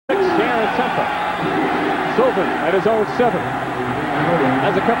Tampa. Sylvan at his own 7.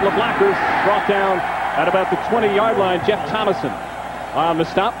 Has a couple of blockers, brought down at about the 20-yard line. Jeff Thomason on the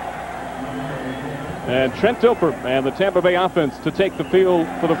stop. And Trent Dilfer and the Tampa Bay offense to take the field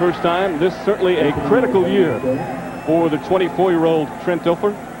for the first time. This is certainly a critical year for the 24-year-old Trent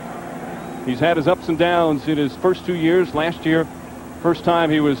Dilfer. He's had his ups and downs in his first 2 years. Last year, first time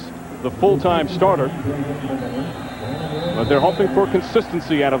he was the full-time starter. But they're hoping for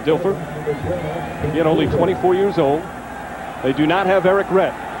consistency out of Dilfer. Yet only 24 years old. They do not have Eric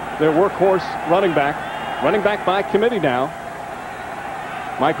Rett, their workhorse running back. Running back by committee now.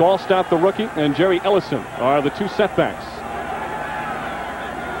 Mike Allstott, the rookie, and Jerry Ellison are the 2 setbacks.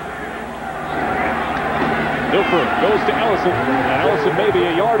 Dilfer goes to Ellison, and Ellison maybe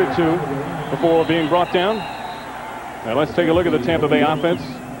a yard or 2 before being brought down. Now let's take a look at the Tampa Bay offense.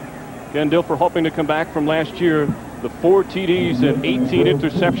 Again, Dilfer hoping to come back from last year. The 4 TDs and 18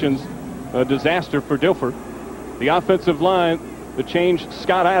 interceptions, a disaster for Dilfer. The offensive line, the change,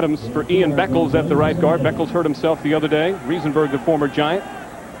 Scott Adams for Ian Beckles at the right guard. Beckles hurt himself the other day. Riesenberg, the former Giant.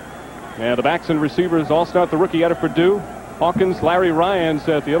 And the backs and receivers, Allstott, the rookie out of Purdue. Hawkins, Larry Ryans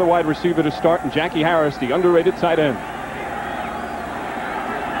at the other wide receiver to start, and Jackie Harris, the underrated tight end.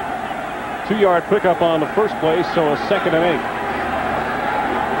 2-yard pickup on the first play, so a 2nd and 8.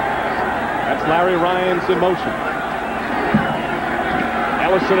 That's Larry Ryans in motion.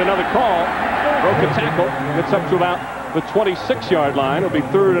 Ellison, another call. Broke a tackle. Gets up to about the 26-yard line. It'll be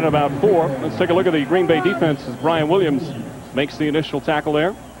 3rd and about 4. Let's take a look at the Green Bay defense as Brian Williams makes the initial tackle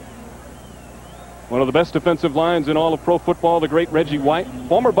there. One of the best defensive lines in all of pro football, the great Reggie White.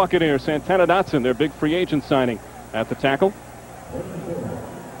 Former Buccaneer Santana Dotson, their big free agent signing, at the tackle.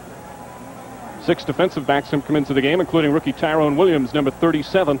 6 defensive backs have come into the game, including rookie Tyrone Williams, number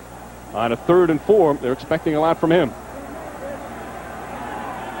 37. On a 3rd and 4, they're expecting a lot from him.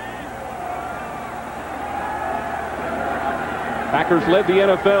 Packers led the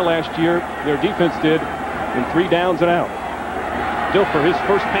NFL last year. Their defense did in 3 downs and out. Dilfer, his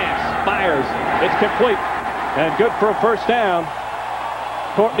first pass, fires. It's complete and good for a first down.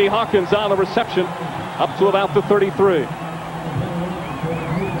 Courtney Hawkins on the reception up to about the 33.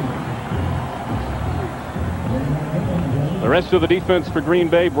 The rest of the defense for Green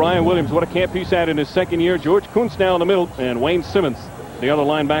Bay, Brian Williams, what a camp he's had in his 2nd year. George Kuntz now in the middle, and Wayne Simmons, the other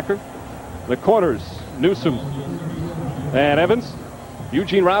linebacker. The corners, Newsome and Evans.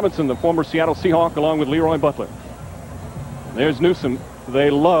 Eugene Robinson, the former Seattle Seahawk, along with Leroy Butler. There's Newsome.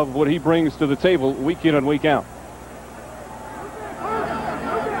 They love what he brings to the table week in and week out.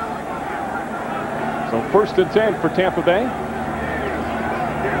 So 1st and 10 for Tampa Bay.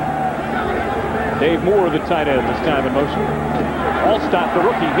 Dave Moore, the tight end, this time in motion. Allstott, the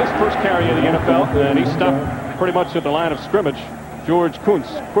rookie, his first carry in the NFL, and he stopped pretty much at the line of scrimmage. George Kuntz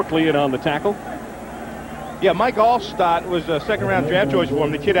quickly in on the tackle. Yeah, Mike Allstott was a 2nd-round draft choice for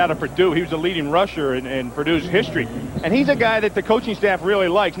him, the kid out of Purdue. He was the leading rusher in Purdue's history. And he's a guy that the coaching staff really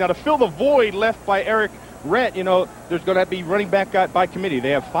likes. Now, to fill the void left by Eric Rett, you know, there's going to be running back by committee. They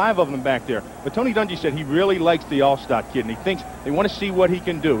have 5 of them back there. But Tony Dungy said he really likes the Allstott kid, and he thinks they want to see what he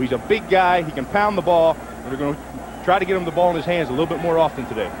can do. He's a big guy. He can pound the ball. And they're going to try to get him the ball in his hands a little bit more often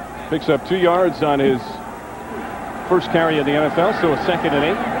today. Picks up 2 yards on his first carry in the NFL, so a 2nd and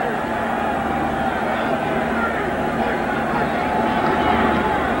 8.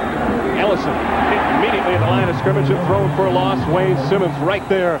 Ellison hit immediately at the line of scrimmage and thrown for a loss. Wayne Simmons right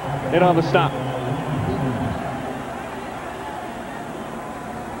there in on the stop.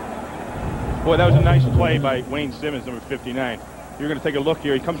 Boy, that was a nice play by Wayne Simmons, number 59. You're going to take a look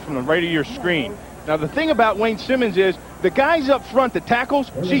here. He comes from the right of your screen. Now, the thing about Wayne Simmons is the guys up front, the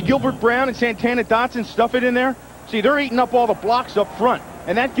tackles, see Gilbert Brown and Santana Dotson stuff it in there? See, they're eating up all the blocks up front.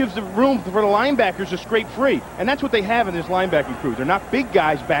 And that gives the room for the linebackers to scrape free. And that's what they have in this linebacking crew. They're not big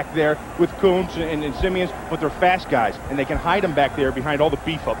guys back there with Kuntz and Simeons, but they're fast guys. And they can hide them back there behind all the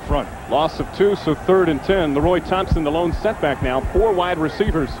beef up front. Loss of 2, so 3rd and 10. Leroy Thompson, the lone setback now. 4 wide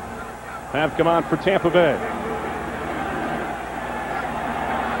receivers have come on for Tampa Bay.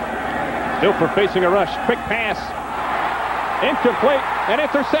 Dilfer facing a rush. Quick pass. Incomplete and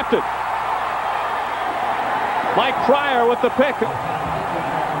intercepted. Mike Pryor with the pick.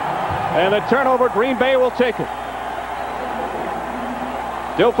 And the turnover, Green Bay will take it.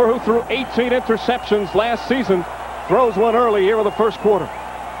 Dilfer, who threw 18 interceptions last season, throws one early here in the first quarter.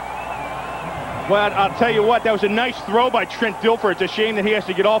 Well, I'll tell you what, that was a nice throw by Trent Dilfer. It's a shame that he has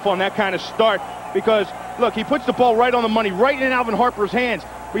to get off on that kind of start because, look, he puts the ball right on the money, right in Alvin Harper's hands.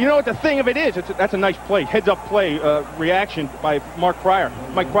 But you know what the thing of it is? That's a nice play, heads-up play, reaction by Mike Pryor.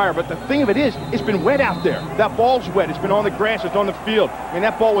 But the thing of it is, it's been wet out there. That ball's wet. It's been on the grass. It's on the field. I mean,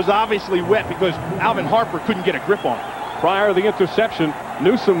 that ball was obviously wet because Alvin Harper couldn't get a grip on it. Pryor, the interception.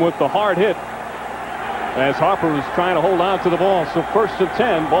 Newsom with the hard hit as Harper was trying to hold on to the ball. So 1st and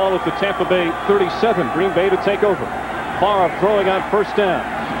 10, ball at the Tampa Bay 37. Green Bay to take over. Favre throwing on 1st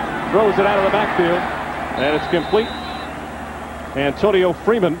down. Throws it out of the backfield, and it's complete. Antonio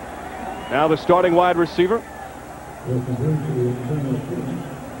Freeman, now the starting wide receiver.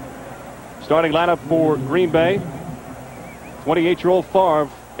 Starting lineup for Green Bay. 28-year-old Favre,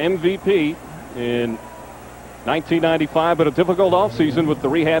 MVP in 1995, but a difficult offseason with the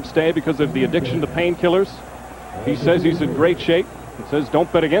rehab stay because of the addiction to painkillers. He says he's in great shape. He says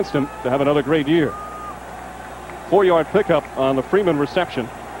don't bet against him to have another great year. 4-yard pickup on the Freeman reception.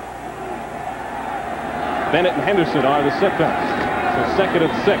 Bennett and Henderson are the setbacks. So 2nd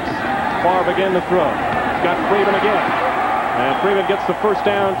and 6. Favre again to throw. He's got Freeman again. And Freeman gets the 1st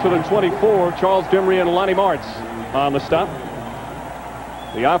down to the 24. Charles Dimry and Lonnie Martz on the stop.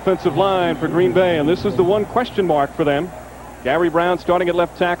 The offensive line for Green Bay, and this is the one question mark for them. Gary Brown starting at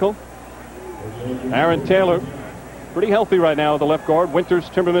left tackle. Aaron Taylor, pretty healthy right now at the left guard. Winters,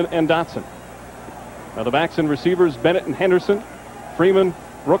 Timberman, and Dotson. Now the backs and receivers, Bennett and Henderson. Freeman,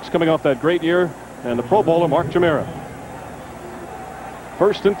 Brooks coming off that great year. And the Pro Bowler, Mark Chimera.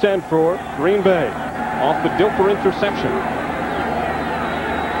 1st and 10 for Green Bay. Off the Dilfer interception.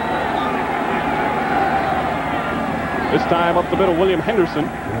 This time up the middle, William Henderson.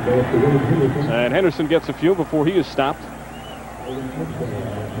 And Henderson gets a few before he is stopped.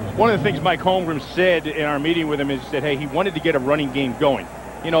 One of the things Mike Holmgren said in our meeting with him is that, hey, he wanted to get a running game going.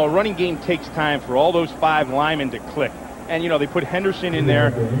 You know, a running game takes time for all those 5 linemen to click. And, you know, they put Henderson in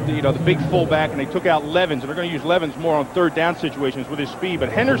there, the big fullback, and they took out Levens. And they're going to use Levens more on 3rd down situations with his speed. But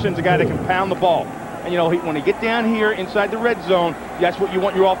Henderson's a guy that can pound the ball. And, you know, when they get down here inside the red zone, that's what you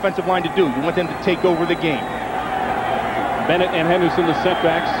want your offensive line to do. You want them to take over the game. Bennett and Henderson, the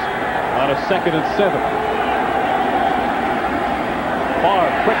setbacks, on a 2nd and 7.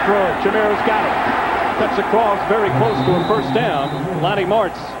 Favre, quick throw. Chimera's got it. Cuts across, very close to a 1st down. Lonnie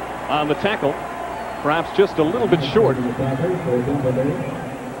Martz on the tackle. Perhaps just a little bit short.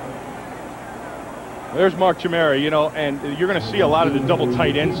 There's Mark Chimera, you know, and you're going to see a lot of the double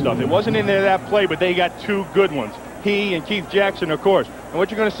tight end stuff. It wasn't in there that play, but they got 2 good ones. He and Keith Jackson, of course. And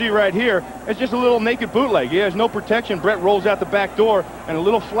what you're going to see right here is just a little naked bootleg. He has no protection. Brett rolls out the back door, and a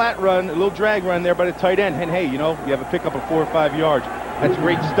little flat run, a little drag run there by the tight end. And hey, you know, you have a pickup of 4 or 5 yards. That's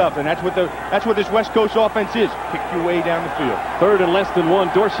great stuff, and that's what this West Coast offense is. Pick your way down the field. 3rd and less than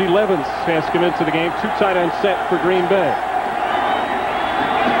 1. Dorsey Levens has come into the game. 2 tight end set for Green Bay.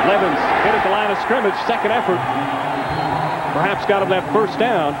 Levens hit at the line of scrimmage. 2nd effort. Perhaps got him that 1st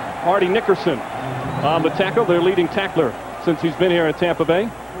down. Hardy Nickerson on the tackle, their leading tackler since he's been here at Tampa Bay.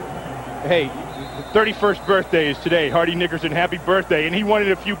 Hey, the 31st birthday is today. Hardy Nickerson, happy birthday. And he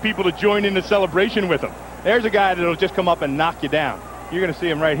wanted a few people to join in the celebration with him. There's a guy that'll just come up and knock you down. You're going to see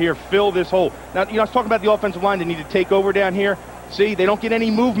him right here fill this hole. Now, you know, I was talking about the offensive line. They need to take over down here. See, they don't get any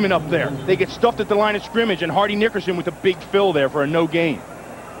movement up there. They get stuffed at the line of scrimmage, and Hardy Nickerson with a big fill there for a no gain.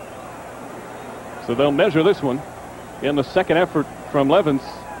 So they'll measure this one in the 2nd effort from Levens,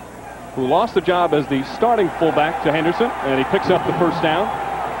 who lost the job as the starting fullback to Henderson, and he picks up the 1st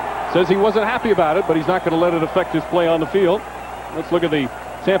down. Says he wasn't happy about it, but he's not going to let it affect his play on the field. Let's look at the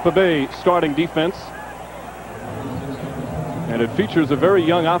Tampa Bay starting defense. And it features a very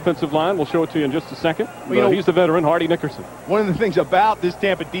young offensive line. We'll show it to you in just a second. Well, you know, he's the veteran, Hardy Nickerson. One of the things about this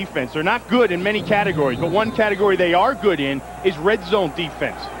Tampa defense, they're not good in many categories, but one category they are good in is red zone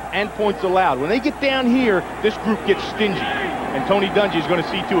defense and points allowed. When they get down here, this group gets stingy. And Tony Dungy is going to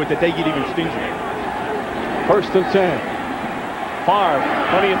see to it that they get even stingier. 1st and 10. Favre,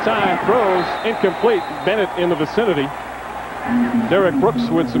 plenty of time, throws, incomplete. Bennett in the vicinity. Derek Brooks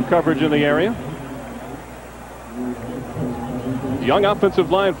with some coverage in the area. Young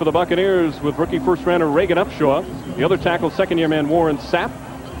offensive line for the Buccaneers with rookie 1st rounder Reagan Upshaw. The other tackle, 2nd-year man Warren Sapp,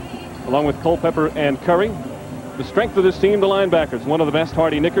 along with Culpepper and Curry. The strength of this team, the linebackers. One of the best,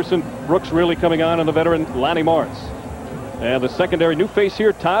 Hardy Nickerson. Brooks really coming on, and the veteran Lonnie Martz. And the secondary new face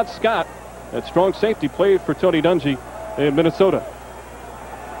here, Todd Scott, at strong safety, played for Tony Dungy in Minnesota.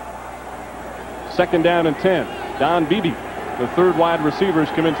 2nd down and 10. Don Beebe, the 3rd wide receivers,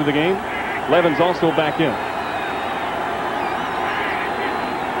 come into the game. Levens also back in.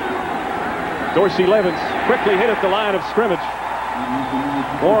 Dorsey Levens quickly hit at the line of scrimmage.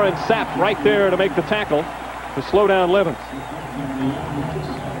 Warren Sapp right there to make the tackle to slow down Levens.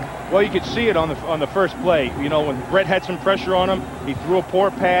 Well, you could see it on the first play. You know, when Brett had some pressure on him, he threw a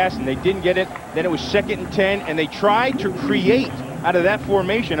poor pass, and they didn't get it. Then it was 2nd and 10, and they tried to create out of that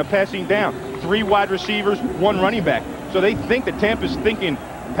formation a passing down. 3 wide receivers, 1 running back. So they think that Tampa's thinking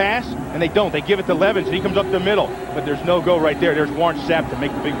pass, and they don't. They give it to Levens, and he comes up the middle. But there's no go right there. There's Warren Sapp to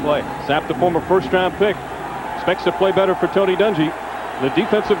make the big play. Sapp, the former first-round pick, expects to play better for Tony Dungy. The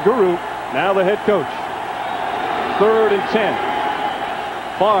defensive guru, now the head coach. 3rd and 10.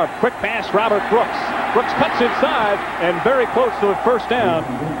 Favre, quick pass, Robert Brooks. Brooks cuts inside and very close to the first down.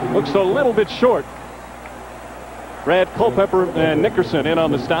 Looks a little bit short. Brad Culpepper and Nickerson in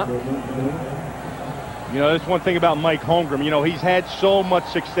on the stop. You know, that's one thing about Mike Holmgren. You know, he's had so much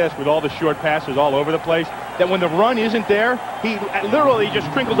success with all the short passes all over the place that when the run isn't there, he literally just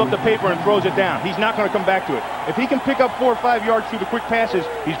crinkles up the paper and throws it down. He's not going to come back to it. If he can pick up 4 or 5 yards through the quick passes,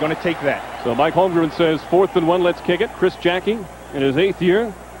 he's going to take that. So Mike Holmgren says 4th and 1, let's kick it. Chris Jackie in his 8th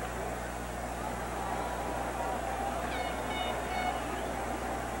year.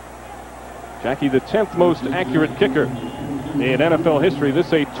 Jackie, the 10th most accurate kicker in NFL history. This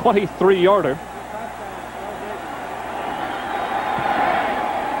is a 23-yarder.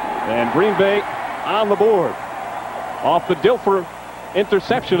 And Green Bay on the board. Off the Dilfer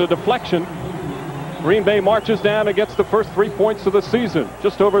interception, a deflection. Green Bay marches down and gets the first 3 points of the season.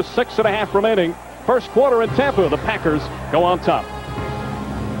 Just over 6.5 remaining. First quarter in Tampa. The Packers go on top.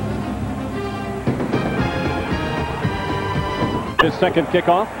 His second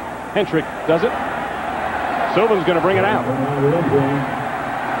kickoff. Hendrick does it. Sylvan's going to bring it out.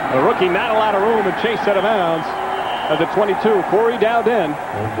 A rookie, not a lot of room, and chase out of bounds at the 22. Corey Dowden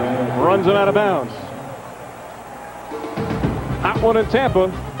runs him out of bounds. Hot one in Tampa.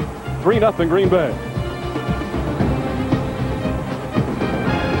 3-0 Green Bay.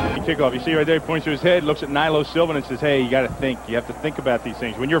 Kickoff. You see right there, he points to his head, looks at Nilo Sylvan and says, hey, you got to think. You have to think about these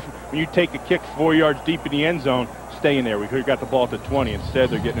things. When you take a kick 4 yards deep in the end zone, stay in there. We could have got the ball at the 20.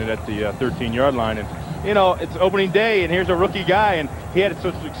 Instead, they're getting it at the 13-yard line. And, you know, it's opening day, and here's a rookie guy, and he had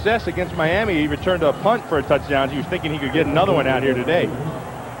some success against Miami. He returned a punt for a touchdown. He was thinking he could get another one out here today.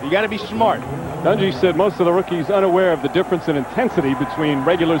 You got to be smart. Dungy said most of the rookies unaware of the difference in intensity between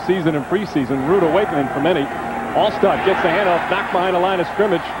regular season and preseason. Rude awakening for many. Allstott gets the handoff, knocked behind the line of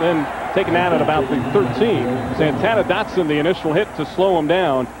scrimmage, then taken out at about the 13. Santana Dotson, the initial hit to slow him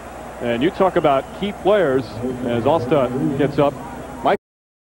down. And you talk about key players as Allstott gets up. Mike,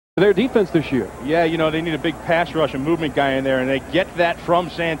 their defense this year. Yeah, you know, they need a big pass rush and movement guy in there, and they get that from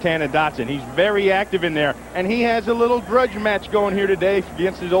Santana Dotson. He's very active in there, and he has a little grudge match going here today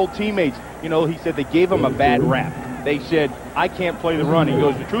against his old teammates. You know, he said they gave him a bad rap. They said, I can't play the run. He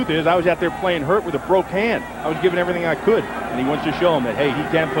goes, the truth is, I was out there playing hurt with a broke hand. I was giving everything I could. And he wants to show him that, hey, he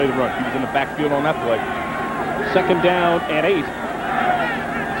can play the run. He was in the backfield on that play. 2nd down and 8.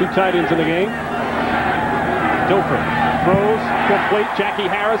 2 tight ends in the game. Dilfer throws, complete. Jackie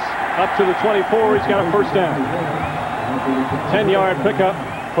Harris up to the 24. He's got a first down. 10-yard pickup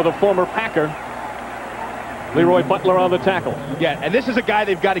for the former Packer. Leroy Butler on the tackle. Yeah, and this is a guy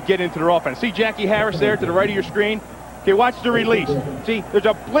they've got to get into their offense. See Jackie Harris there to the right of your screen? Okay, watch the release. See, there's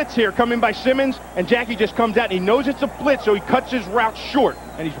a blitz here coming by Simmons, and Jackie just comes out, and he knows it's a blitz, so he cuts his route short,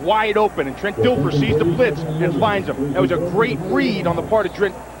 and he's wide open, and Trent Dilfer sees the blitz and finds him. That was a great read on the part of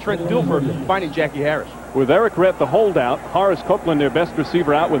Trent Dilfer finding Jackie Harris. With Eric Rett, the holdout, Horace Copeland, their best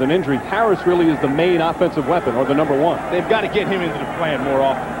receiver, out with an injury. Harris really is the main offensive weapon, or the number 1. They've got to get him into the plan more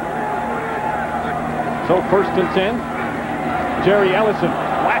often. So 1st and 10. Jerry Ellison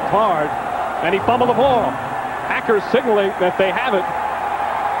whacked hard, and he fumbled the ball. Packers signaling that they have it.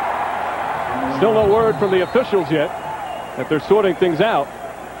 Still no word from the officials yet that they're sorting things out.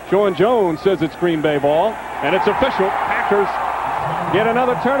 Sean Jones says it's Green Bay ball, and it's official. Packers get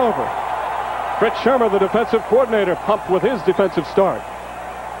another turnover. Fritz Shermer, the defensive coordinator, pumped with his defensive start.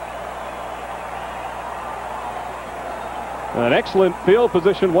 An excellent field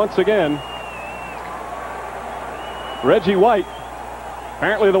position once again. Reggie White,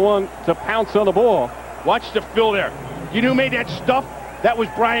 apparently the one to pounce on the ball. Watch the fill there. You know who made that stuff? That was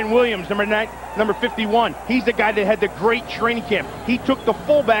Brian Williams, number 51. He's the guy that had the great training camp. He took the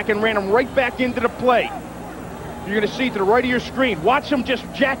fullback and ran him right back into the play. You're going to see to the right of your screen. Watch him just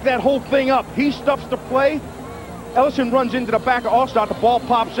jack that whole thing up. He stuffs the play. Ellison runs into the back of Allstott. The ball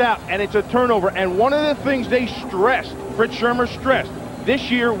pops out, and it's a turnover. And one of the things they stressed, Fritz Shermer stressed, this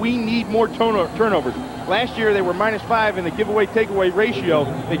year we need more turnovers. Last year they were -5 in the giveaway takeaway ratio.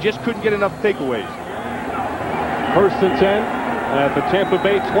 They just couldn't get enough takeaways. 1st and 10 at the Tampa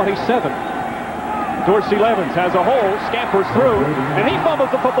Bay 27. Dorsey Levens has a hole, scampers through, and he fumbles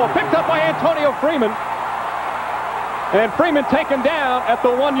the football. Picked up by Antonio Freeman. And Freeman taken down at the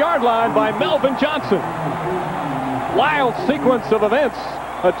 1-yard line by Melvin Johnson. Wild sequence of events.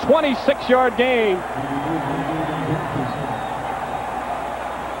 A 26-yard gain.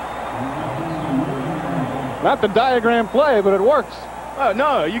 Not the diagram play, but it works. Oh, no,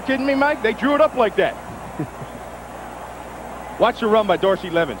 are you kidding me, Mike? They drew it up like that. Watch the run by Dorsey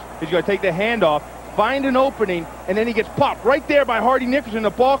Levens. He's going to take the handoff, find an opening, and then he gets popped right there by Hardy Nickerson. The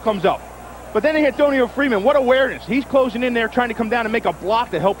ball comes up. But then Antonio Freeman, what awareness. He's closing in there, trying to come down and make a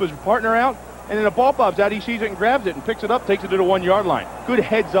block to help his partner out. And then the ball bobs out. He sees it and grabs it and picks it up, takes it to the 1-yard line. Good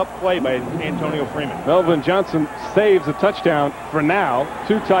heads-up play by Antonio Freeman. Melvin Johnson saves a touchdown for now.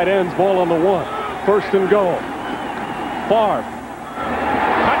 2 tight ends, ball on the 1. 1st and goal. Favre.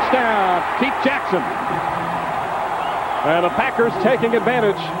 Touchdown, Keith Jackson. And the Packers taking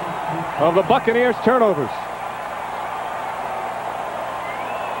advantage of the Buccaneers' turnovers.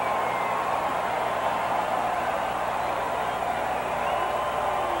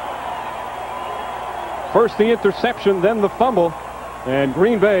 First the interception, then the fumble, and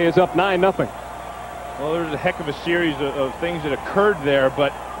Green Bay is up 9-0. Well, there's a heck of a series of things that occurred there,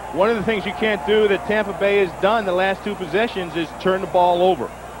 but one of the things you can't do that Tampa Bay has done the last 2 possessions is turn the ball over.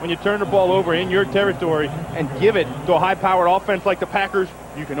 When you turn the ball over in your territory and give it to a high-powered offense like the Packers,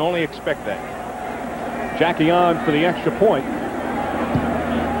 you can only expect that. Jackie on for the extra point.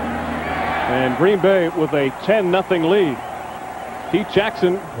 And Green Bay with a 10-0 lead. Keith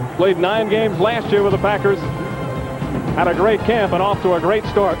Jackson played 9 games last year with the Packers. Had a great camp and off to a great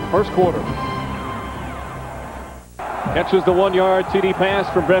start first quarter. Catches the 1-yard TD pass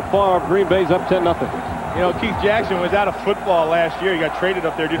from Brett Favre. Green Bay's up 10-0. You know, Keith Jackson was out of football last year. He got traded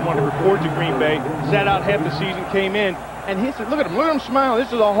up there, didn't want to report to Green Bay. Sat out half the season, came in, and he said, look at him smiling.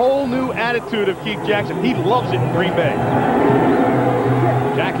 This is a whole new attitude of Keith Jackson. He loves it in Green Bay.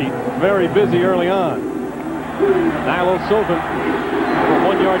 Jackie very busy early on. Nilo Sylvan,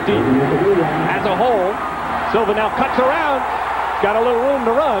 1-yard deep. As a hole, Sylvan now cuts around. Got a little room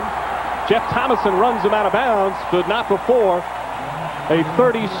to run. Jeff Thomason runs him out of bounds, but not before a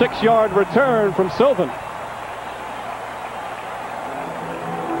 36-yard return from Sylvan.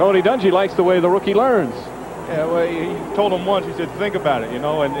 Tony Dungy likes the way the rookie learns. Yeah, well, he told him once, he said, think about it, you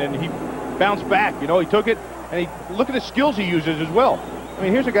know, and he bounced back, you know, he took it, and look at the skills he uses as well. I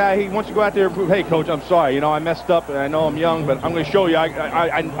mean, here's a guy, he wants to go out there and prove, hey, coach, I'm sorry, you know, I messed up, and I know I'm young, but I'm going to show you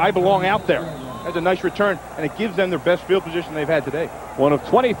I belong out there. That's a nice return, and it gives them their best field position they've had today. One of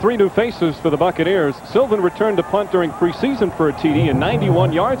 23 new faces for the Buccaneers. Sylvan returned to punt during preseason for a TD, a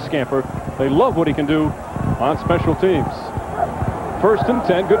 91-yard scamper. They love what he can do on special teams. 1st and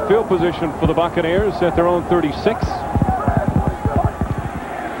 10, good field position for the Buccaneers at their own 36.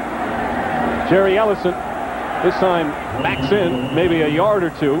 Jerry Ellison, this time backs in maybe a yard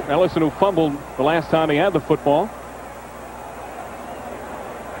or 2. Ellison, who fumbled the last time he had the football.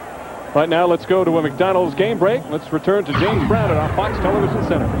 Right now, let's go to a McDonald's game break. Let's return to James Brown at our Fox Television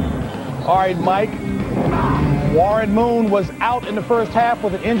Center. All right, Mike. Warren Moon was out in the first half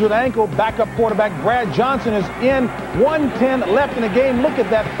with an injured ankle. Backup quarterback Brad Johnson is in. 1:10 left in the game. Look at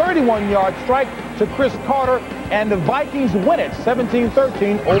that 31-yard strike to Chris Carter, and the Vikings win it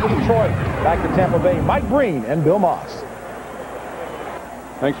 17-13 over Detroit. Back to Tampa Bay, Mike Breen and Bill Maas.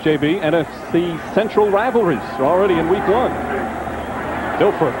 Thanks, JB. NFC Central rivalries are already in week 1.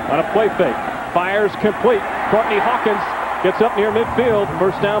 Dilfer on a play fake. Fires complete. Courtney Hawkins gets up near midfield.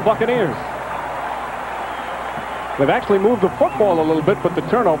 First down, Buccaneers. They've actually moved the football a little bit, but the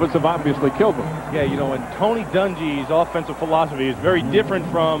turnovers have obviously killed them. Yeah, you know, and Tony Dungy's offensive philosophy is very different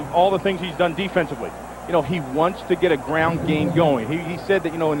from all the things he's done defensively. You know, he wants to get a ground game going. He said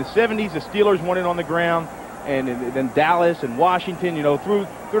that, you know, in the 70s, the Steelers won it on the ground, and then Dallas and Washington, you know, through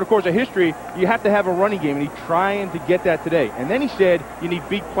the course of history, you have to have a running game, and he's trying to get that today. And then he said you need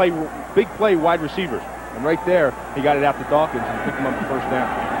big play wide receivers. And right there, he got it out to Dawkins and picked him up the first down.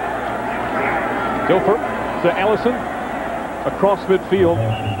 Dilfer to Ellison across midfield.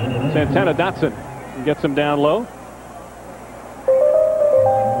 Santana Dotson gets him down low.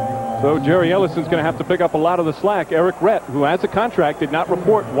 So Jerry Ellison's going to have to pick up a lot of the slack. Eric Rett, who has a contract, did not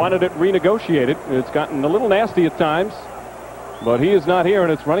report, wanted it renegotiated. It's gotten a little nasty at times, but he is not here,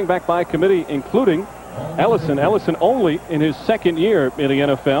 and it's running back by committee, including Ellison. Ellison only in his 2nd year in the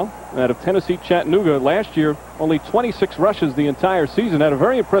NFL. Out of Tennessee Chattanooga last year, only 26 rushes the entire season. Had a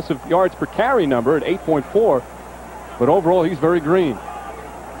very impressive yards per carry number at 8.4, but overall he's very green.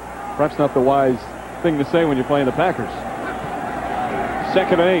 Perhaps not the wise thing to say when you're playing the Packers.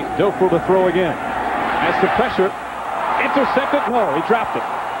 2nd and 8. Dilfer to throw again. Has some pressure. Intercepted. No, he dropped it.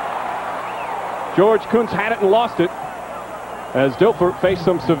 George Kuntz had it and lost it as Dilfer faced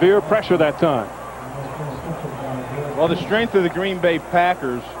some severe pressure that time. Well, the strength of the Green Bay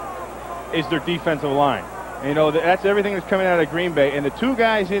Packers is their defensive line. And, you know, that's everything that's coming out of Green Bay. And the two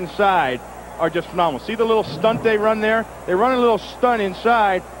guys inside are just phenomenal. See the little stunt they run there? They run a little stunt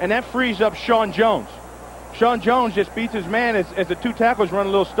inside, and that frees up Sean Jones. Sean Jones just beats his man as the two tackles run a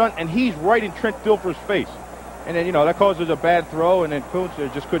little stunt, and he's right in Trent Dilfer's face. And then, you know, that causes a bad throw, and then Kuntz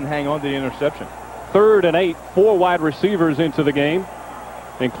just couldn't hang on to the interception. 3rd and 8, 4 wide receivers into the game,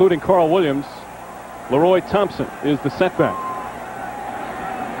 including Carl Williams. Leroy Thompson is the setback.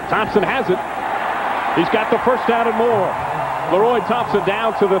 Thompson has it. He's got the first down and more. Leroy Thompson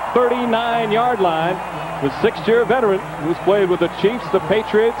down to the 39-yard line. The 6-year veteran who's played with the Chiefs, the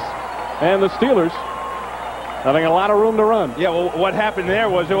Patriots, and the Steelers. Having a lot of room to run. Yeah, well, what happened there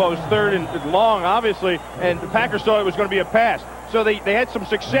was, well, it was 3rd and long, obviously, and the Packers thought it was going to be a pass. So they had some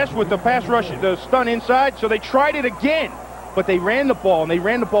success with the pass rush, the stunt inside, so they tried it again. But they ran the ball, and they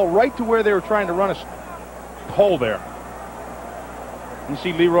ran the ball right to where they were trying to run a hole there. You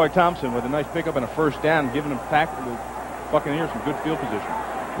see Leroy Thompson with a nice pickup and a first down, giving the Buccaneers some good field position.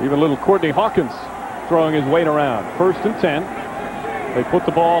 Even little Courtney Hawkins throwing his weight around. 1st and 10. They put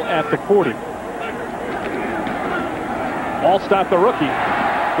the ball at the 40. Allstott, the rookie.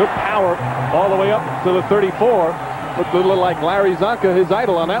 Good power all the way up to the 34. Looked a little like Larry Zonka, his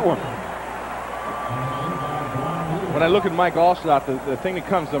idol on that one. When I look at Mike Allstott, the thing that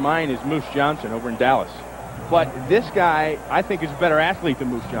comes to mind is Moose Johnson over in Dallas. But this guy, I think, is a better athlete than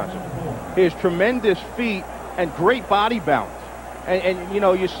Moose Johnson. He has tremendous feet and great body balance. And you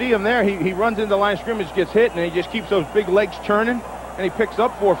know, you see him there. He runs into the line of scrimmage, gets hit, and he just keeps those big legs churning, and he picks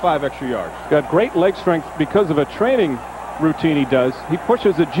up 4 or 5 extra yards. Got great leg strength because of a training routine he does. He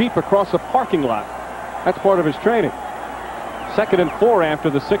pushes a Jeep across a parking lot. That's part of his training. 2nd and 4 after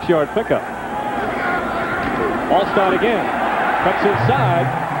the 6-yard pickup. Allstott again. Cuts inside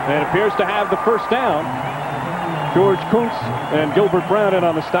and appears to have the first down. George Kuntz and Gilbert Brown in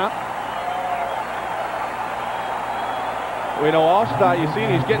on the stop. Well, you know, Allstott, you see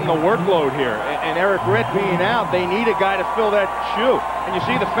he's getting the workload here. And Eric Ritt being out, they need a guy to fill that shoe. And you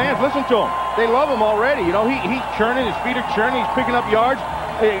see the fans, listen to him. They love him already. You know, he's churning, his feet are churning, he's picking up yards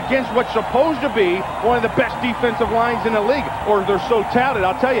against what's supposed to be one of the best defensive lines in the league. Or they're so touted.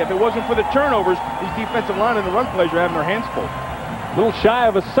 I'll tell you, if it wasn't for the turnovers, these defensive line and the run plays are having their hands full. A little shy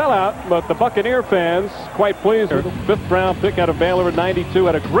of a sellout, but the Buccaneer fans quite pleased. 5th round pick out of Baylor at 92.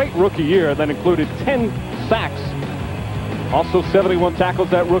 Had a great rookie year that included 10 sacks. Also 71 tackles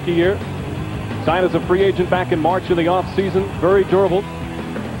that rookie year. Signed as a free agent back in March in the offseason. Very durable.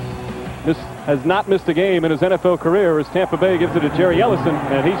 This has not missed a game in his NFL career as Tampa Bay gives it to Jerry Ellison,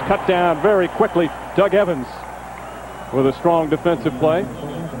 and he's cut down very quickly. Doug Evans with a strong defensive play.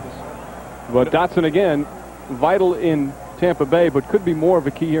 But Dotson again, vital in Tampa Bay, but could be more of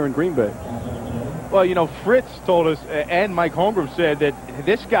a key here in Green Bay. Well, you know, Fritz told us, and Mike Holmgren said that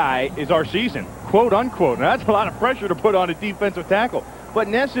this guy is our season, quote unquote. Now, that's a lot of pressure to put on a defensive tackle. But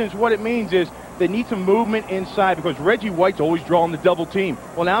in essence, what it means is they need some movement inside because Reggie White's always drawing the double team.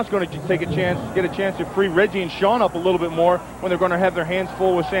 Well, now it's going to get a chance to free Reggie and Sean up a little bit more when they're going to have their hands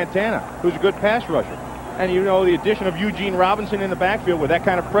full with Santana, who's a good pass rusher. And, you know, the addition of Eugene Robinson in the backfield with that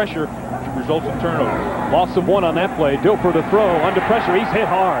kind of pressure results in turnovers. Loss of 1 on that play. Dilfer to throw. Under pressure. He's hit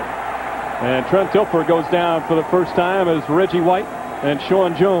hard. And Trent Dilfer goes down for the first time as Reggie White and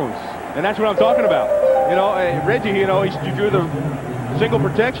Sean Jones. And that's what I'm talking about. You know, Reggie, you know, he drew the single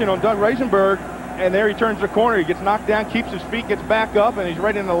protection on Doug Reisenberg, and there he turns the corner. He gets knocked down, keeps his feet, gets back up, and he's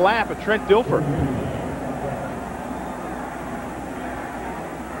right in the lap of Trent Dilfer.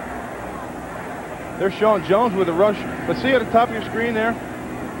 There's Sean Jones with a rush. Let's see at the top of your screen there.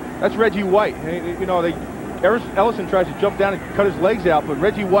 That's Reggie White. You know, Ellison tries to jump down and cut his legs out, but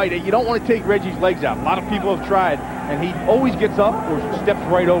Reggie White, you don't want to take Reggie's legs out. A lot of people have tried, and he always gets up or steps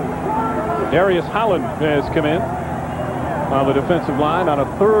right over. Darius Holland has come in on the defensive line on a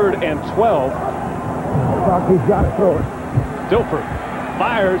 3rd and 12. He's got to throw it. Dilfer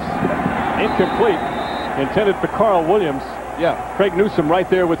fires, incomplete, intended for Carl Williams. Yeah. Craig Newsome right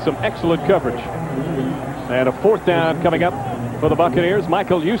there with some excellent coverage. And a 4th down coming up for the Buccaneers.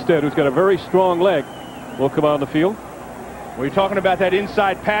 Michael Husted, who's got a very strong leg, will come on the field. We're talking about that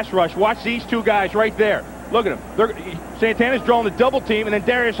inside pass rush. Watch these two guys right there. Look at them. Santana's drawing the double team, and then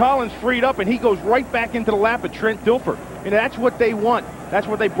Darius Holland's freed up, and he goes right back into the lap of Trent Dilfer. And that's what they want. That's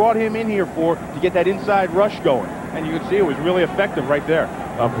what they brought him in here for, to get that inside rush going. And you can see it was really effective right there.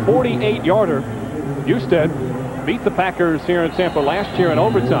 A 48-yarder. Husted beat the Packers here in Tampa last year in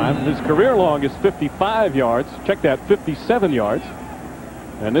overtime. His career long is 55 yards. Check that, 57 yards.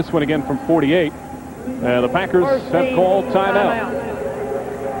 And this one again from 48. And the Packers have called timeout.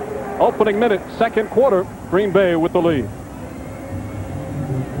 Opening minute, second quarter, Green Bay with the lead.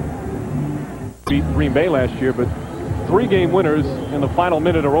 Beat Green Bay last year, but 3-game winners in the final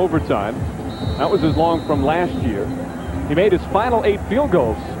minute or overtime. That was as long from last year. He made his final 8 field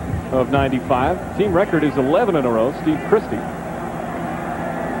goals of 95. Team record is 11 in a row. Steve Christie.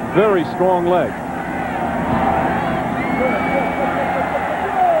 Very strong leg.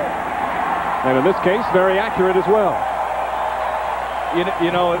 And in this case, very accurate as well.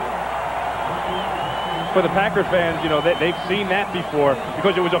 You know, for the Packer fans, you know, they've seen that before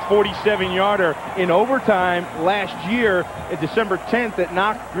because it was a 47-yarder in overtime last year at December 10th that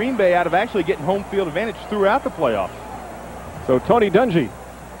knocked Green Bay out of actually getting home field advantage throughout the playoffs. So Tony Dungy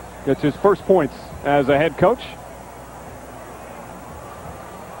gets his first points as a head coach.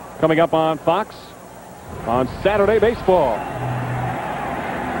 Coming up on Fox on Saturday Baseball.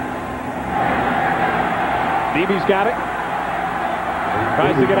 Beebe's got it.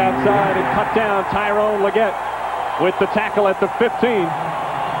 Tries to get outside and cut down Tyrone Leggett with the tackle at the 15.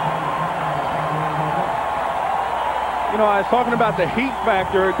 You know, I was talking about the heat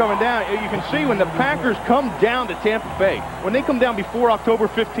factor coming down. You can see when the Packers come down to Tampa Bay, when they come down before October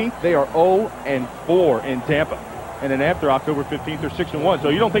 15th, they are 0-4 in Tampa. And then after October 15th, they're 6-1. So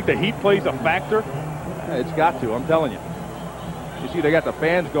you don't think the heat plays a factor? It's got to, I'm telling you. You see, they got the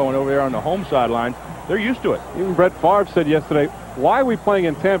fans going over there on the home sidelines. They're used to it. Even Brett Favre said yesterday, why are we playing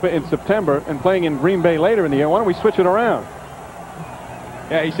in Tampa in September and playing in Green Bay later in the year? Why don't we switch it around?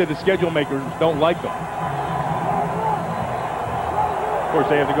 Yeah, he said the schedule makers don't like them. Of course,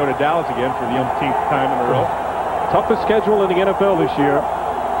 they have to go to Dallas again for the umpteenth time in a row. Toughest schedule in the NFL this year.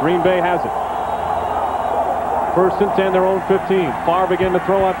 Green Bay has it. 1st and 10, their own 15. Favre again to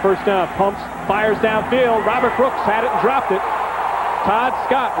throw on first down. Pumps, fires downfield. Robert Brooks had it and dropped it. Todd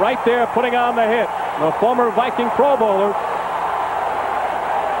Scott right there putting on the hit. The former Viking Pro Bowler.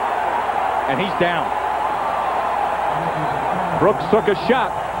 And he's down. Brooks took a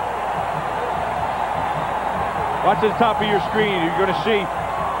shot. Watch the top of your screen. You're going to see,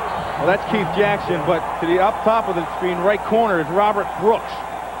 well, that's Keith Jackson, but to the up top of the screen, right corner, is Robert Brooks.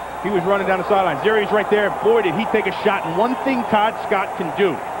 He was running down the sidelines. There he is right there. Boy, did he take a shot. And one thing Todd Scott can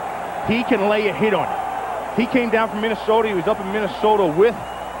do, he can lay a hit on you. He came down from Minnesota. He was up in Minnesota with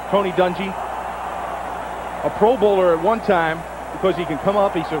Tony Dungy, a Pro Bowler at one time, because he can come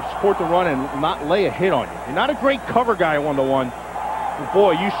up, he can support the run and not lay a hit on you. You're not a great cover guy one-to-one. But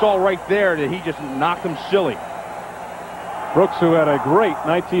boy, you saw right there that he just knocked him silly. Brooks, who had a great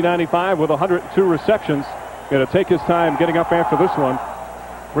 1995 with 102 receptions, going to take his time getting up after this one.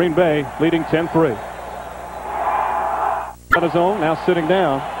 Green Bay leading 10-3. On his own, now sitting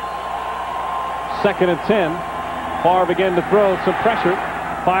down. 2nd and 10. Favre again to throw, some pressure.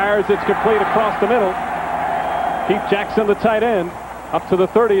 Fires, it's complete across the middle. Keith Jackson, the tight end, up to the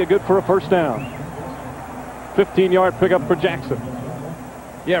 30, good for a first down. 15-yard pickup for Jackson.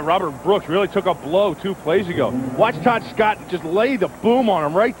 Yeah, Robert Brooks really took a blow 2 plays ago. Watch Todd Scott just lay the boom on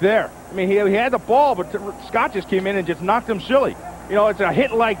him right there. I mean, he had the ball, but Scott just came in and just knocked him silly. You know, it's a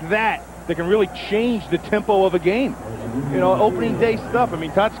hit like that that can really change the tempo of a game. You know, opening day stuff. I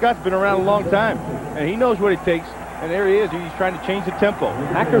mean, Todd Scott's been around a long time, and he knows what it takes. And there he is. He's trying to change the tempo.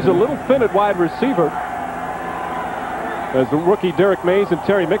 Packers a little thin at wide receiver, as the rookie Derek Mays and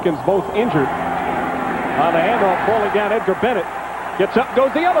Terry Mickens both injured. On the handoff, falling down, Edgar Bennett gets up,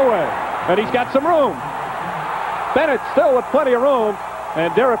 goes the other way, and he's got some room. Bennett still with plenty of room,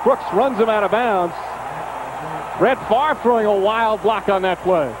 and Derek Brooks runs him out of bounds. Brett Favre throwing a wild block on that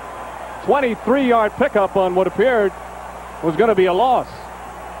play. 23-yard pickup on what appeared was going to be a loss.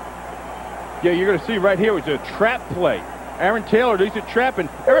 Yeah, you're going to see right here was a trap play. Aaron Taylor leads a trap, and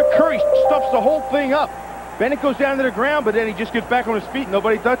Eric Curry stuffs the whole thing up. Bennett goes down to the ground, but then he just gets back on his feet.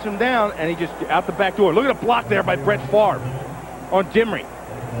 Nobody touches him down, and he just out the back door. Look at the block there by Brett Favre on Dimry.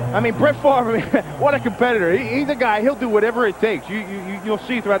 I mean, Brett Favre, what a competitor. He's a guy, he'll do whatever it takes. You'll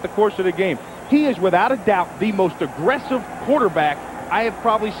see throughout the course of the game. He is, without a doubt, the most aggressive quarterback I have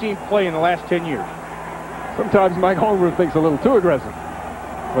probably seen play in the last 10 years. Sometimes Mike Holmgren thinks a little too aggressive.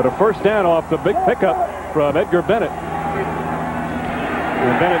 But a first down off the big pickup from Edgar Bennett.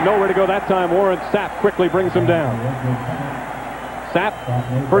 And Bennett nowhere to go that time. Warren Sapp quickly brings him down. Sapp,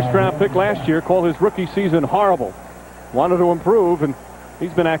 first-round pick last year, called his rookie season horrible. Wanted to improve, and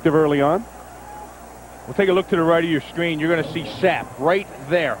he's been active early on. We'll take a look to the right of your screen. You're going to see Sapp right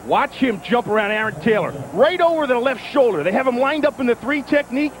there. Watch him jump around Aaron Taylor right over the left shoulder. They have him lined up in the 3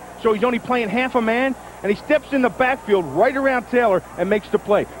 technique, so he's only playing half a man, and he steps in the backfield right around Taylor and makes the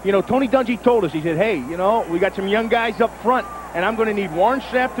play. You know, Tony Dungy told us, he said, hey, you know, we got some young guys up front, and I'm going to need Warren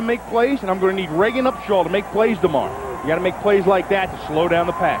Sapp to make plays, and I'm going to need Reagan Upshaw to make plays tomorrow. You got to make plays like that to slow down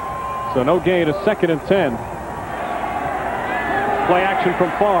the pack. So no gain, a 2nd and 10. Play action from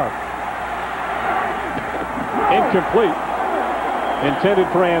Favre. Incomplete. Intended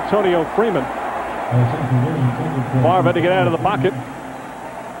for Antonio Freeman. Favre had to get out of the pocket.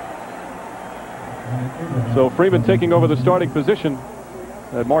 So Freeman taking over the starting position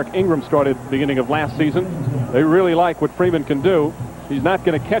that Mark Ingram started at the beginning of last season. They really like what Freeman can do. He's not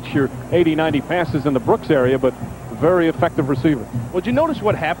going to catch your 80-90 passes in the Brooks area, but very effective receiver. Well, did you notice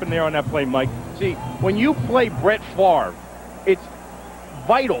what happened there on that play, Mike? See, when you play Brett Favre, it's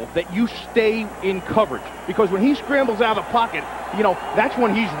vital that you stay in coverage, because when he scrambles out of the pocket, you know, that's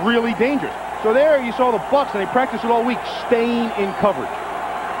when he's really dangerous. So there you saw the Bucs, and they practiced it all week, staying in coverage.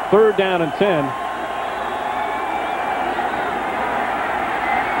 3rd down and 10.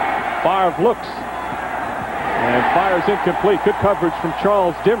 Favre looks and fires incomplete. Good coverage from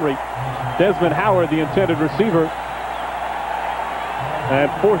Charles Dimry. Desmond Howard, the intended receiver. And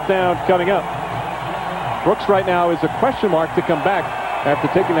 4th down coming up. Brooks right now is a question mark to come back after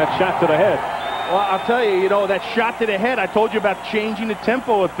taking that shot to the head. Well, I'll tell you, that shot to the head, I told you about changing the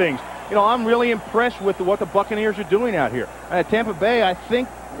tempo of things. I'm really impressed with what the Buccaneers are doing out here. Tampa Bay, I think,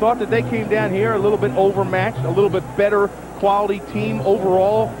 thought that they came down here a little bit overmatched, a little bit better quality team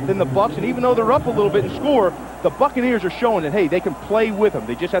overall than the Bucs. And even though they're up a little bit in score, the Buccaneers are showing that, hey, they can play with them.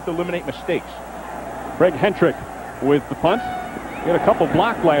 They just have to eliminate mistakes. Greg Hentrick with the punt. He had a couple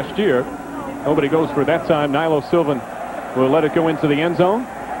blocked last year. Nobody goes for it that time. Nilo Sylvan will let it go into the end zone.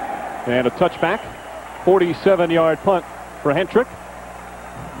 And a touchback. 47-yard punt for Hentrick.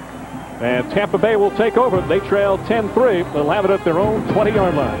 And Tampa Bay will take over. They trail 10-3. They'll have it at their own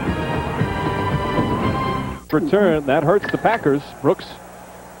 20-yard line. Return, that hurts the Packers. Brooks,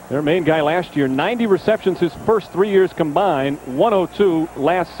 their main guy last year, 90 receptions his first 3 years combined, 102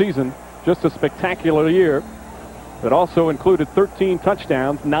 last season. Just a spectacular year. That also included 13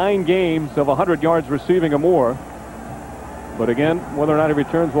 touchdowns, 9 games of 100 yards receiving or more. But again, whether or not he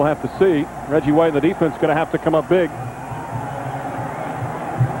returns, we'll have to see. Reggie White and the defense going to have to come up big.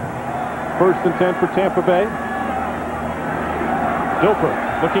 1st and 10 for Tampa Bay. Dilfer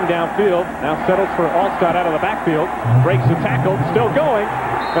looking downfield, now settles for Allstott out of the backfield, breaks the tackle, still going,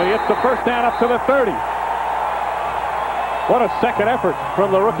 and he gets the 1st down up to the 30. What a second effort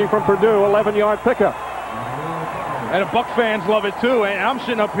from the rookie from Purdue, 11-yard pickup. And the Buck fans love it too, and I'm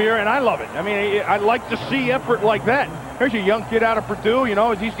sitting up here and I love it. I mean, I like to see effort like that. Here's a young kid out of Purdue,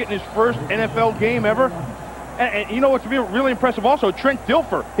 as he's getting his first NFL game ever. And you know what's really impressive also, Trent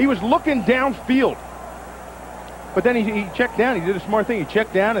Dilfer, he was looking downfield. But then he checked down. He did a smart thing. He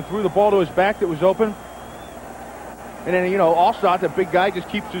checked down and threw the ball to his back that was open. And then, Allstott, that big guy, just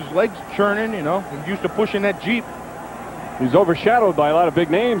keeps his legs churning, He's used to pushing that Jeep. He's overshadowed by a lot of big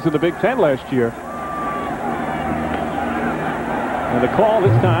names in the Big Ten last year. And the call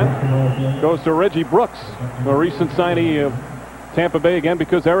this time goes to Reggie Brooks, a recent signee of Tampa Bay, again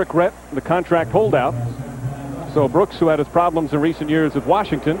because Eric Rett, the contract holdout. So Brooks, who had his problems in recent years with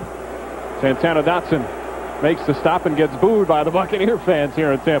Washington, Santana Dotson makes the stop and gets booed by the Buccaneer fans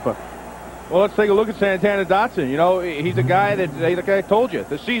here in Tampa. Well, let's take a look at Santana Dotson. He's a guy that, like I told you,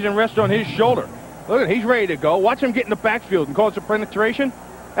 the season rests on his shoulder. Look at him, he's ready to go. Watch him get in the backfield and cause a penetration.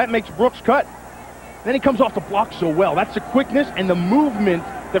 That makes Brooks cut. Then he comes off the block so well. That's the quickness and the movement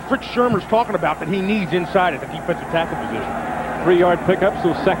that Fritz Shurmur's talking about that he needs inside at the defensive tackle position. 3-yard pickup,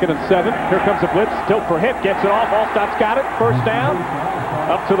 so 2nd and 7. Here comes a blitz. Dilfer hit, gets it off. Allstott's got it. 1st down.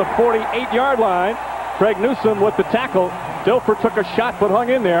 Up to the 48-yard line. Craig Newsome with the tackle. Dilfer took a shot but hung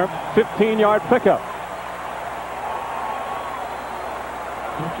in there. 15-yard pickup.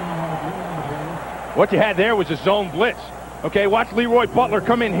 What you had there was a zone blitz. Okay, watch Leroy Butler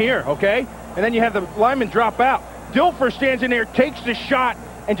come in here, okay? And then you have the lineman drop out. Dilfer stands in there, takes the shot,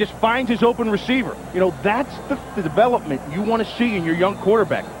 and just finds his open receiver. That's the development you want to see in your young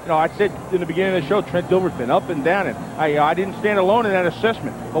quarterback. I said in the beginning of the show, Trent Dilfer's been up and down, and I didn't stand alone in that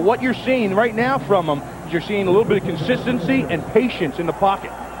assessment. But what you're seeing right now from him is you're seeing a little bit of consistency and patience in the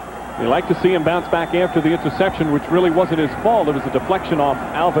pocket. You like to see him bounce back after the interception, which really wasn't his fault. It was a deflection off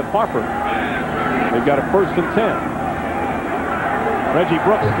Alvin Harper. They've got a 1st and 10. Reggie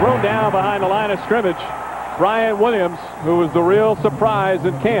Brooks thrown down behind the line of scrimmage. Brian Williams, who was the real surprise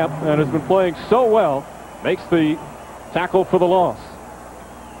in camp and has been playing so well, makes the tackle for the loss.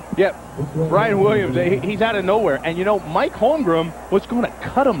 Yep, Brian Williams, he's out of nowhere. And, Mike Holmgren was going to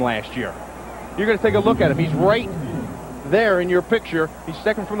cut him last year. You're going to take a look at him. He's right there in your picture. He's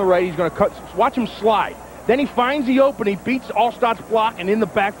 2nd from the right. He's going to cut. Watch him slide. Then he finds the opening, beats Allstott's block, and in the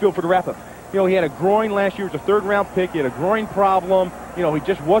backfield for the wrap-up. He had a groin last year. It was a 3rd-round pick. He had a groin problem. He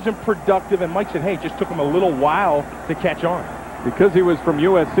just wasn't productive. And Mike said, hey, it just took him a little while to catch on. because he was from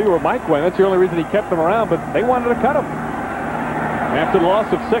USC where Mike went. That's the only reason he kept him around, but they wanted to cut him. After the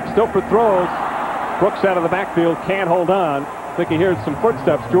loss of 6, Dilfer throws. Brooks out of the backfield, can't hold on. I think he hears some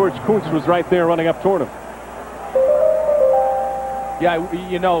footsteps. George Kuntz was right there running up toward him. Yeah,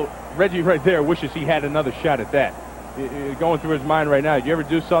 you know, Reggie right there wishes he had another shot at that. Going through his mind right now. Do you ever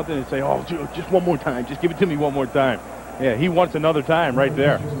do something and say, oh, just one more time. Just give it to me one more time. Yeah, he wants another time right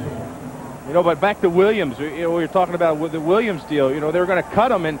there. You know, but back to Williams. You know, we were talking about with the Williams deal. You know, they were going to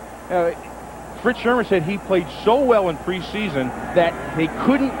cut him, and Fritz Sherman said he played so well in preseason that they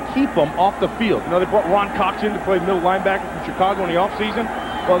couldn't keep him off the field. You know, they brought Ron Cox in to play middle linebacker from Chicago in the offseason.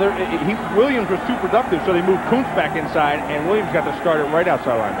 Well, Williams was too productive, so they moved Kuntz back inside, and Williams got to start it right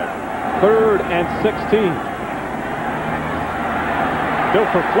outside linebacker. 3rd and 16.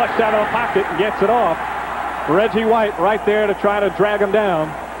 Dilfer flushed out of the pocket and gets it off. Reggie White right there to try to drag him down.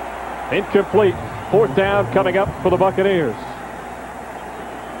 Incomplete. 4th down coming up for the Buccaneers.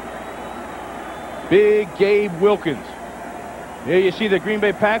 Big Gabe Wilkins. Yeah, you see the Green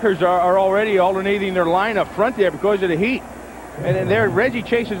Bay Packers are already alternating their line up front there because of the heat. And then there, Reggie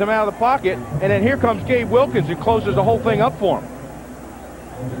chases him out of the pocket, and then here comes Gabe Wilkins and closes the whole thing up for him.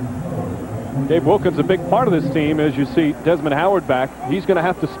 Gabe Wilkins, a big part of this team, as you see Desmond Howard back. He's going to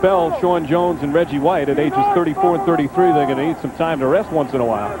have to spell Sean Jones and Reggie White at ages 34 and 33. They're going to need some time to rest once in a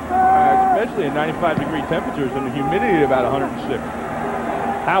while. Especially in 95-degree temperatures and the humidity at about 106.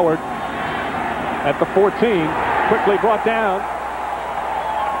 Howard at the 14, quickly brought down.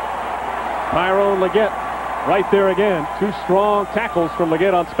 Tyrone Leggett right there again. 2 strong tackles from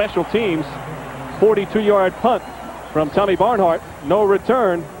Leggett on special teams. 42-yard punt from Tommy Barnhart. No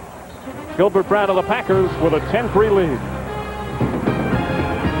return. Gilbert Brown of the Packers with a 10-3 lead.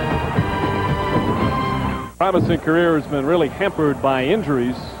 Promising career has been really hampered by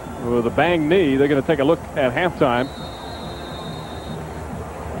injuries. With a banged knee, they're going to take a look at halftime.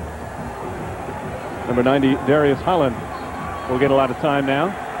 Number 90, Darius Holland, will get a lot of time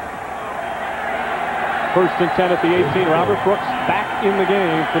now. 1st and 10 at the 18. Robert Brooks back in the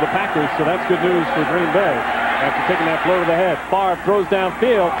game for the Packers, so that's good news for Green Bay. After taking that blow to the head, Favre throws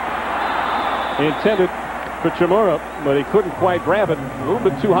downfield. Intended for Chimura, but he couldn't quite grab it. A little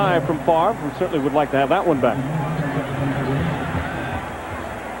bit too high from Favre. We certainly would like to have that one back.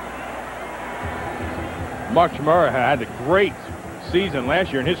 Mark Chimura had a great season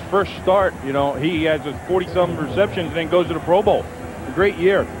last year. In his first start, you know, he has 40-some receptions and then goes to the Pro Bowl. A great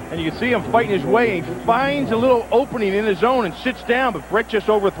year. And you can see him fighting his way. He finds a little opening in the zone and sits down, but Brett just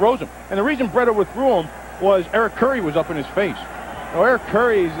overthrows him. And the reason Brett overthrew him was Eric Curry was up in his face. Now, Eric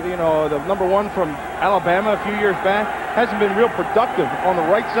Curry's, you know, the #1 from Alabama a few years back, hasn't been real productive on the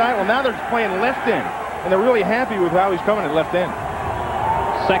right side. Well, now they're playing left end, and they're really happy with how he's coming at left end.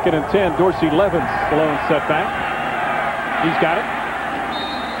 2nd and 10, Dorsey Levens, the lone setback. He's got it.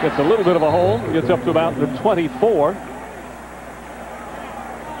 Gets a little bit of a hole. Gets up to about the 24.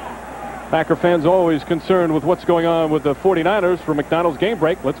 Packer fans always concerned with what's going on with the 49ers. For McDonald's game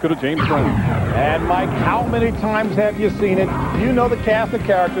break, let's go to James Brown. And Mike, how many times have you seen it? You know the cast of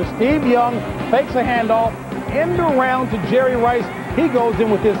characters. Steve Young fakes a handoff, end around to Jerry Rice. He goes in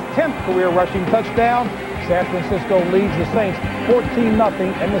with his 10th career rushing touchdown. San Francisco leads the Saints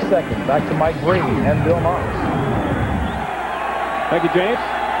 14-0 in the second. Back to Mike Breen and Bill Maas. Thank you, James.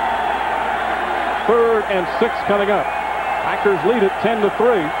 3rd and 6 coming up. Packers lead it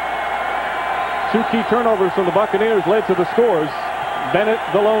 10-3. 2 key turnovers from the Buccaneers led to the scores. Bennett,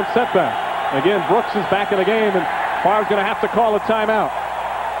 the lone setback. Again, Brooks is back in the game, and Favre's going to have to call a timeout.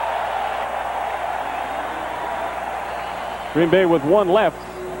 Green Bay with 1 left.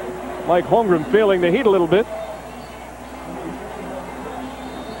 Mike Holmgren feeling the heat a little bit.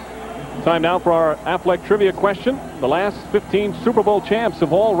 Time now for our Affleck trivia question. The last 15 Super Bowl champs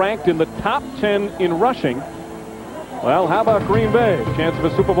have all ranked in the top 10 in rushing. Well, how about Green Bay? Chance of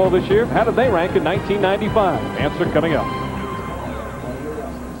a Super Bowl this year? How did they rank in 1995? Answer coming up.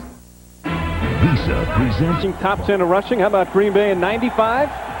 Visa presenting top 10 in rushing. How about Green Bay in 95?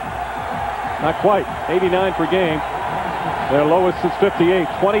 Not quite. 89 per game. Their lowest is 58.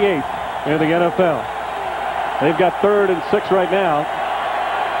 28th in the NFL. They've got 3rd and 6 right now.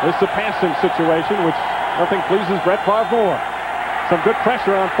 This is a passing situation, which nothing pleases Brett Favre more. Some good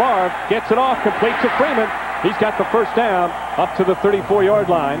pressure on Favre. Gets it off. Complete to Freeman. He's got the 1st down up to the 34-yard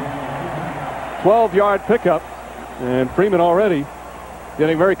line. 12-yard pickup. And Freeman already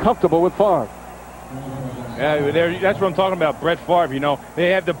getting very comfortable with Favre. Yeah, that's what I'm talking about, Brett Favre. You know, they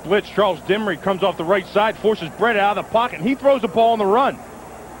have the blitz. Charles Dimmery comes off the right side, forces Brett out of the pocket, and he throws the ball on the run.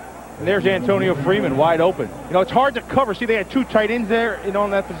 And there's Antonio Freeman wide open. You know, it's hard to cover. See, they had 2 tight ends there, you know, on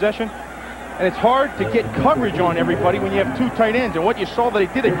that possession. And it's hard to get coverage on everybody when you have 2 tight ends. And what you saw that they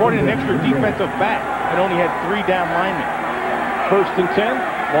did, they brought in an extra defensive back and only had 3 down linemen. 1st and 10.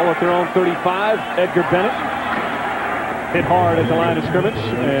 Ball at their own 35. Edgar Bennett hit hard at the line of scrimmage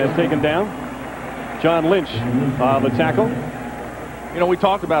and taken down. John Lynch on the tackle. You know, we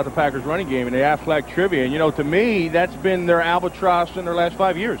talked about the Packers running game in the Aflac trivia. And, you know, to me, that's been their albatross in their last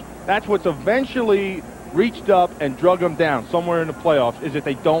 5 years. That's what's eventually reached up and drug them down somewhere in the playoffs, is that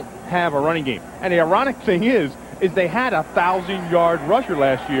they don't have a running game. And the ironic thing is they had a 1,000-yard rusher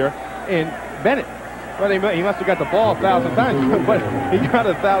last year in Bennett. Well, he must have got the ball 1,000 times, but he got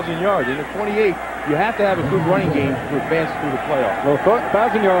 1,000 yards. And at 28, you have to have a good running game to advance through the playoffs. Well,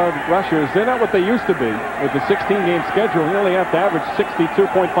 1,000-yard rushers, they're not what they used to be. With the 16-game schedule, you only have to average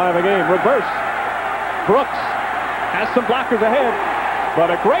 62.5 a game. Reverse. Brooks has some blockers ahead,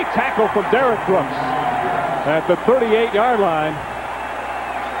 but a great tackle from Derek Brooks at the 38-yard line.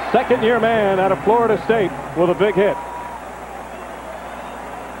 Second-year man out of Florida State with a big hit.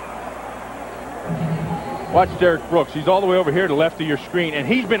 Watch Derek Brooks. He's all the way over here to the left of your screen, and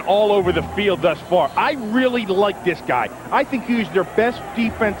he's been all over the field thus far. I really like this guy. I think he's their best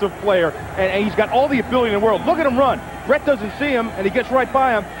defensive player, and he's got all the ability in the world. Look at him run. Brett doesn't see him, and he gets right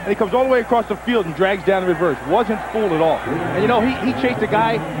by him, and he comes all the way across the field and drags down the reverse. Wasn't fooled at all. And, you know, he chased a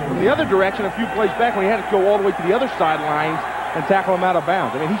guy from the other direction a few plays back when he had to go all the way to the other sidelines and tackle him out of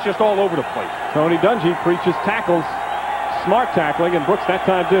bounds. I mean, he's just all over the place. Tony Dungy preaches tackles, smart tackling, and Brooks that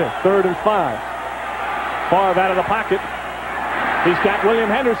time did. 3rd and 5. Favre out of the pocket. He's got William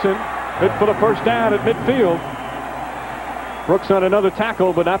Henderson hit for the first down at midfield. Brooks on another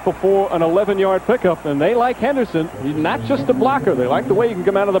tackle, but not before an 11-yard pickup. And they like Henderson. He's not just a blocker. They like the way he can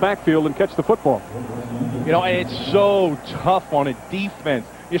come out of the backfield and catch the football. You know, and it's so tough on a defense.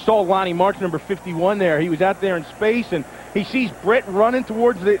 You saw Lonnie March, number 51 there. He was out there in space, and he sees Brett running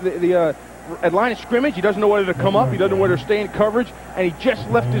towards the line of scrimmage. He doesn't know whether to come up. He doesn't know whether to stay in coverage. And he just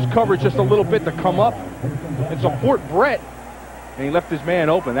left his coverage just a little bit to come up and support Brett. And he left his man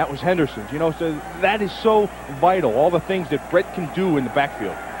open. That was Henderson's. You know, so that is so vital. All the things that Brett can do in the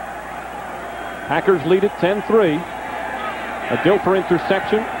backfield. Packers lead it 10-3. A Dilfer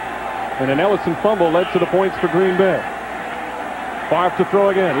interception and an Ellison fumble led to the points for Green Bay. Favre to throw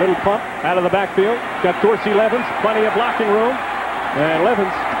again. Little pump out of the backfield. Got Dorsey Levens. Plenty of blocking room. And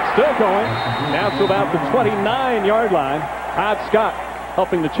Levens still going. Now to about the 29-yard line. Todd Scott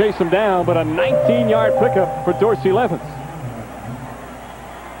helping to chase him down, but a 19-yard pickup for Dorsey Levens.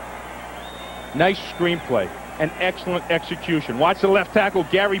 Nice screenplay and excellent execution. Watch the left tackle,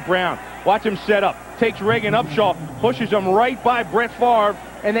 Gary Brown. Watch him set up. Takes Reagan Upshaw, pushes him right by Brett Favre,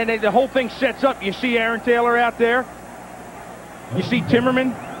 and then the whole thing sets up. You see Aaron Taylor out there. You see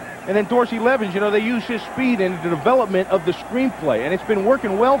Timmerman. And then Dorsey Levens, you know, they use his speed in the development of the screenplay. And it's been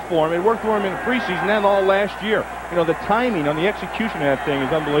working well for him. It worked for him in the preseason and all last year. You know, the timing on the execution of that thing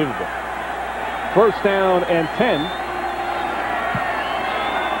is unbelievable. 1st down and 10.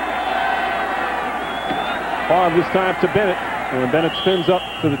 Favre this time to Bennett. And Bennett spins up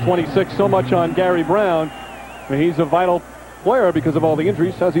to the 26. So much on Gary Brown. And he's a vital player because of all the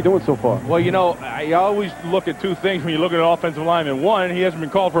injuries. How's he doing so far? Well, you know, I always look at 2 things when you look at an offensive lineman. 1, he hasn't been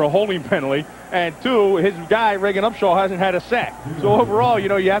called for a holding penalty. And 2, his guy, Reagan Upshaw, hasn't had a sack. So overall, you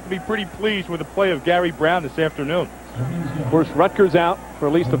know, you have to be pretty pleased with the play of Gary Brown this afternoon. Of course, Rutgers out for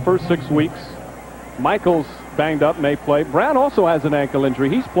at least the first 6 weeks. Michaels banged up, may play. Brown also has an ankle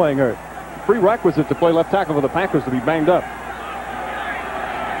injury. He's playing hurt. Prerequisite to play left tackle for the Packers to be banged up.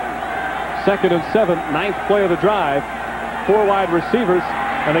 2nd and 7, 9th play of the drive. 4 wide receivers,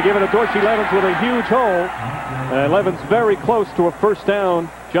 and they give it to Dorsey Levens with a huge hole. And Levens very close to a 1st down.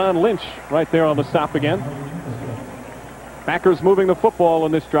 John Lynch right there on the stop again. Packers moving the football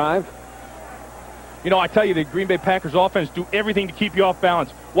in this drive. You know, I tell you, the Green Bay Packers offense do everything to keep you off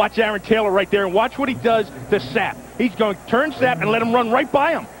balance. Watch Aaron Taylor right there, and watch what he does to Sapp. He's going to turn Sapp and let him run right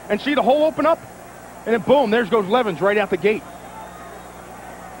by him. And see the hole open up? And then boom, there goes Levens right out the gate.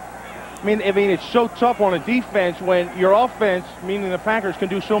 I mean, it's so tough on a defense when your offense, meaning the Packers, can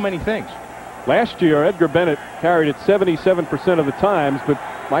do so many things. Last year, Edgar Bennett carried it 77% of the times, but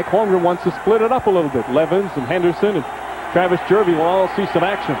Mike Holmgren wants to split it up a little bit. Levens and Henderson and Travis Jervey will all see some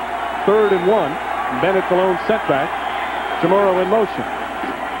action. 3rd and 1. Bennett the lone setback. Chamorro in motion.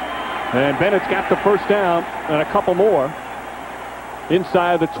 And Bennett's got the 1st down and a couple more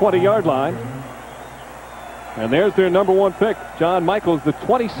inside the 20-yard line. And there's their number 1 pick, John Michaels, the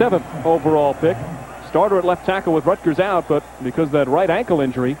 27th overall pick. Starter at left tackle with Rutgers out, but because of that right ankle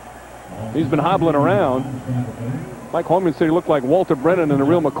injury, he's been hobbling around. Mike Holmgren said he looked like Walter Brennan and the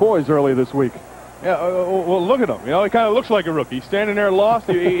real McCoys early this week. Yeah, well, look at him. You know, he kind of looks like a rookie. He's standing there lost.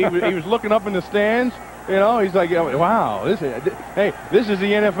 He was looking up in the stands. You know, he's like, wow, this is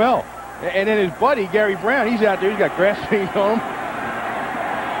the NFL. And then his buddy, Gary Brown, he's out there. He's got grass stains on him.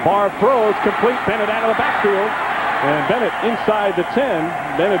 Favre throws complete. Bennett out of the backfield. And Bennett inside the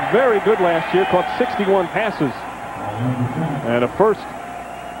 10. Bennett very good last year. Caught 61 passes. And a first,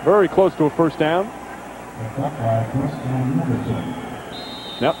 very close to a first down.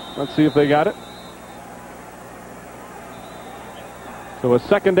 Yep, let's see if they got it. So a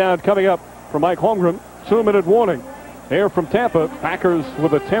second down coming up for Mike Holmgren. 2-minute warning. Here from Tampa, Packers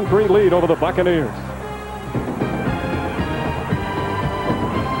with a 10-3 lead over the Buccaneers.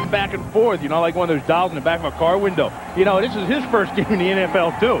 Back and forth, you know, like one of those dolls in the back of a car window. You know, this is his first game in the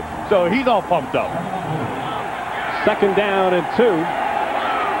NFL, too. So he's all pumped up. Second down and 2.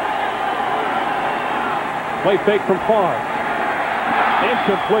 Play fake from Favre.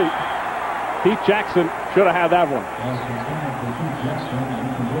 Incomplete. Pete Jackson should have had that one.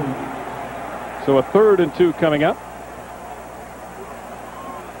 So a 3rd and 2 coming up.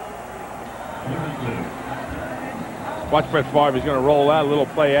 Watch Brett Favre. He's going to roll out a little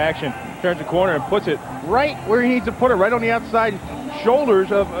play action. Turns the corner and puts it right where he needs to put it, right on the outside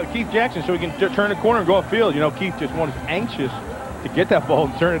shoulders of Keith Jackson, so he can turn the corner and go upfield. You know, Keith just was anxious to get that ball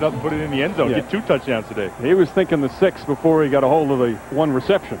and turn it up and put it in the end zone. Yeah. Get 2 touchdowns today. He was thinking the 6 before he got a hold of the 1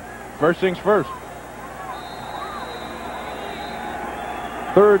 reception. First things first.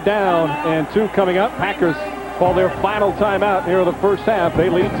 3rd down and 2 coming up. Packers call their final timeout here in the first half. They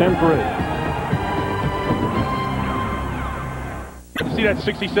lead 10-3. See that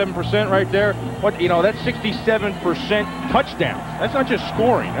 67% right there? What, you know, that's 67% touchdowns. That's not just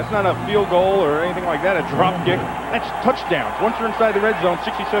scoring. That's not a field goal or anything like that, a drop kick. That's touchdowns. Once you're inside the red zone,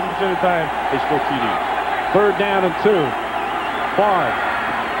 67% of the time, they score TDs. 3rd down and 2. Favre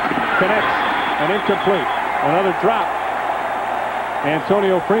connects and incomplete. Another drop.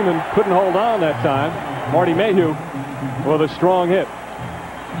 Antonio Freeman couldn't hold on that time. Marty Mayhew with a strong hit.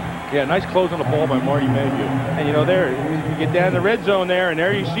 Yeah, nice close on the ball by Marty Mayhew. And, you know, there, you get down in the red zone there, and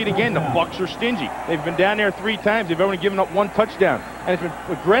there you see it again. The Bucs are stingy. They've been down there 3 times. They've only given up 1 touchdown. And it's been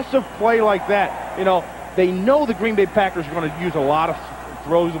aggressive play like that. You know, they know the Green Bay Packers are going to use a lot of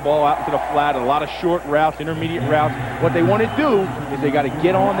throws the ball out into the flat, a lot of short routes, intermediate routes. What they want to do is they got to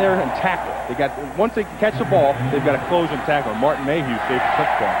get on there and tackle. They got, once they catch the ball, they've got to close and tackle. Martin Mayhew saved the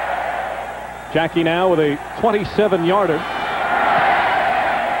touchdown. Jackie now with a 27-yarder.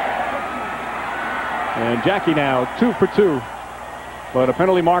 And Jackie now 2 for 2. But a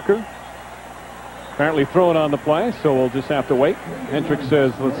penalty marker apparently thrown on the play, so we'll just have to wait. Hendricks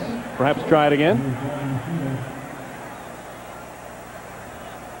says let's perhaps try it again.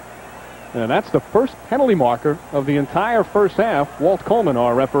 And that's the first penalty marker of the entire first half. Walt Coleman,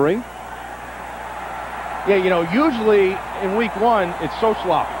 our referee. Yeah, you know, usually in week 1, it's so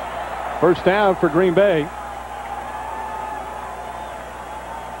sloppy. First down for Green Bay.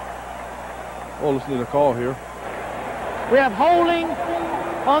 Oh, listen to the call here. We have holding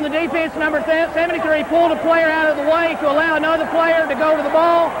on the defense, number 73. Pull the player out of the way to allow another player to go to the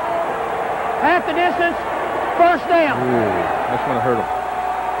ball. Half the distance, first down. Ooh, that's going to hurt him.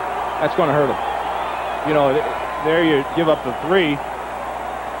 That's going to hurt him. You know, there you give up the 3,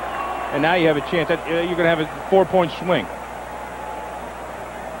 and now you have a chance. You're going to have a 4-point swing.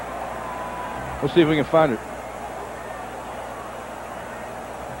 We'll see if we can find it.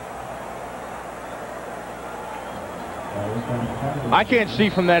 I can't see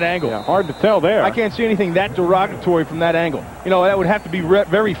from that angle. Yeah, hard to tell there. I can't see anything that derogatory from that angle. You know, that would have to be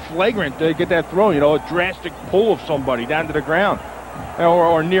very flagrant to get that thrown. You know, a drastic pull of somebody down to the ground.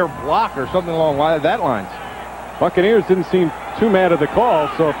 Or near block or something along that lines. Buccaneers didn't seem too mad at the call,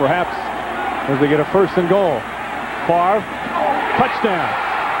 so perhaps as they get a 1st and goal. Favre, touchdown.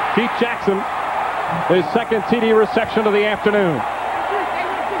 Keith Jackson, his 2nd TD reception of the afternoon.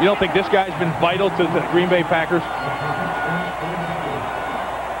 You don't think this guy's been vital to the Green Bay Packers?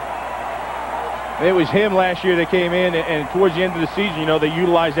 It was him last year that came in, and towards the end of the season, you know, they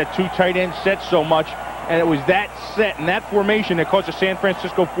utilized that 2 tight end set so much, and it was that set and that formation that caused the San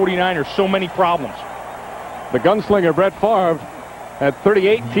Francisco 49ers so many problems. The gunslinger Brett Favre had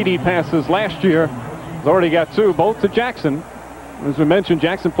 38 TD passes last year. He's already got 2, both to Jackson. As we mentioned,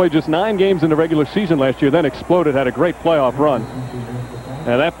 Jackson played just 9 games in the regular season last year, then exploded, had a great playoff run.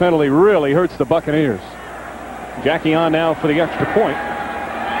 And that penalty really hurts the Buccaneers. Jackie on now for the extra point.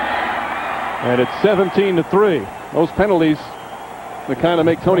 And it's 17-3. Those penalties, the kind of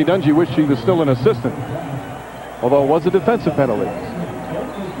make Tony Dungy wish he was still an assistant. Although it was a defensive penalty.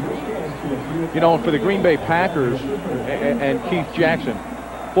 You know, for the Green Bay Packers and Keith Jackson,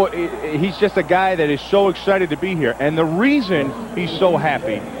 boy, he's just a guy that is so excited to be here. And the reason he's so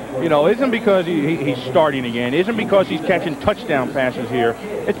happy, you know, isn't because he's starting again, isn't because he's catching touchdown passes here.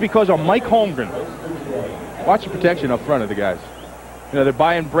 It's because of Mike Holmgren. Watch the protection up front of the guys. You know, they're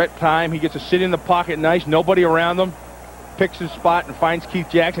buying Brett time. He gets to sit in the pocket nice, nobody around him. Picks his spot and finds Keith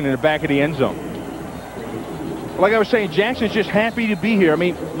Jackson in the back of the end zone. Like I was saying, Jackson's just happy to be here. I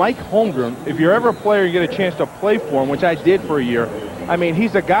mean, Mike Holmgren, if you're ever a player you get a chance to play for him, which I did for a year, I mean,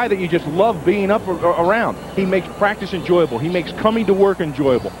 he's a guy that you just love being up around. He makes practice enjoyable. He makes coming to work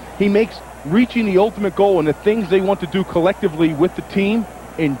enjoyable. He makes reaching the ultimate goal and the things they want to do collectively with the team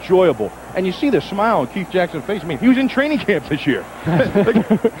enjoyable. And you see the smile on Keith Jackson's face. I mean, he was in training camp this year.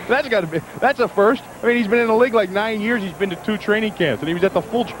 That's a first. I mean, he's been in the league like 9 years. He's been to 2 training camps, and he was at the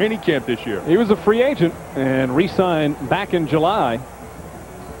full training camp this year. He was a free agent and re-signed back in July.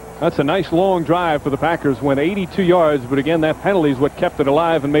 That's a nice long drive for the Packers. Went 82 yards, but again, that penalty is what kept it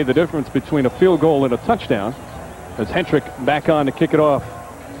alive and made the difference between a field goal and a touchdown. As Hentrick back on to kick it off.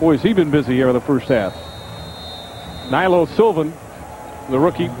 Boy, has he been busy here in the first half. Nilo Sylvan, the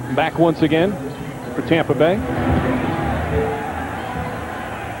rookie, back once again for Tampa Bay.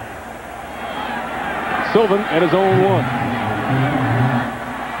 Sylvan at his own 1.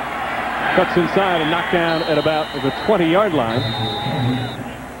 Cuts inside and knocked down at about the 20-yard line.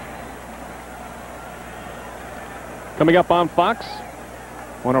 Coming up on Fox,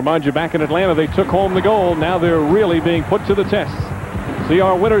 I want to remind you, back in Atlanta, they took home the gold. Now they're really being put to the test. See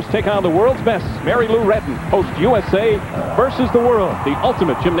our winners take on the world's best. Mary Lou Retton hosts USA versus the world, the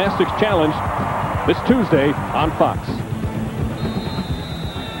Ultimate Gymnastics Challenge, this Tuesday on Fox.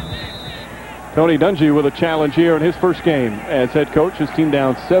 Tony Dungy with a challenge here in his first game as head coach. His team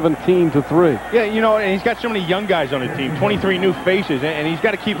down 17-3. Yeah, you know, and he's got so many young guys on the team, 23 new faces, and he's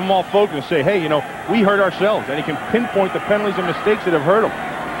got to keep them all focused and say, hey, you know, we hurt ourselves. And he can pinpoint the penalties and mistakes that have hurt them.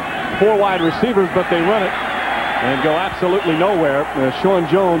 4 wide receivers, but they run it and go absolutely nowhere. Sean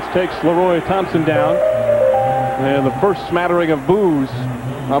Jones takes Leroy Thompson down. And the first smattering of boos,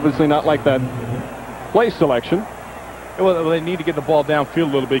 obviously not like that play selection. Well, they need to get the ball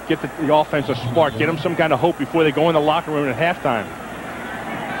downfield a little bit, get the offense a spark, get them some kind of hope before they go in the locker room at halftime.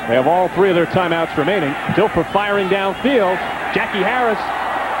 They have all 3 of their timeouts remaining. Dilfer firing downfield. Jackie Harris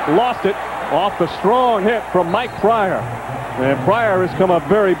lost it off the strong hit from Mike Pryor. And Pryor has come up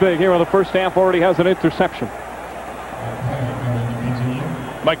very big here in the first half, already has an interception.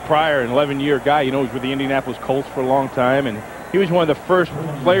 Mike Pryor, an 11-year guy, you know, he's with the Indianapolis Colts for a long time, and he was one of the first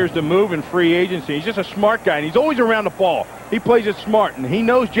players to move in free agency. He's just a smart guy, and he's always around the ball. He plays it smart, and he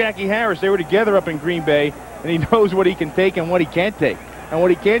knows Jackie Harris. They were together up in Green Bay, and he knows what he can take and what he can't take. And what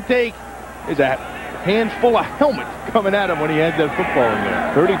he can't take is a handful of helmet coming at him when he had that football in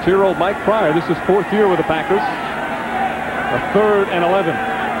there. 32-year-old Mike Pryor. This is 4th year with the Packers. A 3rd and 11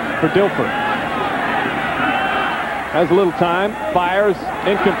 for Dilfer. Has a little time, fires,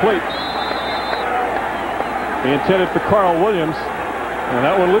 incomplete. He intended for Carl Williams, and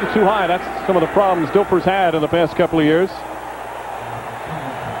that one a little too high. That's some of the problems Dilfer's had in the past couple of years.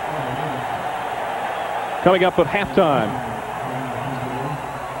 Coming up at halftime,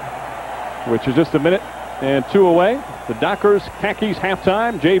 which is just a minute and 2 away. The Dockers Khakis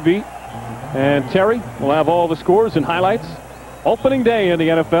halftime. JB and Terry will have all the scores and highlights. Opening day in the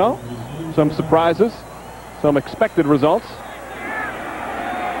NFL. Some surprises, some expected results.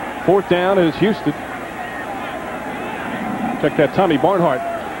 4th down is Houston. Check that, Tommy Barnhart.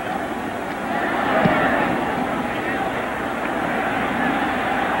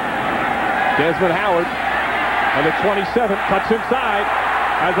 Desmond Howard on the 27, cuts inside,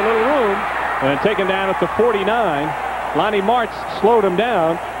 has a little room, and taken down at the 49. Lonnie Martz slowed him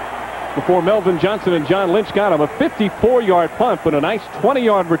down before Melvin Johnson and John Lynch got him. A 54-yard punt, but a nice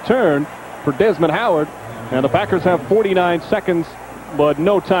 20-yard return for Desmond Howard. And the Packers have 49 seconds, but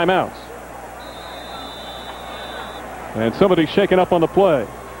no timeouts. And somebody's shaken up on the play.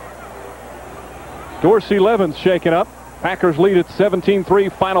 Dorsey Levin's shaken up. Packers lead at 17-3,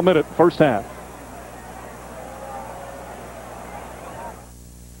 final minute, first half.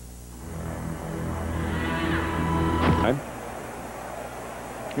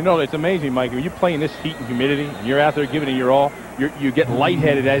 You know, it's amazing, Mike. When you play in this heat and humidity, and you're out there giving it your all, you get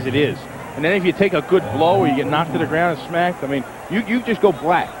lightheaded as it is. And then if you take a good blow or you get knocked to the ground and smacked, I mean, you just go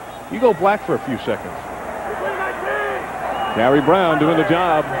black. You go black for a few seconds. Gary Brown doing the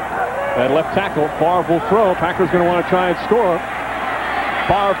job at left tackle. Favre will throw. Packers going to want to try and score.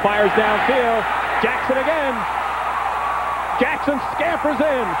 Favre fires downfield. Jackson again. Jackson scampers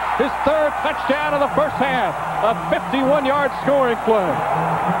in. His 3rd touchdown of the first half. A 51-yard scoring play.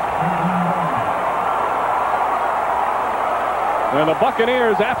 And the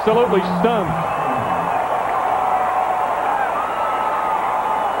Buccaneers absolutely stunned.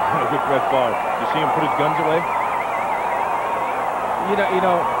 Good Brett Favre. You see him put his guns away? You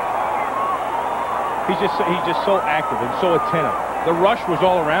know, he's just so active and so attentive. The rush was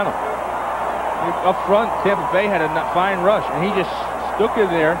all around him. Up front, Tampa Bay had a fine rush, and he just stuck in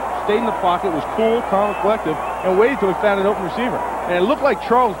there, stayed in the pocket, was cool, calm, and collective, and waited till he found an open receiver. And it looked like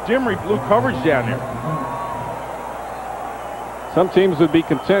Charles Dimry blew coverage down there. Some teams would be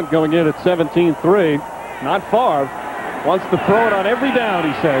content going in at 17-3. Not Favre. Wants to throw it on every down,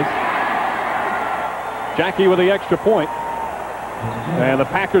 he says. Jackie with the extra point. And the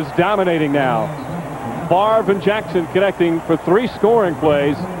Packers dominating now. Favre and Jackson connecting for 3 scoring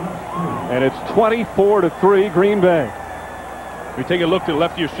plays. And it's 24-3 Green Bay. We take a look to the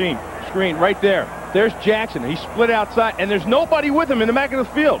left of your screen right there. There's Jackson. He split outside, and there's nobody with him in the back of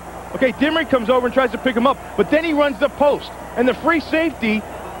the field. Okay, Dimry comes over and tries to pick him up, but then he runs the post. And the free safety,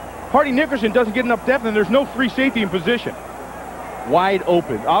 Hardy Nickerson, doesn't get enough depth, and there's no free safety in position. Wide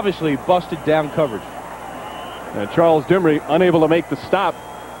open. Obviously busted down coverage. And Charles Dimry unable to make the stop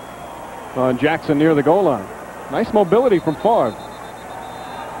on Jackson near the goal line. Nice mobility from Favre.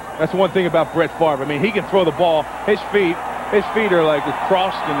 That's one thing about Brett Favre. I mean, he can throw the ball. His feet are like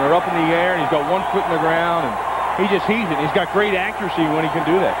crossed and they're up in the air, and he's got one foot in the ground, and he just heaves it. He's got great accuracy when he can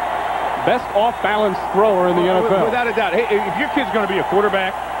do that. Best off-balance thrower in the NFL. Without a doubt. Hey, if your kid's going to be a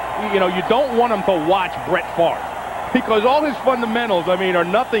quarterback, you know, you don't want him to watch Brett Favre, because all his fundamentals, I mean, are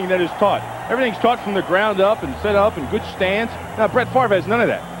nothing that is taught. Everything's taught from the ground up and set up and good stance. Now, Brett Favre has none of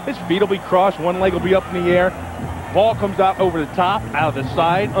that. His feet will be crossed, one leg will be up in the air. Ball comes out over the top, out of the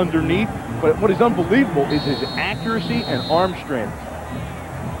side, underneath. But what is unbelievable is his accuracy and arm strength.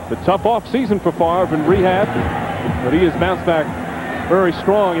 The tough off-season for Favre in rehab, but he has bounced back very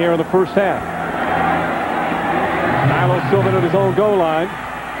strong here in the first half. Milo Sylvan at his own goal line,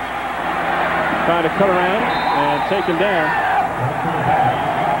 trying to cut around and taken down.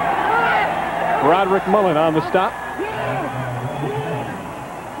 Roderick Mullen on the stop.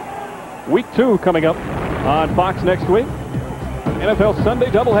 Week 2 coming up on Fox next week. NFL Sunday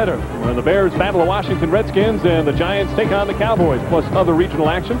doubleheader, where the Bears battle the Washington Redskins and the Giants take on the Cowboys, plus other regional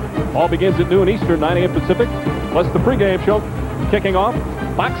action. All begins at noon Eastern, 9 a.m. Pacific, plus the pregame show kicking off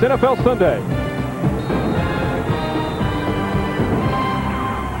Fox NFL Sunday.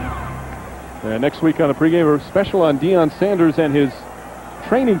 And next week on the pregame, we're special on Deion Sanders and his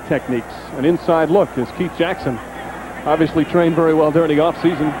training techniques. An inside look as Keith Jackson obviously trained very well during the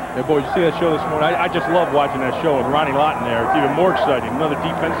offseason. Yeah, boy, you see that show this morning? I just love watching that show with Ronnie Lott in there. It's even more exciting. Another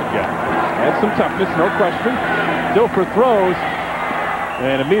defensive guy. Had some toughness, no question. Dilfer throws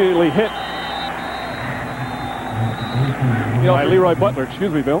and immediately hit by Leroy Butler.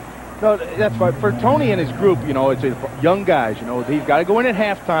 Excuse me, Bill. No, that's right. For Tony and his group, you know, it's young guys. You know, they've got to go in at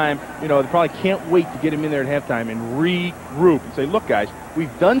halftime. You know, they probably can't wait to get him in there at halftime and regroup and say, look, guys,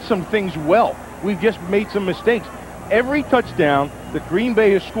 we've done some things well. We've just made some mistakes. Every touchdown that Green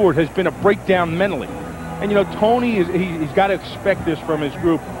Bay has scored has been a breakdown mentally. And, you know, Tony, he's got to expect this from his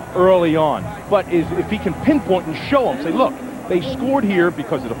group early on. But if he can pinpoint and show them, say, look, they scored here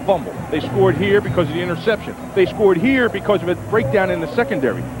because of the fumble. They scored here because of the interception. They scored here because of a breakdown in the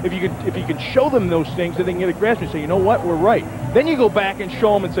secondary. If you can show them those things, then they can get a grasp and say, you know what, we're right. Then you go back and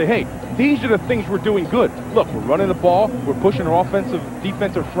show them and say, hey, these are the things we're doing good. Look, we're running the ball. We're pushing our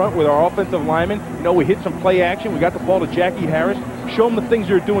defensive front with our offensive linemen. You know, we hit some play action. We got the ball to Jackie Harris. Show them the things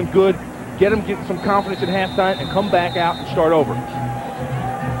they're doing good. Get some confidence at halftime and come back out and start over.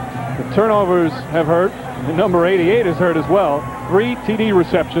 The turnovers have hurt. The number 88 has hurt as well. 3 TD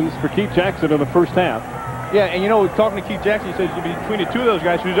receptions for Keith Jackson in the first half. Yeah, and you know, talking to Keith Jackson, he says between the two of those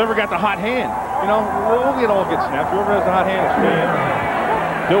guys, who's ever got the hot hand, you know, we'll all get snapped. Whoever has the hot hand will stay in.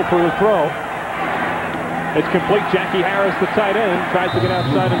 Dilfer will throw. It's complete. Jackie Harris, the tight end, tries to get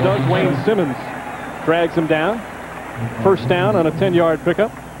outside and does. Wayne Simmons drags him down. First down on a 10-yard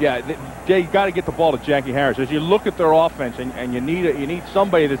pickup. Yeah, you got to get the ball to Jackie Harris. As you look at their offense, and you need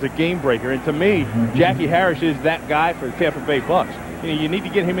somebody that's a game breaker. And to me, Jackie Harris is that guy for the Tampa Bay Bucks. You know, you need to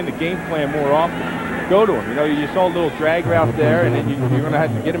get him in the game plan more often. Go to him. You know, you saw a little drag route there, and then you're going to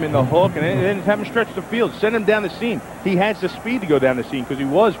have to get him in the hook, and then have him stretch the field. Send him down the seam. He has the speed to go down the seam because he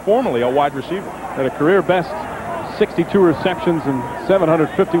was formerly a wide receiver. At a career best 62 receptions and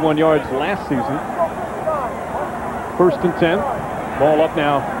 751 yards last season. First and 10. Ball up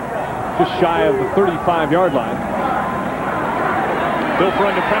now just shy of the 35-yard line. Dilfer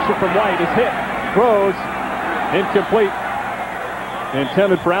under pressure from White is hit. Throws. Incomplete.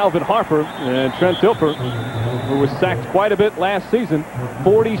 Intended for Alvin Harper, and Trent Dilfer, who was sacked quite a bit last season,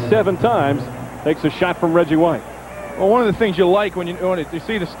 47 times, takes a shot from Reggie White. Well, one of the things you like when you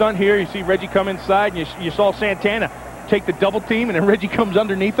see the stunt here, you see Reggie come inside, and you saw Santana take the double team, and then Reggie comes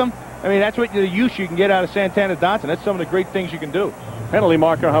underneath him. I mean, that's what the use you can get out of Santana Dotson. That's some of the great things you can do. Penalty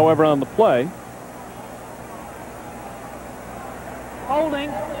marker, however, on the play.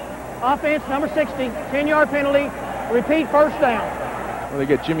 Holding. Offense, number 60. 10-yard penalty. Repeat, first down. Well, they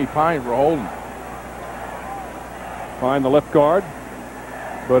get Jimmy Pine for holding. Pine, the left guard.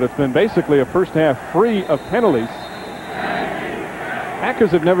 But it's been basically a first half free of penalties.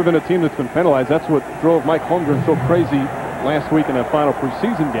 Packers have never been a team that's been penalized. That's what drove Mike Holmgren so crazy last week in that final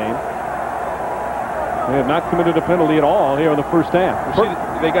preseason game. They have not committed a penalty at all here in the first half.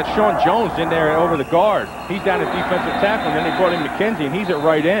 They got Sean Jones in there over the guard. He's down at defensive tackle, and then they brought in McKenzie, and he's at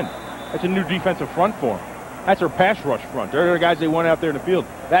right end. That's a new defensive front for them. That's their pass rush front. They're the guys they want out there in the field.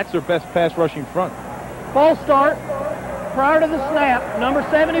 That's their best pass rushing front. False start. Prior to the snap, number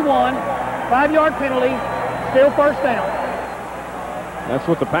 71, 5-yard penalty, still first down. That's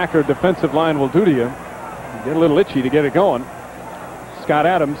what the Packer defensive line will do to you. You get a little itchy to get it going. Scott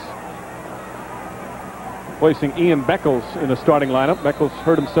Adams placing Ian Beckles in the starting lineup. Beckles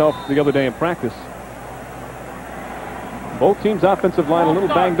hurt himself the other day in practice. Both teams' offensive line a little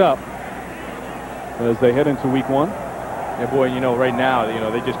banged up as they head into week 1. Yeah, boy, you know, right now, you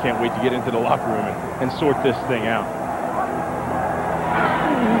know, they just can't wait to get into the locker room and sort this thing out.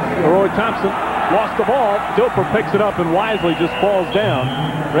 Roy Thompson lost the ball. Dilfer picks it up and wisely just falls down.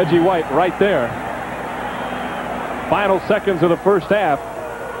 Reggie White right there. Final seconds of the first half.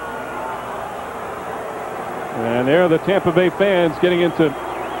 And there are the Tampa Bay fans getting into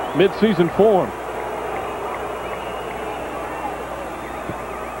mid-season form.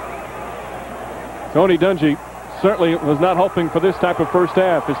 Tony Dungy certainly was not hoping for this type of first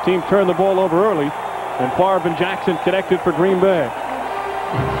half. His team turned the ball over early, and Favre and Jackson connected for Green Bay.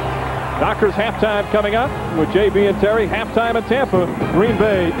 Dockers halftime coming up with JB and Terry. Halftime in Tampa. Green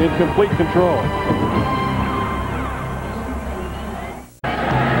Bay in complete control.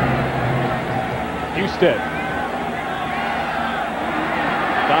 Husted.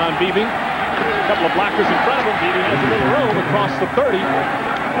 Don Beebe. A couple of blockers in front of him. Beebe has a little room across the 30.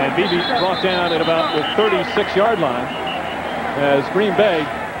 And Beebe brought down at about the 36-yard line. As Green Bay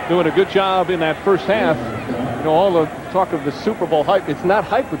doing a good job in that first half. You know, all the talk of the Super Bowl hype, it's not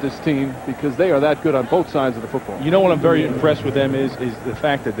hype with this team because they are that good on both sides of the football. You know what I'm very impressed with them is the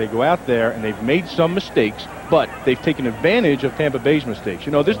fact that they go out there and they've made some mistakes, but they've taken advantage of Tampa Bay's mistakes.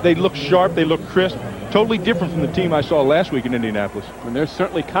 You know, they look sharp, they look crisp, totally different from the team I saw last week in Indianapolis. And they're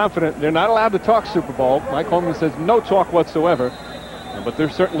certainly confident. They're not allowed to talk Super Bowl. Mike Holmgren says no talk whatsoever, but they're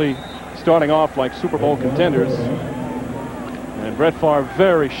certainly starting off like Super Bowl contenders. And Brett Favre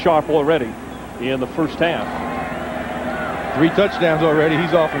very sharp already in the first half. 3 touchdowns already.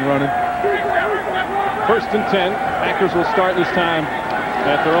 He's off and running. 1st and 10. Packers will start this time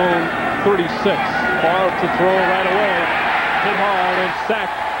at their own 36. Favre to throw right away. Hit hard and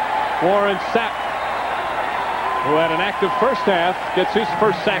sacked. Warren Sapp, who had an active first half, gets his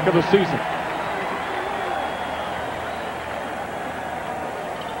first sack of the season.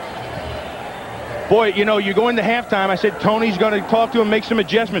 Boy, you know, you go into halftime, I said Tony's going to talk to him, make some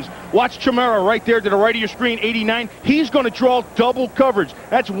adjustments. Watch Chimera right there to the right of your screen, 89. He's going to draw double coverage.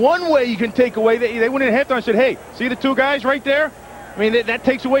 That's one way you can take away. They went in halftime and said, hey, see the 2 guys right there? I mean, that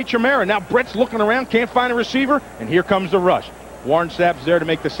takes away Chimera. Now Brett's looking around, can't find a receiver, and here comes the rush. Warren Sapp's there to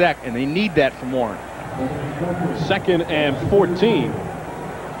make the sack, and they need that from Warren. 2nd and 14.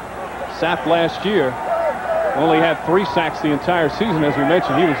 Sapp last year only had 3 sacks the entire season. As we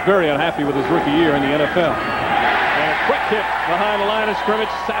mentioned, he was very unhappy with his rookie year in the NFL. And a quick hit behind the line of scrimmage.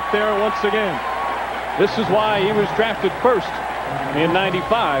 Sapp there once again. This is why he was drafted first in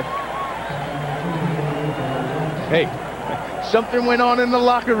 '95. Hey, something went on in the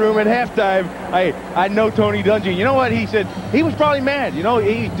locker room at halftime. I know Tony Dungy. You know what he said? He was probably mad. You know,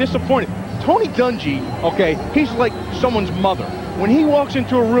 he's disappointed. Tony Dungy, okay, he's like someone's mother. When he walks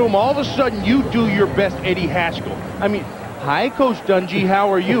into a room, all of a sudden you do your best Eddie Haskell. I mean, hi, Coach Dungy, how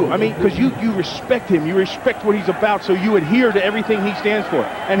are you? I mean, because you respect him. You respect what he's about, so you adhere to everything he stands for.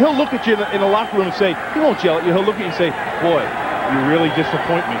 And he'll look at you in the locker room and say, he won't yell at you. He'll look at you and say, boy, you really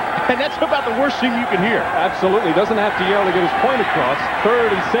disappoint me. And that's about the worst thing you can hear. Absolutely. Doesn't have to yell to get his point across.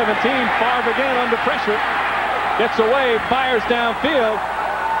 3rd and 17. Favre again under pressure. Gets away, fires downfield.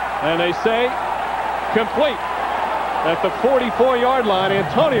 And they say, complete. At the 44-yard line,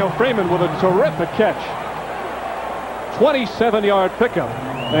 Antonio Freeman with a terrific catch. 27-yard pickup.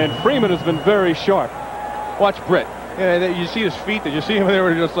 And Freeman has been very sharp. Watch Brett. Yeah, you see his feet. Did you see him? They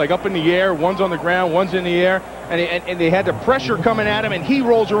were just like up in the air. One's on the ground, one's in the air. And they had the pressure coming at him, and he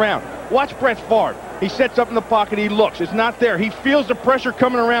rolls around. Watch Brett Favre. He sets up in the pocket. He looks. It's not there. He feels the pressure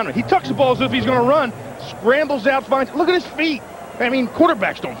coming around him. He tucks the ball as if he's going to run. Scrambles out, finds. Look at his feet. I mean,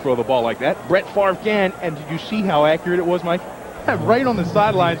 quarterbacks don't throw the ball like that. Brett Favre can. And did you see how accurate it was, Mike? Right on the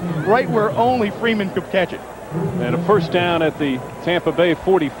sidelines, right where only Freeman could catch it. And a first down at the Tampa Bay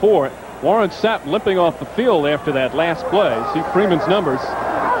 44. Warren Sapp limping off the field after that last play. See Freeman's numbers.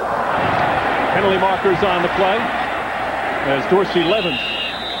 Penalty markers on the play as Dorsey Levens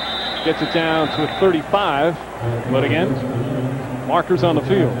gets it down to 35. But again, markers on the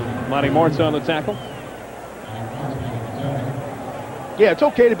field. Monty Morris on the tackle. Yeah, it's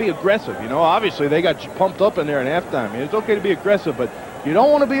okay to be aggressive. You know, obviously they got pumped up in there at halftime. It's okay to be aggressive, but you don't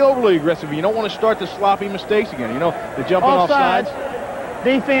want to be overly aggressive. You don't want to start the sloppy mistakes again. You know, the jumping off sides.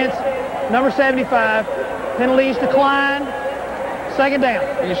 Defense, number 75. Penalties declined. Second down.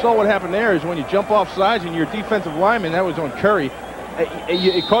 And you saw what happened there is when you jump off sides and your defensive lineman, that was on Curry,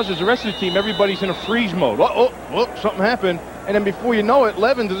 it causes the rest of the team, everybody's in a freeze mode. Oh, something happened. And then before you know it,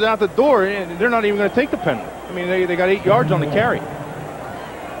 Levens is out the door, and they're not even going to take the penalty. I mean, they got 8 yards on the carry.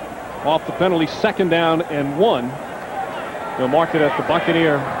 Off the penalty, second down and 1. They'll mark it at the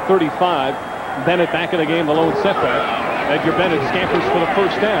Buccaneer 35. Bennett back in the game, the lone setback. Edgar Bennett scampers for the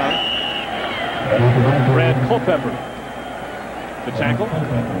first down. Brad Culpepper to tackle.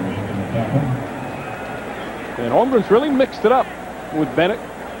 And Holmgren's really mixed it up with Bennett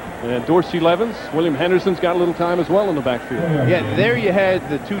and Dorsey Levens. William Henderson's got a little time as well in the backfield. Yeah, there you had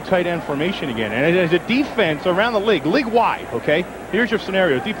the 2 tight end formation again. And as a defense around the league-wide, okay? Here's your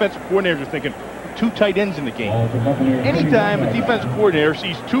scenario. Defensive coordinators are thinking 2 tight ends in the game. Anytime a defensive coordinator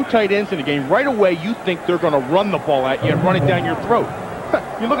sees 2 tight ends in the game, right away you think they're going to run the ball at you and run it down your throat.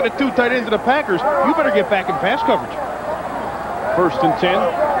 You look at the 2 tight ends of the Packers, you better get back in pass coverage. First and 10.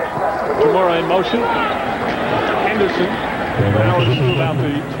 Jamora in motion. Henderson powers through about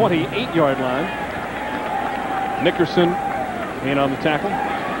the 28-yard line. Nickerson in on the tackle.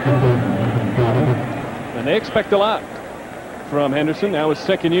 And they expect a lot from Henderson. Now his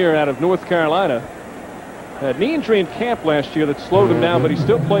second year out of North Carolina. Had knee injury in camp last year that slowed him down, but he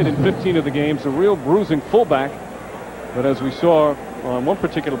still played in 15 of the games. A real bruising fullback. But as we saw on one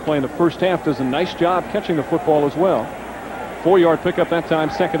particular play in the first half, does a nice job catching the football as well. 4-yard pickup that time,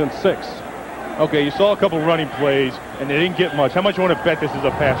 2nd and 6. Okay, you saw a couple running plays, and they didn't get much. How much you want to bet this is a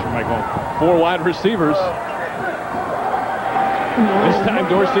passer, Michael? 4 wide receivers. This time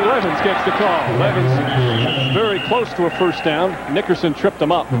Dorsey Levens gets the call. Levens very close to a first down. Nickerson tripped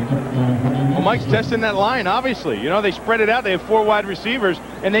him up. Well, Mike's testing that line, obviously. You know, they spread it out. They have 4 wide receivers,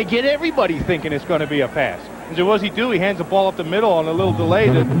 and they get everybody thinking it's going to be a pass. And so what does he do? He hands the ball up the middle on a little delay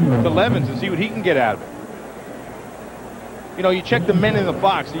to Levens and see what he can get out of it. You know, you check the men in the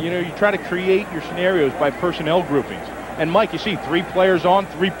box. You know, you try to create your scenarios by personnel groupings. And, Mike, you see 3 players on,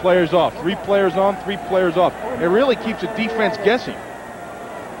 3 players off, 3 players on, 3 players off. It really keeps the defense guessing.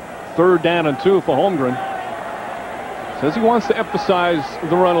 3rd down and 2 for Holmgren. Says he wants to emphasize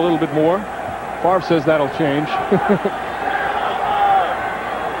the run a little bit more. Favre says that'll change.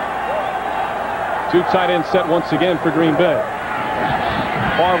 2 tight ends set once again for Green Bay.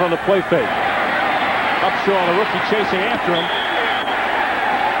 Favre on the play fake. Upshaw, the rookie, chasing after him.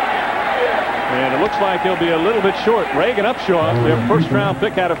 And it looks like he'll be a little bit short. Reagan Upshaw, their first-round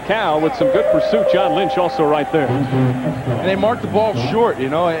pick out of Cal, with some good pursuit. John Lynch also right there. And they marked the ball short, you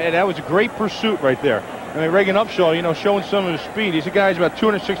know, and that was a great pursuit right there. I mean, Reagan Upshaw, you know, showing some of his speed. He's a guy who's about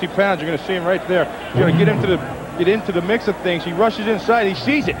 260 pounds. You're going to see him right there. You're going to get into the mix of things. He rushes inside. He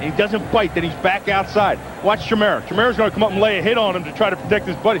sees it. He doesn't bite. Then he's back outside. Watch Chimera. Chimera's going to come up and lay a hit on him to try to protect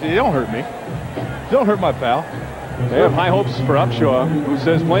his buddy. He said, "Don't hurt me. Don't hurt my pal." They have high hopes for Upshaw, who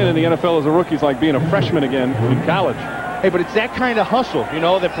says playing in the NFL as a rookie is like being a freshman again in college. Hey, but it's that kind of hustle, you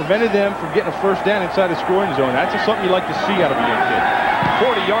know, that prevented them from getting a first down inside the scoring zone. That's just something you like to see out of a young kid.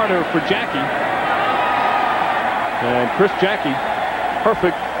 40-yarder for Jackie. And Chris Jackie,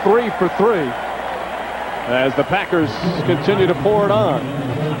 perfect 3 for 3 as the Packers continue to pour it on.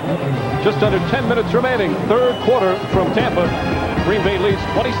 Just under 10 minutes remaining, 3rd quarter from Tampa. Green Bay leads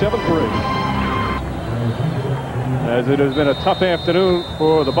 27-3. As it has been a tough afternoon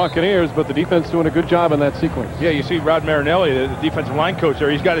for the Buccaneers, but the defense doing a good job in that sequence. Yeah, you see Rod Marinelli, the defensive line coach there,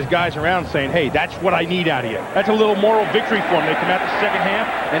 he's got his guys around saying, hey, that's what I need out of you. That's a little moral victory for them. They come out the second half,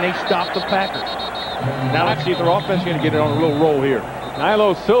 and they stop the Packers. Now let's see if their offense is going to get it on a little roll here.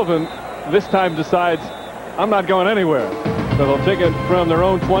 Nilo Sylvan this time decides, I'm not going anywhere. So they'll take it from their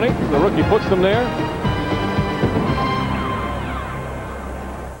own 20. The rookie puts them there.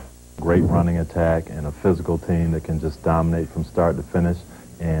 great running attack and a physical team that can just dominate from start to finish,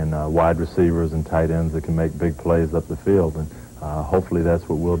 and wide receivers and tight ends that can make big plays up the field. And hopefully that's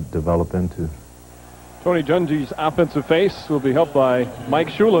what we'll develop into. Tony Dungy's offensive face will be helped by Mike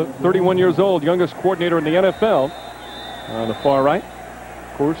Shula, 31 years old, youngest coordinator in the NFL. On the far right,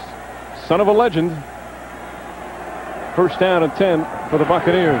 of course, son of a legend. First down and 10 for the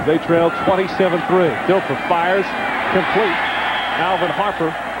Buccaneers. They trail 27-3. Dilfer fires, complete. Alvin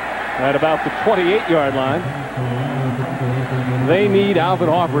Harper at about the 28-yard line. They need Alvin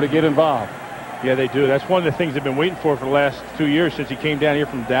Harper to get involved. Yeah, they do. That's one of the things they've been waiting for the last 2 years since he came down here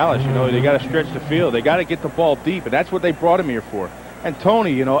from Dallas. You know, they got to stretch the field. They got to get the ball deep, and that's what they brought him here for. And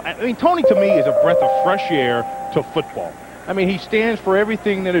Tony, you know, I mean, Tony to me is a breath of fresh air to football. I mean, he stands for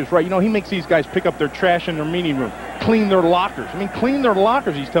everything that is right. You know, he makes these guys pick up their trash in their meeting room, clean their lockers. I mean, clean their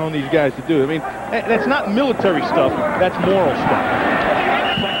lockers, he's telling these guys to do. I mean, that's not military stuff. That's moral stuff.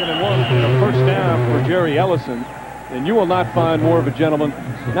 2nd and 1 and a first down for Jerry Ellison. And you will not find more of a gentleman,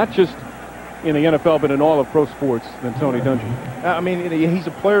 not just in the NFL, but in all of pro sports, than Tony Dungy. I mean, he's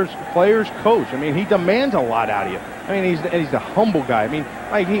a player's coach. I mean, he demands a lot out of you. I mean, he's a humble guy. I mean,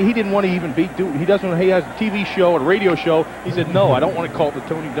 like, he didn't want to even he has a TV show, a radio show. He said, no, I don't want to call it the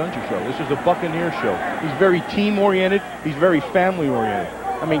Tony Dungy show. This is a Buccaneer show. He's very team-oriented. He's very family-oriented.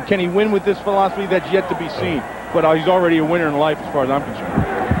 I mean, can he win with this philosophy? That's yet to be seen. But he's already a winner in life as far as I'm concerned.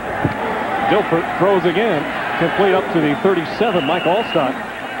 Dilfer throws again, complete up to the 37, Mike Allstott.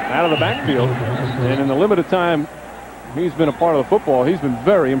 Out of the backfield, and in the limited time he's been a part of the football, he's been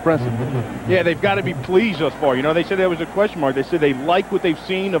very impressive. Yeah, they've got to be pleased thus far. You know, they said there was a question mark. They said they like what they've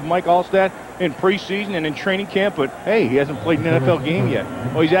seen of Mike Allstott in preseason and in training camp, but hey, he hasn't played an NFL game yet.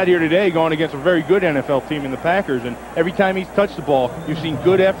 Well, he's out here today going against a very good NFL team in the Packers, and every time he's touched the ball, you've seen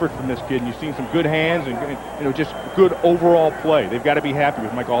good effort from this kid, and you've seen some good hands and, you know, just good overall play. They've got to be happy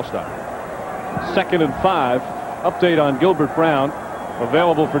with Mike Allstott. 2nd and 5. Update on Gilbert Brown.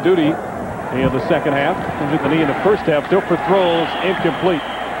 Available for duty in the second half. Injured the knee in the first half. Dilfer throws incomplete.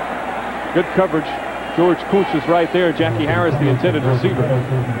 Good coverage. George Kuntz is right there. Jackie Harris, the intended receiver.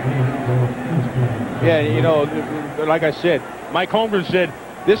 Yeah, you know, like I said, Mike Holmgren said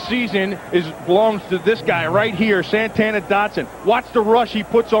this season belongs to this guy right here, Santana Dotson. Watch the rush he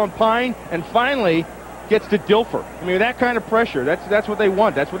puts on Pine, and finally gets to Dilfer. I mean, that kind of pressure, that's what they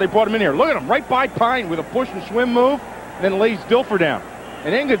want. That's what they brought him in here. Look at him, right by Pine with a push and swim move, and then lays Dilfer down.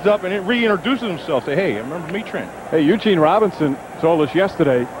 And then gets up and it reintroduces himself. Say, hey, remember me, Trent? Hey, Eugene Robinson told us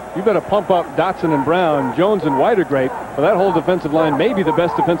yesterday, you better pump up Dotson and Brown. Jones and White are great, but that whole defensive line may be the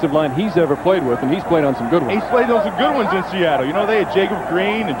best defensive line he's ever played with, and he's played on some good ones. He's played on some good ones in Seattle. You know, they had Jacob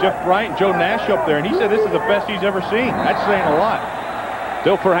Green and Jeff Bryant and Joe Nash up there, and he said this is the best he's ever seen. That's saying a lot.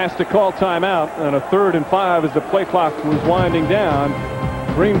 Dilfer has to call timeout on a 3rd and 5 as the play clock was winding down.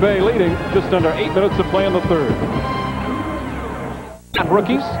 Green Bay leading just under 8 minutes to play in the 3rd.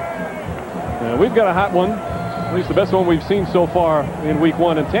 Rookies. We've got a hot one, at least the best one we've seen so far in week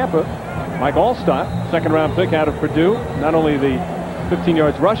 1 in Tampa. Mike Allstott, 2nd-round pick out of Purdue. Not only the 15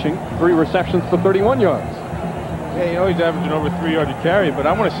 yards rushing, 3 receptions for 31 yards. Yeah, you know, he's averaging over 3 yards a carry, but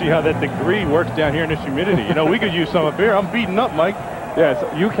I want to see how that degree works down here in this humidity. You know, we could use some up here. I'm beating up, Mike. Yes,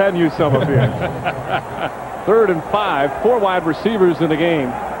 you can use some up here. 3rd and 5, 4 wide receivers in the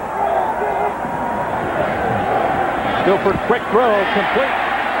game. Dilfer, quick throw, complete.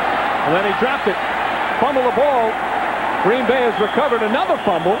 And then he dropped it. Fumble the ball. Green Bay has recovered another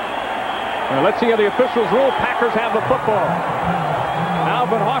fumble. And let's see how the officials rule. Packers have the football.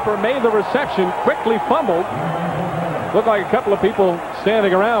 Alvin Harper made the reception, quickly fumbled. Looked like a couple of people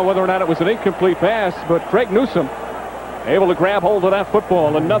standing around whether or not it was an incomplete pass, but Craig Newsome able to grab hold of that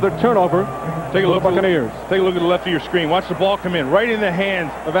football. Another turnover. Take a look at the Buccaneers. Take a look at the left of your screen. Watch the ball come in right in the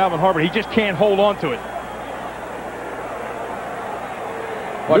hands of Alvin Harper. He just can't hold on to it.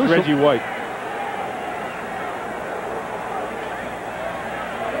 Watch Newsome. Reggie White.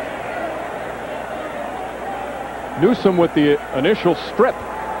 Newsome with the initial strip.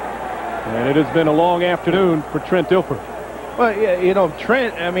 And it has been a long afternoon for Trent Dilfer. Well, yeah, you know,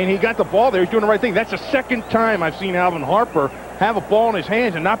 Trent, I mean, he got the ball there. He's doing the right thing. That's the 2nd time I've seen Alvin Harper have a ball in his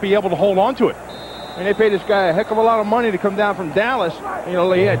hands and not be able to hold on to it. I mean, they paid this guy a heck of a lot of money to come down from Dallas. You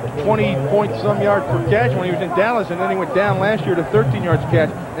know, he had 20-point-some yards per catch when he was in Dallas, and then he went down last year to 13 yards per catch.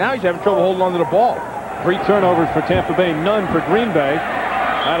 Now he's having trouble holding on to the ball. 3 turnovers for Tampa Bay, none for Green Bay.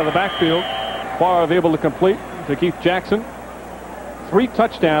 Out of the backfield, Favre able to complete to Keith Jackson. 3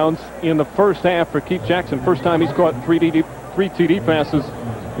 touchdowns in the first half for Keith Jackson. First time he's caught 3 TD passes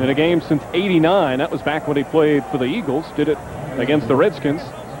in a game since '89. That was back when he played for the Eagles. Did it against the Redskins.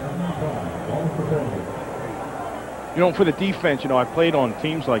 You know, for the defense, you know, I played on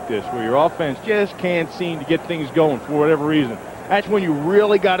teams like this where your offense just can't seem to get things going for whatever reason. That's when you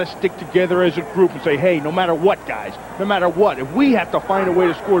really got to stick together as a group and say, hey, no matter what, guys, no matter what, if we have to find a way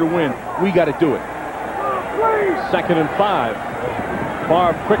to score to win, we got to do it. 2nd and 5.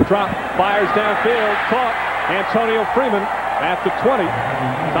 Favre, quick drop, fires downfield, caught. Antonio Freeman at the 20.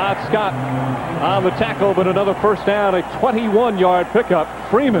 Todd Scott on the tackle, but another first down, a 21-yard pickup.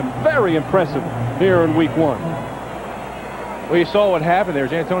 Freeman, very impressive here in week 1. Well, you saw what happened.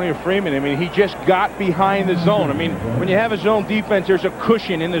 There's Antonio Freeman. I mean, he just got behind the zone. I mean, when you have a zone defense, there's a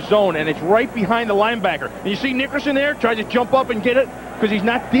cushion in the zone, and it's right behind the linebacker. And you see Nickerson there, tries to jump up and get it because he's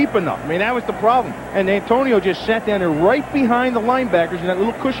not deep enough. I mean, that was the problem. And Antonio just sat down there right behind the linebackers in that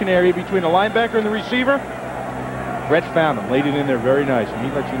little cushion area between the linebacker and the receiver. Brett found him, laid it in there very nice, and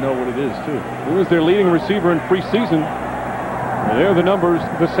he lets you know what it is, too. He was their leading receiver in preseason. And there are the numbers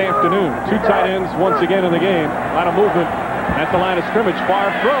this afternoon. 2 tight ends once again in the game. A lot of movement at the line of scrimmage.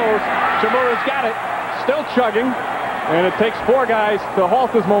 Favre throws. Shimura's got it. Still chugging. And it takes 4 guys to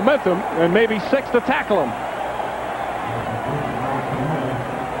halt his momentum and maybe 6 to tackle him.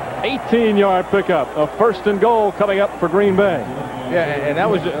 18-yard pickup. A 1st and goal coming up for Green Bay. Yeah, and that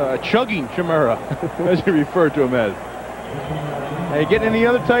was chugging Shimura, as he referred to him as. And getting any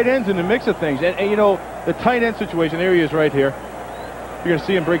other tight ends in the mix of things. And, you know, the tight end situation, there he is right here. You're going to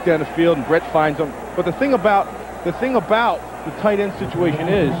see him break down the field, and Brett finds him. But the thing about the tight end situation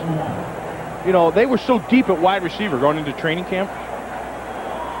is, you know, they were so deep at wide receiver going into training camp.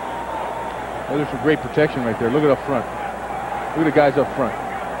 Oh, there's some great protection right there. Look at up front. Look at the guys up front.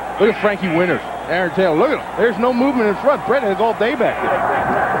 Look at Frankie Winters, Aaron Taylor. Look at him. There's no movement in front. Brett has all day back there.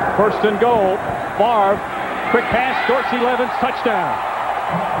 1st and goal. Favre, quick pass. Dorsey Levens, touchdown.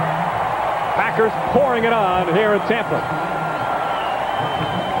 Packers pouring it on here in Tampa.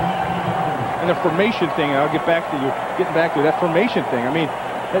 And the formation thing, I'll get back to you, getting back to that formation thing. I mean,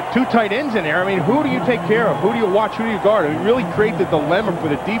 2 tight ends in there. I mean, who do you take care of? Who do you watch? Who do you guard? It really creates the dilemma for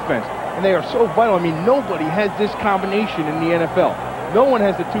the defense. And they are so vital. I mean, nobody has this combination in the NFL. No one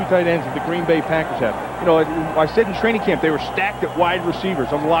has the 2 tight ends that the Green Bay Packers have. You know, I said in training camp they were stacked at wide receivers,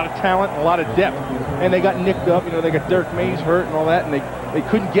 a lot of talent, a lot of depth. And they got nicked up. You know, they got Derek Mays hurt and all that, and they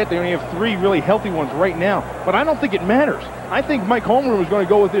couldn't get. They only have 3 really healthy ones right now. But I don't think it matters. I think Mike Holmgren is going to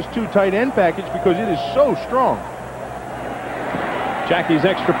go with this 2 tight end package because it is so strong. Jackie's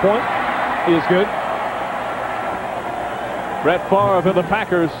extra point is good. Brett Favre of the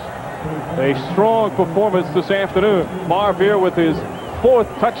Packers. A strong performance this afternoon. Favre here with his 4th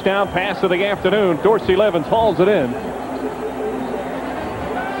touchdown pass of the afternoon. Dorsey Levens hauls it in.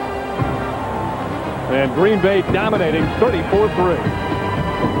 And Green Bay dominating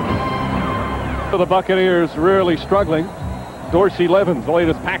 34-3. The Buccaneers really struggling. Dorsey Levens, the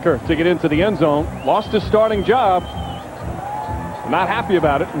latest Packer to get into the end zone. Lost his starting job. Not happy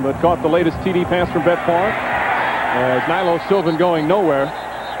about it, but caught the latest TD pass from Brett Favre. As Nilo Sylvan going nowhere.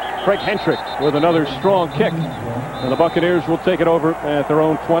 Craig Hentrick with another strong kick. And the Buccaneers will take it over at their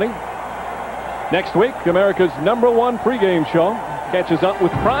own 20. Next week, America's #1 pregame show catches up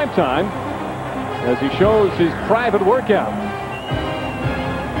with Primetime as he shows his private workout.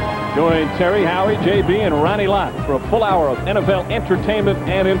 Join Terry, Howie, JB, and Ronnie Lott for a full hour of NFL entertainment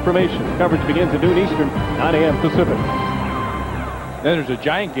and information. Coverage begins at noon Eastern, 9 a.m. Pacific. Then there's a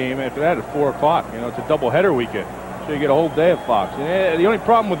Giant game after that at 4 o'clock. You know, it's a doubleheader weekend. So you get a whole day of Fox. And the only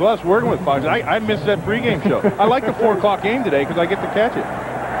problem with us working with Fox is I missed that pregame show. I like the 4 o'clock game today because I get to catch it.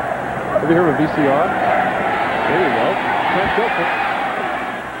 Have you heard of VCR? There you go. Trent Dilfer.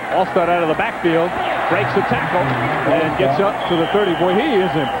 All-Star out of the backfield. Breaks a tackle and gets up to the 30. Boy, he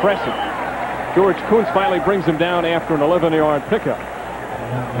is impressive. George Kuntz finally brings him down after an 11-yard pickup.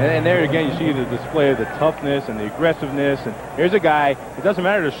 And there again, you see the display of the toughness and the aggressiveness. And here's a guy, it doesn't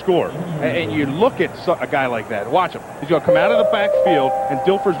matter to score. And you look at a guy like that. Watch him. He's going to come out of the backfield, and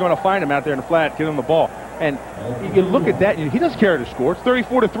Dilfer's going to find him out there in the flat, get him the ball. And you look at that, and he doesn't care to score. It's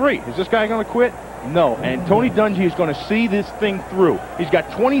 34-3. Is this guy going to quit? No. And Tony Dungy is going to see this thing through. He's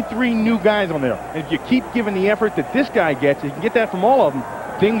got 23 new guys on there. And if you keep giving the effort that this guy gets, you can get that from all of them,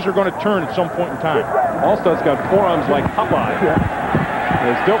 things are going to turn at some point in time. Allstar's got forearms like Popeye.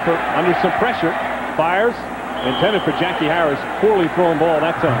 As Dilfer, under some pressure, fires, intended for Jackie Harris. Poorly thrown ball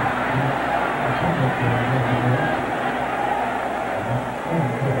that time.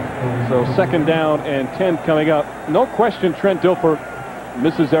 So 2nd down and 10 coming up. No question Trent Dilfer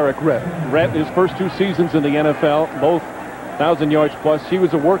misses Eric Rhett. Rhett, his first 2 seasons in the NFL, both 1,000 yards plus. He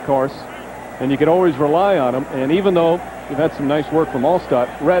was a workhorse, and you can always rely on him. And even though you've had some nice work from Allstott,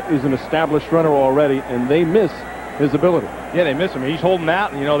 Rhett is an established runner already, and they miss his ability. Yeah, they miss him. He's holding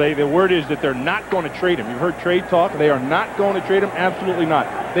out. And, you know, the word is that they're not going to trade him. You've heard trade talk. They are not going to trade him. Absolutely not.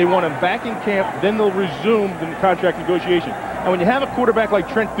 They want him back in camp. Then they'll resume the contract negotiation. And when you have a quarterback like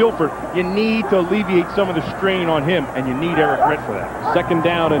Trent Dilfer, you need to alleviate some of the strain on him, and you need Eric Brett for that. 2nd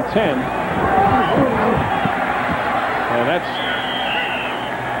down and 10. And that's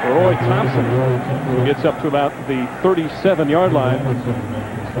Roy Thompson, who gets up to about the 37-yard line.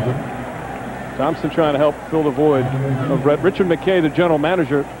 Thompson trying to help fill the void of Brett. Richard McKay, the general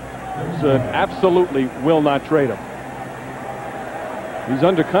manager, said absolutely will not trade him. He's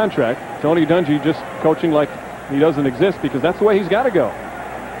under contract. Tony Dungy just coaching like he doesn't exist, because that's the way he's got to go.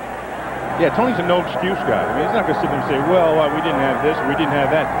 Yeah, Tony's a no-excuse guy. I mean, he's not going to sit there and say, well, we didn't have this, or we didn't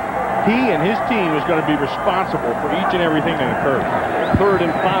have that. He and his team is going to be responsible for each and everything that occurs. 3rd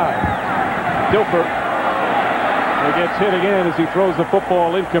and 5. Dilfer gets hit again as he throws the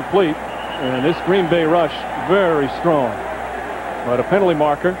football incomplete. And this Green Bay rush, very strong. But a penalty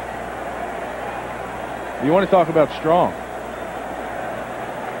marker. You want to talk about strong?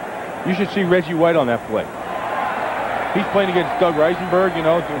 You should see Reggie White on that play. He's playing against Doug Reisenberg. You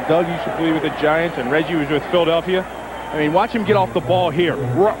know, Doug used to play with the Giants, and Reggie was with Philadelphia. I mean, watch him get off the ball here.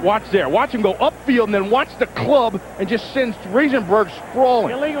 Watch there. Watch him go upfield, and then watch the club and just sends Reisenberg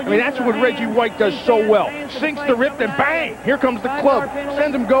sprawling. I mean, that's what Reggie White does so well. Sinks the rip, and bang! Here comes the club.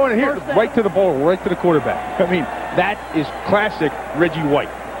 Sends him going, and here, right to the ball, right to the quarterback. I mean, that is classic Reggie White.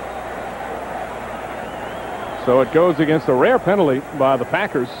 So it goes against a rare penalty by the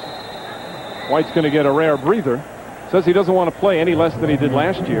Packers. White's going to get a rare breather. Says he doesn't want to play any less than he did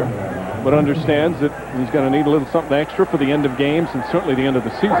last year, but understands that he's going to need a little something extra for the end of games and certainly the end of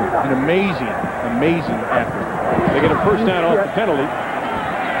the season. An amazing, amazing effort. They get a 1st down off the penalty.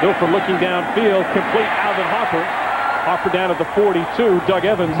 Dilfer looking downfield, complete Alvin Harper. Harper down at the 42. Doug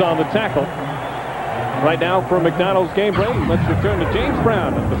Evans on the tackle. Right now for McDonald's game break, let's return to James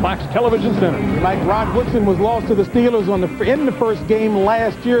Brown at the Fox Television Center. Like Rod Woodson was lost to the Steelers in the first game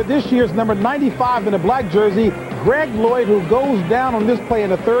last year. This year's number 95 in the black jersey, Greg Lloyd, who goes down on this play in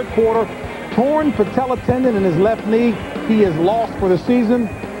the 3rd quarter. Torn patella tendon in his left knee. He is lost for the season.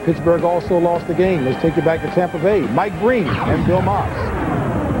 Pittsburgh also lost the game. Let's take you back to Tampa Bay. Mike Breen and Bill Maas.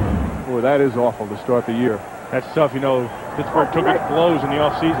 Boy, that is awful to start the year. That's tough. You know, Pittsburgh took its blows in the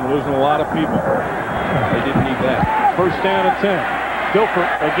offseason, losing a lot of people. They didn't need that. 1st down and 10. Dilfer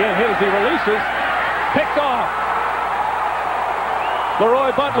again hit as he releases. Picked off.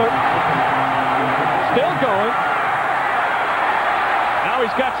 Leroy Butler still going. Now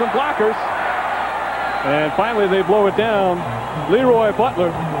he's got some blockers. And finally they blow it down. Leroy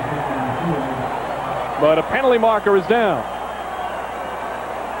Butler. But a penalty marker is down.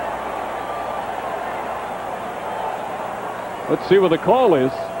 Let's see what the call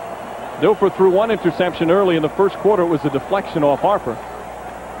is. Dilfer threw 1 interception early in the 1st quarter. It was a deflection off Harper.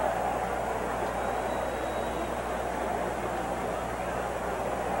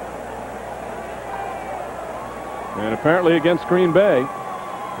 And apparently against Green Bay.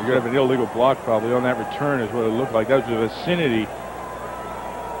 You're going to have an illegal block probably on that return is what it looked like. That was the vicinity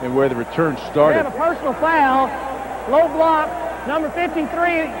and where the return started. We have a personal foul, low block, number 53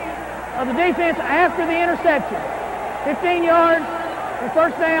 of the defense after the interception. 15 yards, and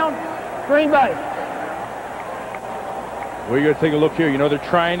 1st down. Green Bay. Well, you're going to take a look here. You know, they're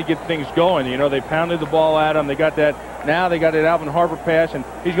trying to get things going. You know, they pounded the ball at him. They got that. Now they got that Alvin Harper pass, and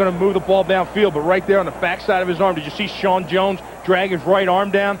he's going to move the ball downfield. But right there on the backside of his arm, did you see Sean Jones drag his right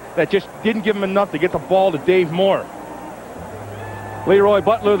arm down? That just didn't give him enough to get the ball to Dave Moore. Leroy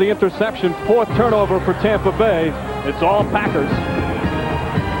Butler, the interception. 4th turnover for Tampa Bay. It's all Packers.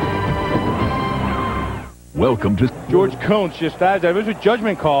 Welcome to George Coates just died. It was a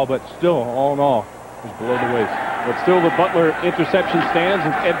judgment call, but still, all in all, it was below the waist. But still the Butler interception stands,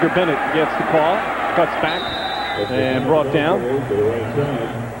 and Edgar Bennett gets the call. Cuts back and brought down.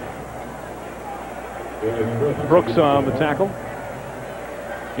 Brooks on the tackle.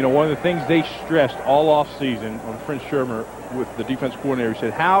 You know, one of the things they stressed all offseason on French Shermer with the defense coordinator, he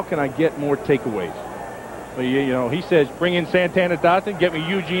said, how can I get more takeaways? Well, you know, he says, bring in Santana Dotson, get me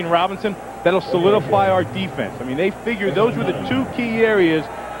Eugene Robinson. That'll solidify our defense. I mean, they figured those were the 2 key areas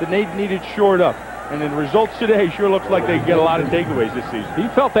that they needed shored up. And the results today sure looks like they get a lot of takeaways this season. He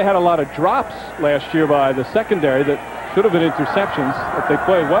felt they had a lot of drops last year by the secondary that should have been interceptions if they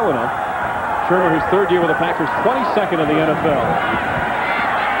played well enough. Shermer, his 3rd year with the Packers, 22nd in the NFL.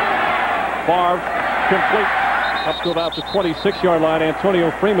 Favre complete up to about the 26-yard line.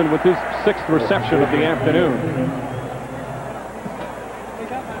 Antonio Freeman with his 6th reception of the afternoon.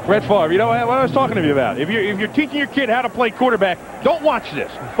 Brett Favre, you know what I was talking to you about. If you're teaching your kid how to play quarterback, don't watch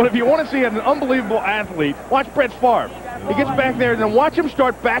this. But if you want to see an unbelievable athlete, watch Brett Favre. He gets back there, and then watch him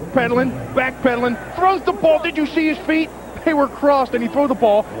start backpedaling, throws the ball. Did you see his feet? They were crossed, and he threw the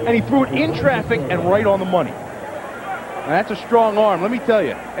ball, and he threw it in traffic and right on the money. And that's a strong arm. Let me tell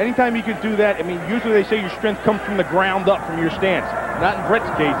you, anytime you can do that, I mean, usually they say your strength comes from the ground up, from your stance. Not in Brett's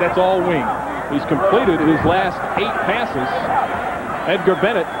case. That's all wing. He's completed his last 8 passes. Edgar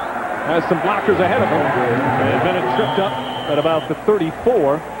Bennett has some blockers ahead of him. And Bennett tripped up at about the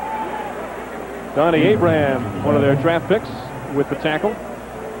 34. Donnie Abraham, one of their draft picks, with the tackle.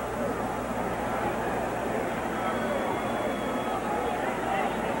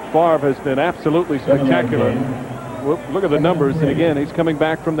 Favre has been absolutely spectacular. Look at the numbers, and again, he's coming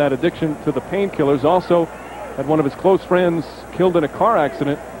back from that addiction to the painkillers. Also had one of his close friends killed in a car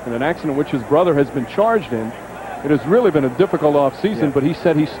accident, in an accident which his brother has been charged in. It has really been a difficult offseason, but he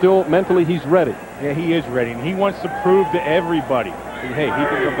said he's still mentally, he's ready. Yeah, he is ready, and he wants to prove to everybody that, hey, he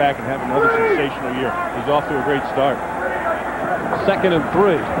can go back and have another sensational year. He's off to a great start. 2nd and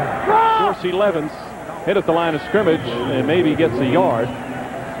 3. Dorsey Levens hit at the line of scrimmage and maybe gets a yard.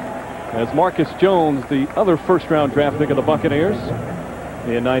 As Marcus Jones, the other first-round draft pick of the Buccaneers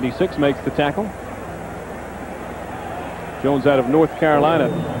in '96, makes the tackle. Jones out of North Carolina.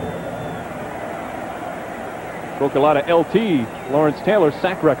 Broke a lot of LT, Lawrence Taylor,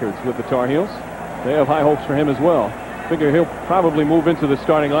 sack records with the Tar Heels. They have high hopes for him as well. Figure he'll probably move into the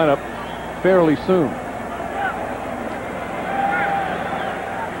starting lineup fairly soon.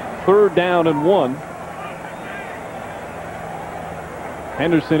 3rd down and 1.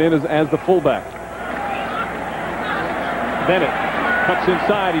 Henderson in as the fullback. Bennett cuts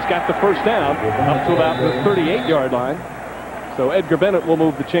inside. He's got the first down up to about the 38-yard line. So Edgar Bennett will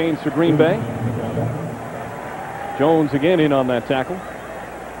move the chains for Green Bay. Jones again in on that tackle.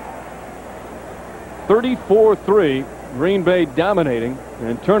 34-3. Green Bay dominating,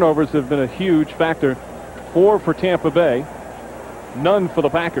 and turnovers have been a huge factor. 4 for Tampa Bay, none for the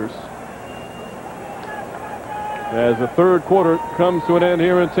Packers. As the 3rd quarter comes to an end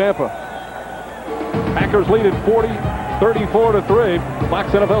here in Tampa. Packers lead at 34-3.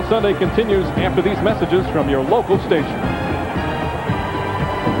 Fox NFL Sunday continues after these messages from your local station.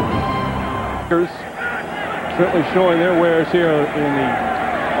 Packers certainly showing their wares here in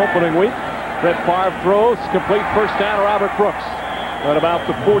the opening week. Brett Favre throws, complete, first down to Robert Brooks. At about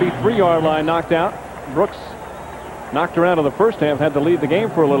the 43-yard line, knocked out. Brooks knocked around in the first half, had to lead the game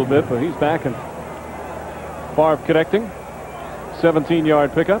for a little bit, but he's back, and Favre connecting.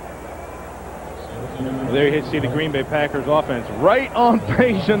 17-yard pickup. Well, there you see the Green Bay Packers offense right on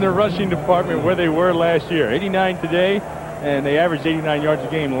pace in the rushing department where they were last year. 89 today, and they averaged 89 yards a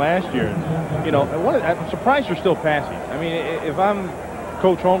game last year. And, you know, I'm surprised they're still passing. I mean, if I'm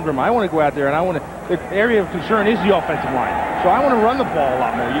Coach Holmgren, I want to go out there, and the area of concern is the offensive line. So I want to run the ball a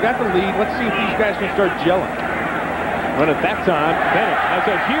lot more. You got the lead. Let's see if these guys can start gelling. But at that time, Bennett has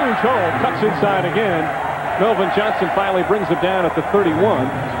a huge hole, cuts inside again. Melvin Johnson finally brings it down at the 31,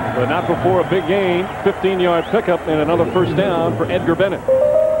 but not before a big gain. 15-yard pickup and another first down for Edgar Bennett.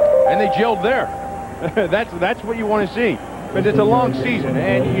 And they gelled there. That's what you want to see. But it's a long season,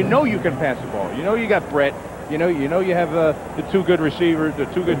 and you know you can pass the ball. You know you got Brett. You know you have the 2 good receivers, the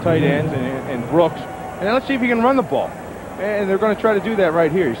 2 good tight ends, and Brooks. And then let's see if you can run the ball. And they're going to try to do that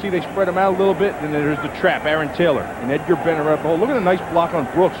right here. You see they spread them out a little bit, and then there's the trap, Aaron Taylor. And Edgar Bennett right up the hole. Look at the nice block on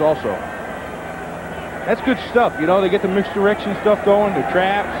Brooks also. That's good stuff. You know, they get the mixed direction stuff going, the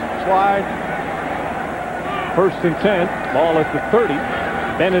traps, slide. 1st and 10, ball at the 30.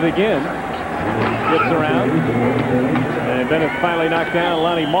 Bennett again gets around. And Bennett finally knocked down.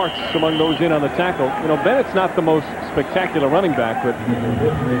 Lonnie Marks among those in on the tackle. You know, Bennett's not the most spectacular running back, but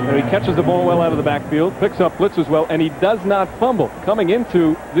he catches the ball well out of the backfield, picks up blitzes well, and he does not fumble. Coming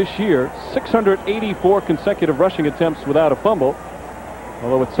into this year, 684 consecutive rushing attempts without a fumble.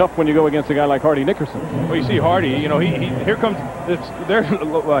 Although it's tough when you go against a guy like Hardy Nickerson. Well, you see Hardy, you know, here comes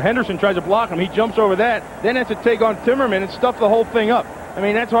Henderson tries to block him. He jumps over that. Then has to take on Timmerman and stuff the whole thing up. I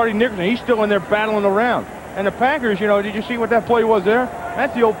mean, that's Hardy Nickerson. He's still in there battling around. And the Packers, you know, did you see what that play was there?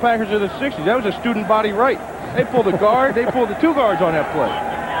 That's the old Packers of the 60s. That was a student body right. They pulled the guard. They pulled the 2 guards on that play.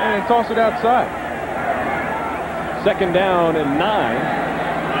 And then tossed it outside. 2nd down and 9.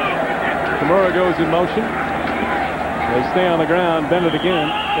 Kimura goes in motion. They stay on the ground. Bennett again,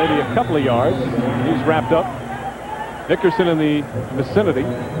 maybe a couple of yards. He's wrapped up. Nickerson in the vicinity.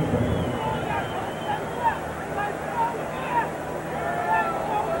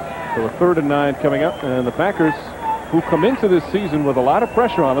 So a 3rd and 9 coming up, and the Packers, who come into this season with a lot of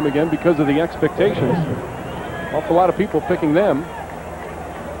pressure on them, again because of the expectations. Awful lot of people picking them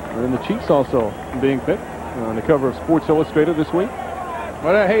And the Chiefs also being picked on the cover of Sports Illustrated this week.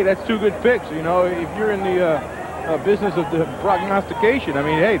 Well, hey, that's two good picks. You know, if you're in the business of the prognostication, I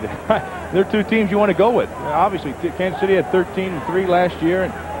mean, hey, they're two teams you want to go with. Obviously, Kansas City had 13-3 last year,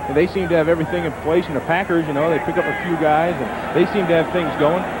 and they seem to have everything in place. And the Packers, you know, they pick up a few guys, and they seem to have things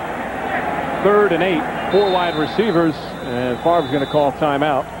going. 3rd and 8, 4 wide receivers, and Favre's going to call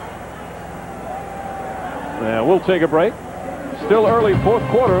timeout. And we'll take a break. Still early 4th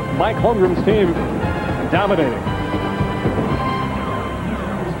quarter. Mike Holmgren's team dominating.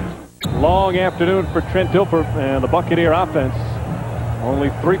 Long afternoon for Trent Dilfer and the Buccaneer offense. Only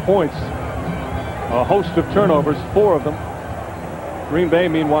 3 points. A host of turnovers, 4 of them. Green Bay,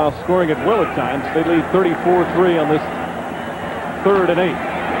 meanwhile, scoring at will at times. They lead 34-3 on this 3rd and 8.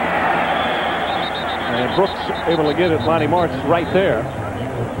 And Brooks able to get it. Lonnie March right there.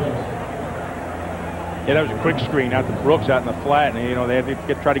 Yeah, that was a quick screen out to Brooks out in the flat, and you know they had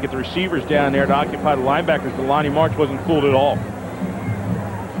to try to get the receivers down there to occupy the linebackers, but Lonnie March wasn't fooled at all.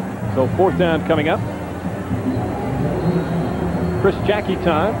 So 4th down coming up. Chris Jackie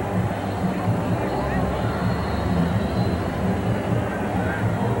time.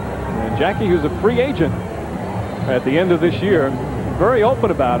 And Jackie, who's a free agent at the end of this year, very open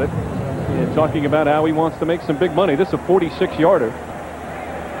about it and talking about how he wants to make some big money. This is a 46-yarder,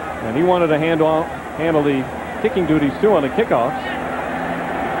 and he wanted to handle the kicking duties too on the kickoffs.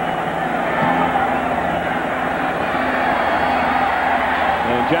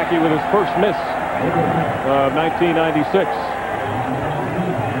 And Jackie with his first miss of 1996.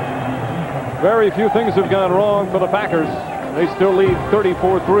 Very few things have gone wrong for the Packers. They still lead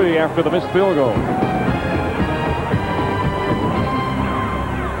 34-3 after the missed field goal.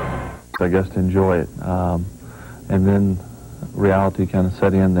 I guess to enjoy it, and then reality kind of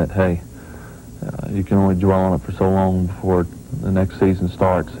set in that, hey, you can only dwell on it for so long before the next season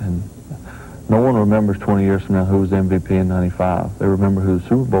starts. And no one remembers 20 years from now who was the MVP in '95. They remember who the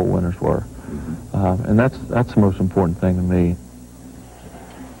Super Bowl winners were. And that's the most important thing to me.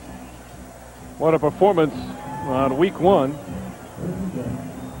 What a performance on week 1.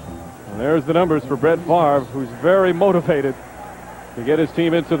 And there's the numbers for Brett Favre, who's very motivated to get his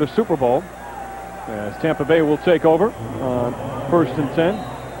team into the Super Bowl, as Tampa Bay will take over on 1st and 10.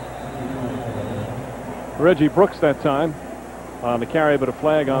 Reggie Brooks that time on the carry, but a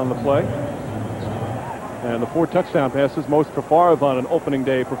flag on the play. And the 4 touchdown passes, most for Favre on an opening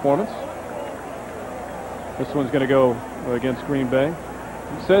day performance. This one's going to go against Green Bay.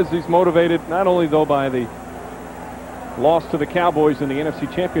 He says he's motivated not only though by the loss to the Cowboys in the NFC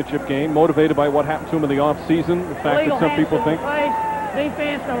Championship game, motivated by what happened to him in the offseason, the fact that some people think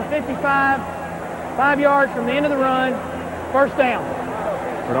defense number 55, 5 yards from the end of the run, 1st down.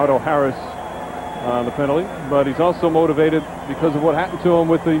 Bernardo Harris on the penalty, but he's also motivated because of what happened to him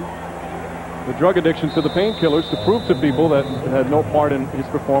with the drug addiction to the painkillers, to prove to people that it had no part in his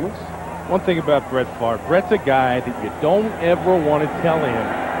performance. One thing about Brett Favre, Brett's a guy that you don't ever want to tell him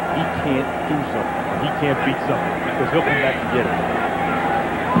he can't do something, he can't beat something, because he'll come back and get it.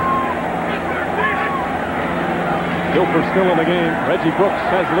 Dilfer still in the game. Reggie Brooks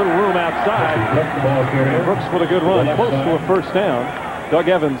has a little room outside. Brooks with a good run, close to a 1st down. Doug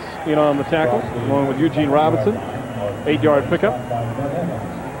Evans in on the tackle, along with Eugene Robinson. 8-yard pickup.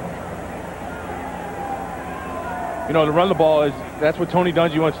 You know, to run the ball that's what Tony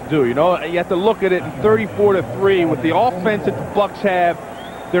Dungy wants to do. You know, you have to look at it in 34-3 with the offense that the Bucs have.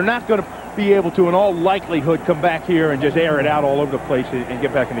 They're not going to be able to, in all likelihood, come back here and just air it out all over the place and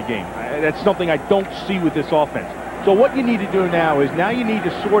get back in the game. That's something I don't see with this offense. So what you need to do now is you need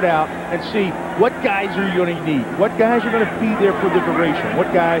to sort out and see what guys are you going to need. What guys are going to be there for the duration.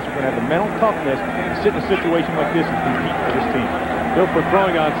 What guys are going to have the mental toughness to sit in a situation like this and compete for this team. Dilfer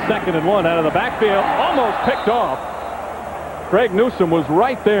throwing on 2nd and 1 out of the backfield. Almost picked off. Craig Newsome was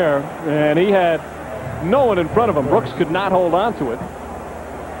right there, and he had no one in front of him. Brooks could not hold on to it.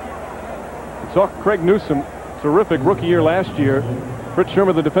 So Craig Newsome, terrific rookie year last year. Fritz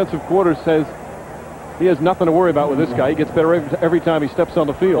Sherman, the defensive coordinator, says he has nothing to worry about with this guy. He gets better every time he steps on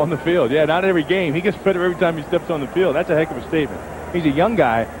the field. On the field, yeah, not every game. He gets better every time he steps on the field. That's a heck of a statement. He's a young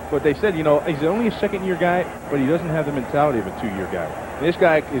guy, but they said, you know, he's only a 2nd-year guy, but he doesn't have the mentality of a 2-year guy. This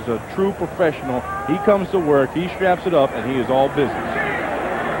guy is a true professional. He comes to work, he straps it up, and he is all business.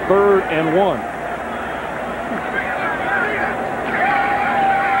 3rd and 1.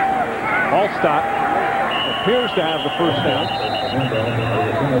 Allstott appears to have the 1st down,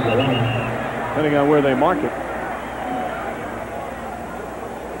 depending on where they mark it.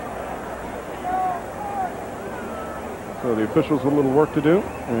 So the officials with a little work to do,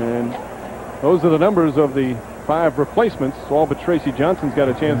 and those are the numbers of the 5 replacements. All but Tracy Johnson's got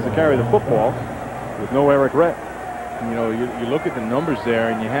a chance to carry the football with no Eric Rett. You know, you look at the numbers there,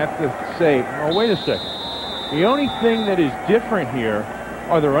 and you have to say, oh, wait a second. The only thing that is different here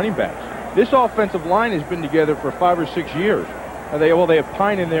are the running backs. This offensive line has been together for 5 or 6 years. They have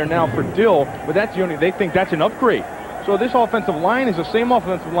Pine in there now for Dill, but that's the only, they think that's an upgrade. So this offensive line is the same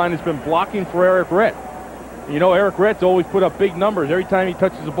offensive line that's been blocking for Eric Rett. You know, Eric Rett's always put up big numbers. Every time he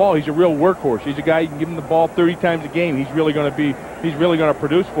touches the ball, he's a real workhorse. He's a guy, you can give him the ball 30 times a game. He's really going to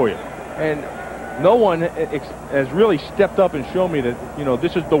produce for you. And no one has really stepped up and shown me that, you know,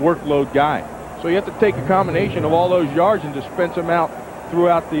 this is the workload guy. So you have to take a combination of all those yards and dispense them out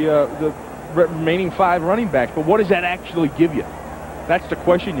throughout the remaining 5 running backs. But what does that actually give you? That's the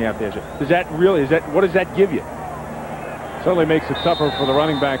question you have to answer. What does that give you? Certainly makes it tougher for the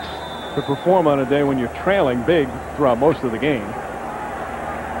running backs to perform on a day when you're trailing big throughout most of the game.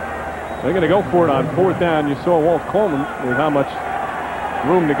 They're going to go for it on 4th down. You saw Walt Coleman with how much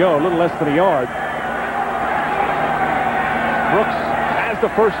room to go, a little less than a yard. Brooks has the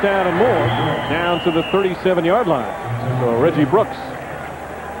 1st down and more, down to the 37-yard line. So Reggie Brooks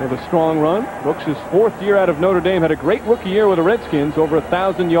with a strong run. Brooks' 4th year out of Notre Dame, had a great rookie year with the Redskins, over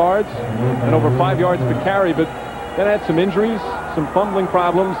 1,000 yards and over 5 yards per carry, but then had some injuries, some fumbling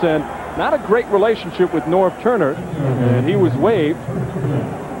problems, and not a great relationship with Norv Turner, and he was waived,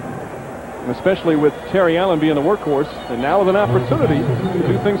 especially with Terry Allen being the workhorse, and now with an opportunity to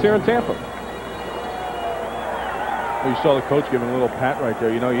do things here in Tampa. You saw the coach giving a little pat right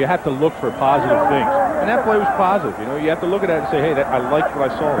there. You know, you have to look for positive things. And that play was positive. You know, you have to look at that and say, hey, I like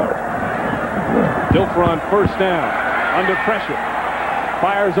what I saw there. Dilfer on 1st down, under pressure.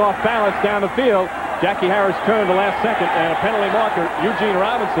 Fires off balance down the field. Jackie Harris turned the last second, and a penalty marker, Eugene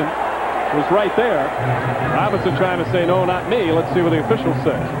Robinson, was right there. Robinson trying to say, no, not me. Let's see what the officials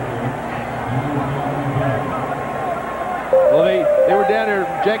say. Well, they were down there.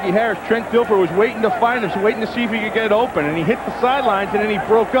 Jackie Harris, Trent Dilfer was waiting to find him, waiting to see if he could get it open, and he hit the sidelines, and then he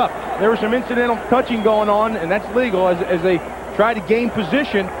broke up. There was some incidental touching going on, and that's legal as they try to gain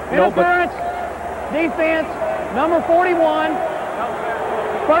position. Interference, defense, number 41,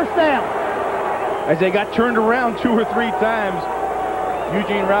 1st down. As they got turned around 2 or 3 times,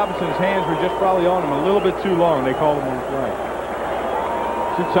 Eugene Robinson's hands were just probably on him a little bit too long. They called him on the flag.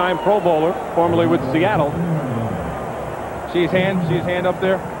 2-time Pro Bowler, formerly with Seattle. See his hand? See his hand up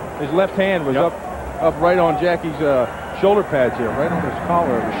there? His left hand was up right on Jackie's shoulder pads here, right on his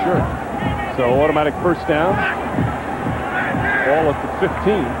collar of his shirt. So automatic 1st down. Ball at the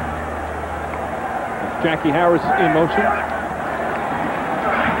 15. Jackie Harris in motion.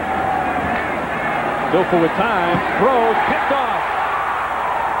 Dilfer with time. Throws. Picked off.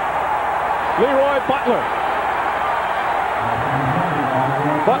 Leroy Butler.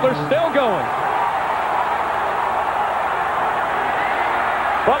 Butler's still going.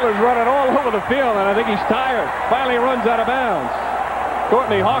 Butler's running all over the field, and I think he's tired. Finally runs out of bounds.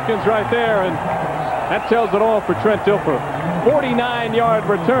 Courtney Hawkins right there, and that tells it all for Trent Dilfer. 49-yard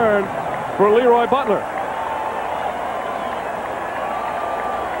return for Leroy Butler.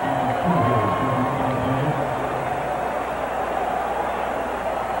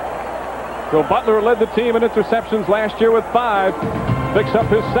 So Butler led the team in interceptions last year with 5. Picks up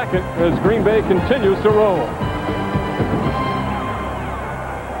his 2nd as Green Bay continues to roll.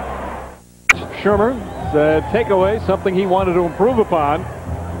 Shermer's takeaway, something he wanted to improve upon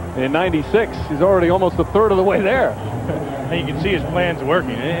in '96. He's already almost a third of the way there. And you can see his plan's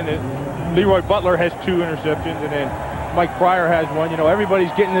working. And Leroy Butler has 2 interceptions, and then Mike Pryor has 1. You know,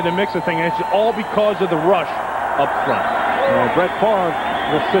 everybody's getting into the mix of things, and it's all because of the rush up front. Brett Favre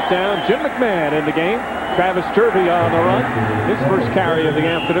will sit down. Jim McMahon in the game. Travis Turvey on the run. His first carry of the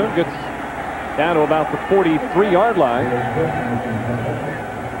afternoon gets down to about the 43-yard line.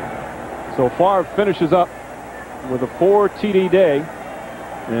 So Favre finishes up with a 4 TD day,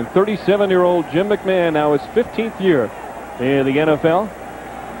 and 37-year-old Jim McMahon, now his 15th year in the NFL.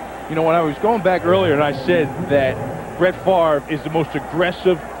 You know, when I was going back earlier and I said that Brett Favre is the most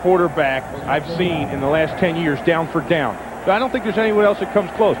aggressive quarterback I've seen in the last 10 years, down for down. I don't think there's anyone else that comes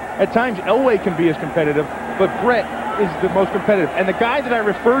close. At times, Elway can be as competitive, but Brett is the most competitive. And the guy that I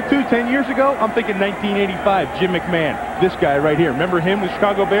referred to 10 years ago, I'm thinking 1985, Jim McMahon. This guy right here. Remember him, the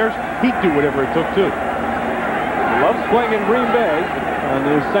Chicago Bears? He'd do whatever it took, too. Loves playing in Green Bay. On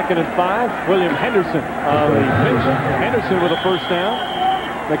his 2nd and 5, William Henderson on the pitch. Henderson with a 1st down.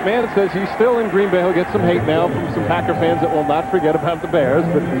 McMahon says he's still in Green Bay. He'll get some hate mail from some Packer fans that will not forget about the Bears.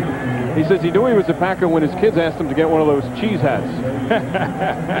 But he says he knew he was a Packer when his kids asked him to get one of those cheese hats.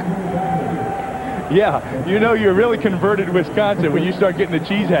 Yeah, you know you're really converted Wisconsin when you start getting the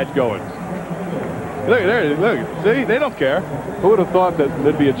cheese hats going. Look, there, look. See, they don't care. Who would have thought that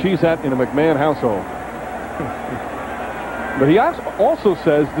there'd be a cheese hat in a McMahon household? But he also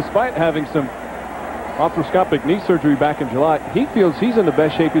says, despite having some arthroscopic knee surgery back in July, he feels he's in the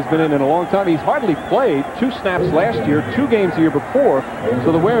best shape he's been in a long time. He's hardly played 2 snaps last year, 2 games the year before,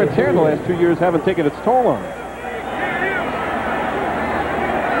 so the wear and tear in the last 2 years haven't taken its toll on him.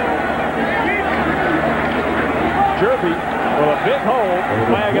 Jerby, well, a big hole,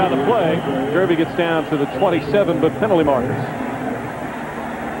 flag on the play. Jerby gets down to the 27, but penalty markers.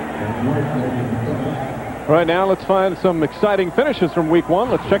 Right now, let's find some exciting finishes from week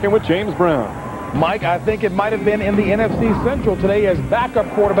 1. Let's check in with James Brown. Mike, I think it might have been in the NFC Central today as backup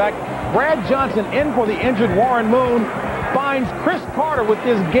quarterback Brad Johnson in for the injured Warren Moon finds Chris Carter with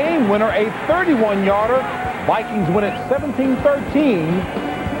this game winner, a 31-yarder. Vikings win it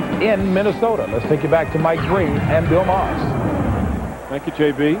 17-13 in Minnesota. Let's take you back to Mike Breen and Bill Maas. Thank you,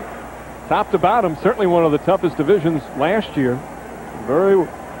 JB. Top to bottom, certainly one of the toughest divisions last year. Very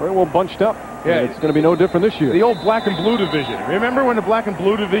well bunched up. Yeah, it's going to be no different this year. The old black and blue division. Remember when the black and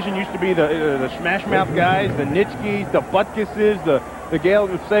blue division used to be the smash mouth guys, the Nitschkes, the Butkuses, the Gale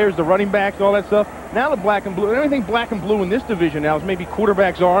Sayers, the running backs, all that stuff? Now the black and blue, everything black and blue in this division now is maybe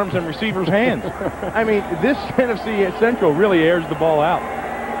quarterbacks' arms and receivers' hands. I mean, this NFC Central really airs the ball out.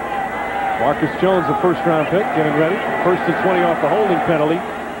 Marcus Jones, the first-round pick, getting ready. 1st and 20 off the holding penalty.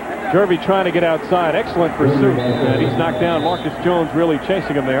 Jerby trying to get outside. Excellent pursuit. And he's knocked down. Marcus Jones really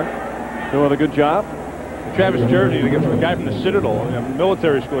chasing him there. Doing a good job. Travis Jersey, the guy from the Citadel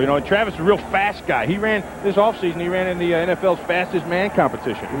military school, you know, and Travis is a real fast guy. He ran this offseason, he ran in the NFL's fastest man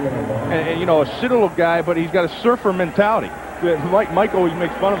competition. And, you know, a Citadel guy, but he's got a surfer mentality. Mike always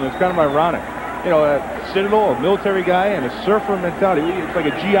makes fun of him. It's kind of ironic. You know, a Citadel, a military guy, and a surfer mentality. It's like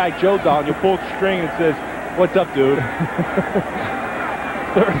a G.I. Joe doll, and you pull the string and it says, "What's up, dude?"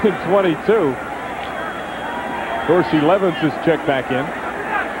 3rd and 22. Dorsey Levens is checked back in.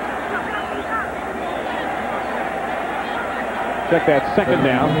 Check that 2nd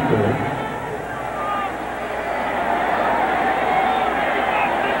down.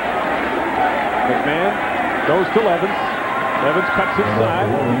 McMahon goes to Levens. Levens cuts inside.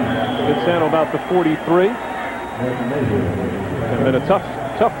 Gets down to about the 43. It's been a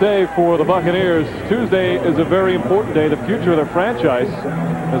tough day for the Buccaneers. Tuesday is a very important day, the future of their franchise,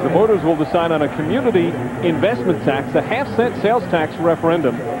 as the voters will decide on a community investment tax, a half-cent sales tax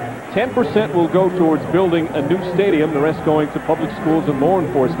referendum. 10% will go towards building a new stadium, the rest going to public schools and law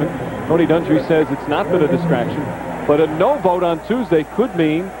enforcement. Tony Dungy says it's not been a distraction, but a no vote on Tuesday could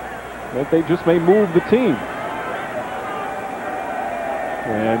mean that they just may move the team.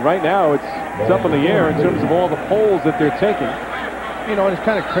 And right now it's up in the air in terms of all the polls that they're taking. You know, and it's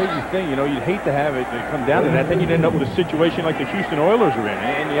kind of crazy thing, you know, you'd hate to have it come down to that. Then you'd end up with a situation like the Houston Oilers are in,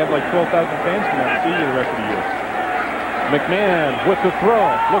 and you have like 12,000 fans come out and see you the rest of the year. McMahon with the throw,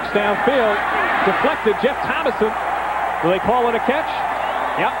 looks downfield, deflected. Jeff Thomason. Do they call it a catch?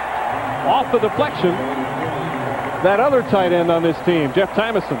 Yep. Off the deflection. That other tight end on this team, Jeff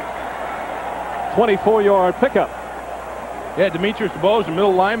Thomason. 24-yard pickup. Yeah, Demetrius DeBose, the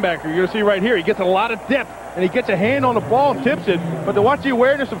middle linebacker. You're going to see right here. He gets a lot of depth, and he gets a hand on the ball and tips it. But to watch the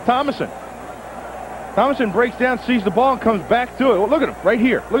awareness of Thomason. Thomason breaks down, sees the ball, and comes back to it. Well, look at him right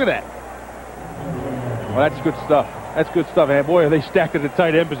here. Look at that. Well, that's good stuff. That's good stuff. And boy, are they stacked at the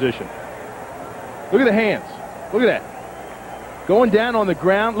tight end position. Look at the hands. Look at that. Going down on the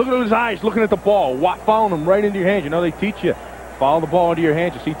ground. Look at his eyes looking at the ball. Following them right into your hands. You know, they teach you. Follow the ball into your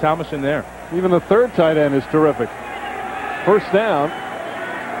hands. You see Thomason there. Even the 3rd tight end is terrific. 1st down.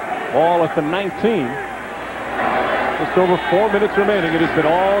 Ball at the 19. Just over 4 minutes remaining. It has been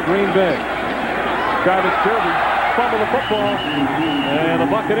all Green Bay. Travis Jerby fumble the football. And the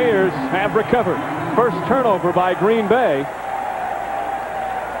Buccaneers have recovered. First turnover by Green Bay.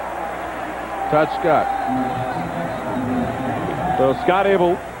 Todd Scott. So Scott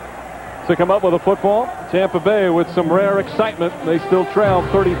able to come up with a football. Tampa Bay with some rare excitement. They still trail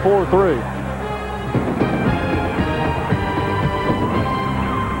 34-3.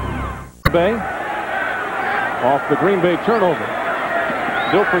 Bay off the Green Bay turnover.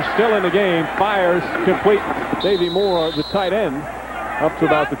 Dilfer still in the game. Fires complete. Davey Moore, the tight end, up to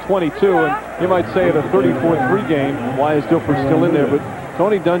about the 22, and you might say at a 34-3 game, why is Dilfer still in there? But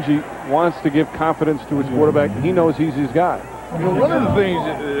Tony Dungy wants to give confidence to his quarterback. He knows he's his guy. You know, one of the things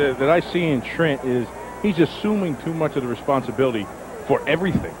that I see in Trent is he's assuming too much of the responsibility for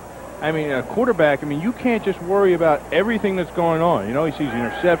everything. I mean, a quarterback, I mean, you can't just worry about everything that's going on. You know, he sees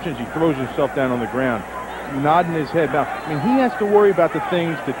interceptions, he throws himself down on the ground, nodding his head. Now, I mean, he has to worry about the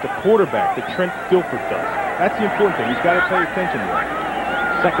things that the quarterback, that Trent Dilfer does. That's the important thing. He's got to pay attention to that.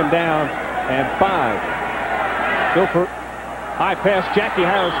 2nd down and 5. Dilfer, high pass. Jackie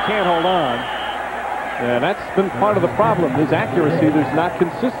Harris can't hold on. And that's been part of the problem. His accuracy, there's not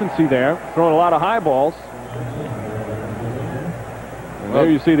consistency there. Throwing a lot of high balls. And there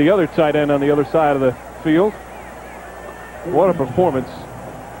you see the other tight end on the other side of the field. What a performance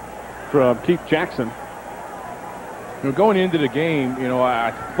from Keith Jackson. Going into the game,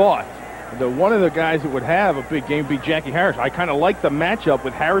 I thought that one of the guys that would have a big game would be Jackie Harris. I kind of like the matchup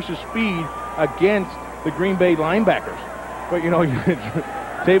with Harris's speed against the Green Bay linebackers. But,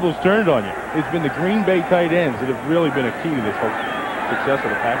 tables turned on you. It's been the Green Bay tight ends that have really been a key to this whole success of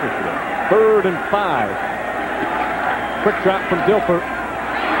the Packers today. 3rd and 5. Quick drop from Dilfer.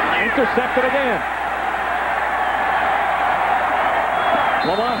 Intercepted again.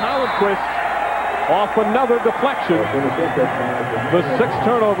 Lamont Hollandquist off another deflection. The 6th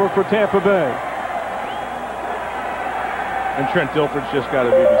turnover for Tampa Bay. And Trent Dilfer's just got to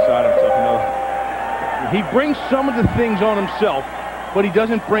be beside himself. He brings some of the things on himself, but he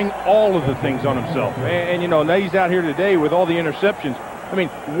doesn't bring all of the things on himself. And now he's out here today with all the interceptions. I mean,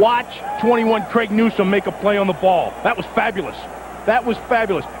 watch 21 Craig Newsome make a play on the ball. That was fabulous. That was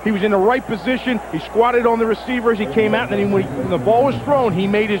fabulous. He was in the right position. He squatted on the receivers. He came out, and then when the ball was thrown, he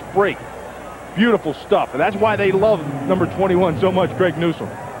made his break. Beautiful stuff. And that's why they love number 21 so much, Craig Newsome.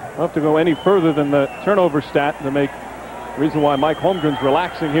 I'll have to go any further than the turnover stat to make reason why Mike Holmgren's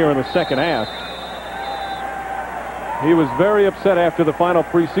relaxing here in the second half. He was very upset after the final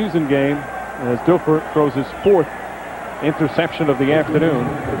preseason game as Dilfer throws his 4th interception of the afternoon.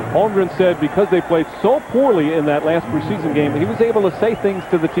 Holmgren said because they played so poorly in that last preseason game, he was able to say things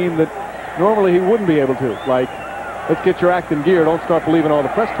to the team that normally he wouldn't be able to, like, let's get your act in gear, don't start believing all the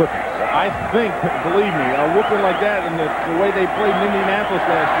press clippings. I think, believe me, a whooping like that and the way they played in Indianapolis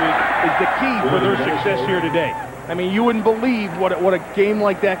last week is the key for their success here today. I mean, you wouldn't believe what a game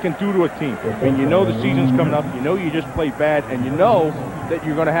like that can do to a team. I mean, the season's coming up, you just played bad, and that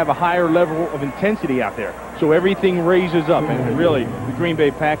you're going to have a higher level of intensity out there. So everything raises up, and really, the Green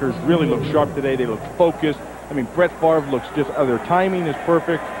Bay Packers really look sharp today. They look focused. I mean, Brett Favre looks their timing is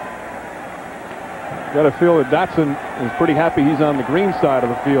perfect. Got to feel that Dotson is pretty happy he's on the green side of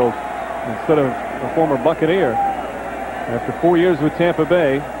the field instead of a former Buccaneer. After 4 years with Tampa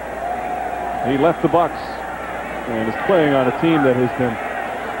Bay, he left the Bucs and is playing on a team that has been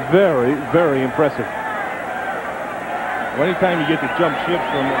very, very impressive. Well, anytime you get to jump ships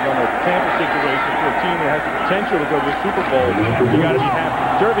from a Tampa situation to a team that has the potential to go to the Super Bowl, you got to be happy.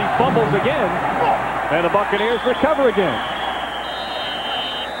 Derby fumbles again, and the Buccaneers recover again.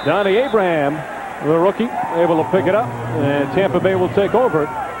 Donnie Abraham, the rookie, able to pick it up, and Tampa Bay will take over.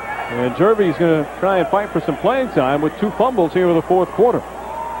 And Jervy's going to try and fight for some playing time with 2 fumbles here in the 4th quarter.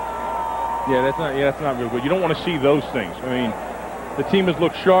 Yeah, that's not real good. You don't want to see those things. I mean, the team has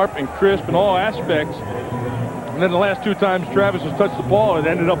looked sharp and crisp in all aspects. And then the last 2 times Travis has touched the ball, it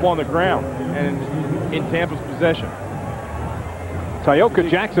ended up on the ground and in Tampa's possession. Tyoka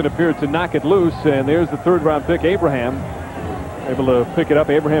Jackson appeared to knock it loose, and there's the 3rd-round pick, Abraham, able to pick it up.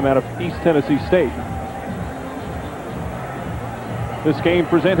 Abraham out of East Tennessee State. This game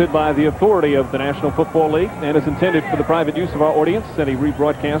presented by the authority of the National Football League and is intended for the private use of our audience. Any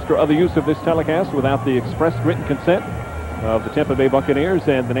rebroadcast or other use of this telecast without the express written consent of the Tampa Bay Buccaneers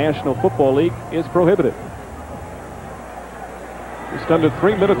and the National Football League is prohibited. Just under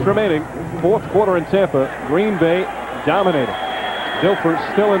 3 minutes remaining. 4th quarter in Tampa. Green Bay dominating. Dilfer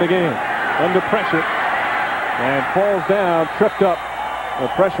still in the game. Under pressure. And falls down, tripped up. The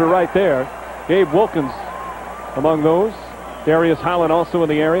pressure right there. Gabe Wilkins among those. Darius Holland also in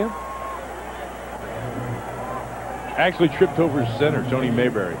the area. Actually tripped over his center, Tony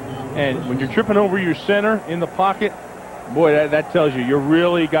Mayberry. And when you're tripping over your center in the pocket, boy, that tells you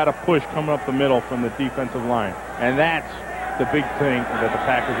really got to push coming up the middle from the defensive line. And that's the big thing that the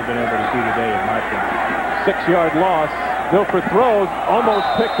Packers have been able to do today, in my opinion. 6-yard loss. Dilfer throws, almost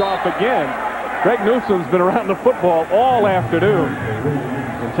picked off again. Craig Newsome's been around the football all afternoon.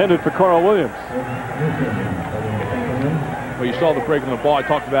 Intended for Carl Williams. Well, you saw the break on the ball. I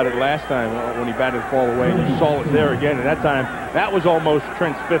talked about it last time when he batted the ball away. And you saw it there again. And that time, that was almost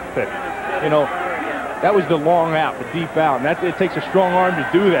Trent's 5th pick. That was the long out, the deep out. And it takes a strong arm to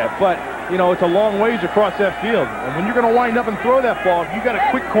do that. But, it's a long ways across that field. And when you're going to wind up and throw that ball, if you got a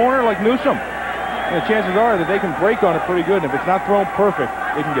quick corner like Newsome, the chances are that they can break on it pretty good. And if it's not thrown perfect,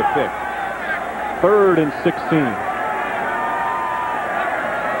 they can get picked. 3rd and 16.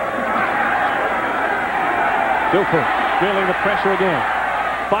 Dilfer feeling the pressure again.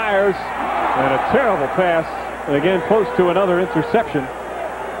 Fires, and a terrible pass. And again, close to another interception.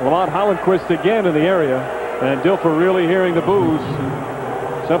 Lamont Hollandquist again in the area. And Dilfer really hearing the boos.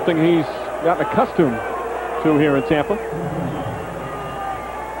 Something he's gotten accustomed to here in Tampa.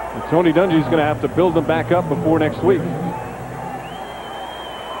 And Tony Dungy's going to have to build them back up before next week.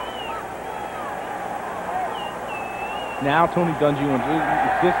 Now Tony Dungy wants,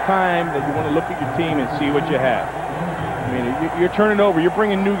 it's this time that you want to look at your team and see what you have. I mean, you're turning over, you're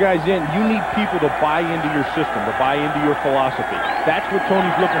bringing new guys in. You need people to buy into your system, to buy into your philosophy. That's what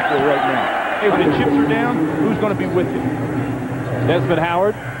Tony's looking for right now. Hey, when the chips are down, who's going to be with you? Desmond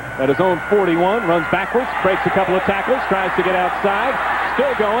Howard at his own 41, runs backwards, breaks a couple of tackles, tries to get outside,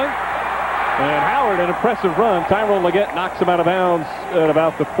 still going. And Howard, an impressive run. Tyrone Leggett knocks him out of bounds at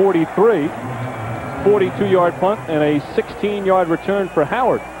about the 43. 42-yard punt and a 16-yard return for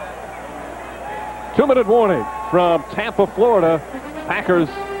Howard. 2-minute warning from Tampa, Florida. Packers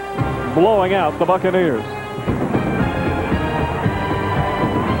blowing out the Buccaneers.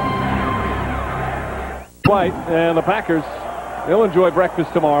 White and the Packers, they'll enjoy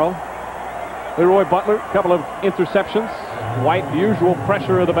breakfast tomorrow. Leroy Butler, a couple of interceptions. White, the usual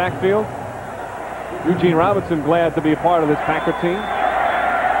pressure of the backfield. Eugene Robinson glad to be a part of this Packer team.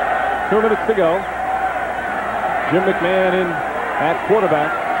 2 minutes to go. Jim McMahon in at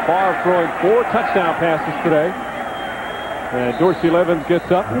quarterback. Favre throwing 4 touchdown passes today. And Dorsey Levens gets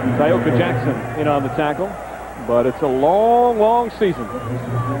up. Tyoka Jackson in on the tackle. But it's a long, long season.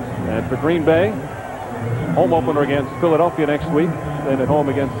 And for Green Bay, home opener against Philadelphia next week. Then at home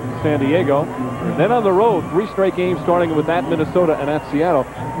against San Diego. And then on the road, 3 straight games starting with at Minnesota and at Seattle.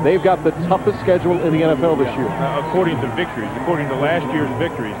 They've got the toughest schedule in the NFL this year. According to victories, according to last year's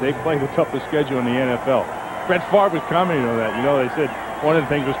victories, they play the toughest schedule in the NFL. Brett Favre was commenting on that. You know, they said one of the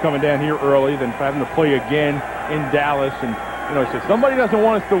things was coming down here early, then having to play again in Dallas. And, you know, he said, somebody doesn't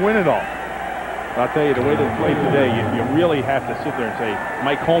want us to win it all. But I'll tell you, the way they played today, you really have to sit there and say,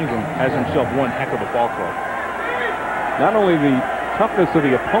 Mike Holmgren has himself one heck of a ball club. Not only the toughness of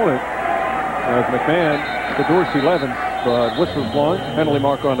the opponent, as McMahon to Dorsey Levens, but whistle's blown, penalty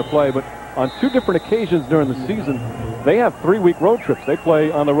marker on the play. But on 2 different occasions during the season, they have 3-week road trips. They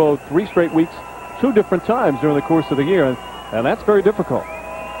play on the road 3 straight weeks, 2 different times during the course of the year, and that's very difficult.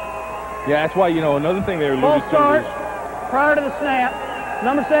 Yeah, that's why, you know, another thing they alluded Full to start, is, prior to the snap,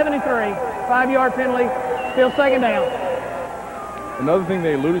 number 73, 5-yard penalty, still 2nd down. another thing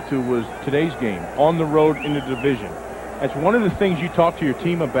they alluded to was today's game, on the road in the division. That's one of the things you talk to your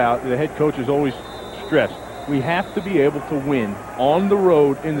team about, the head coach has always stressed. We have to be able to win on the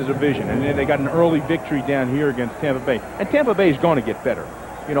road in the division. And then they got an early victory down here against Tampa Bay. And Tampa Bay is going to get better.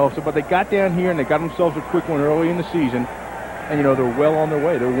 You know, so, but they got down here and they got themselves a quick one early in the season. And, you know, they're well on their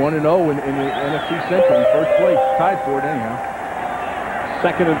way. They're 1-0 in the NFC Central in first place. Tied for it anyhow.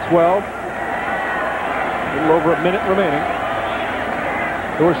 2nd and 12. A little over a minute remaining.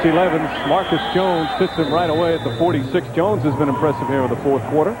 Dorsey Levens, Marcus Jones hits him right away at the 46. Jones has been impressive here in the 4th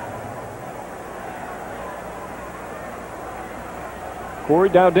quarter. Corey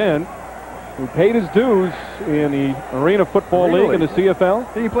Dowden, who paid his dues in the Arena Football League in the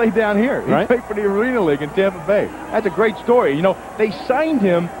CFL. He played down here. He played for the Arena League in Tampa Bay. That's a great story. You know, they signed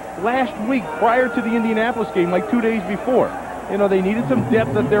him last week prior to the Indianapolis game, like 2 days before. You know, they needed some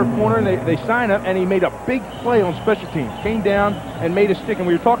depth at their corner, and they signed him, and he made a big play on special teams. Came down and made a stick, and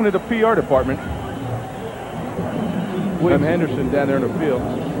we were talking to the PR department. William Henderson down there in the field.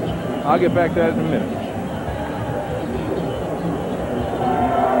 I'll get back to that in a minute.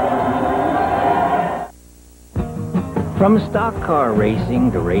 From stock car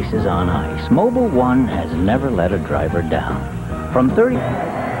racing to races on ice, Mobil 1 has never let a driver down. From 30... The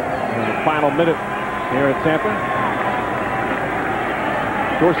final minute here at Tampa.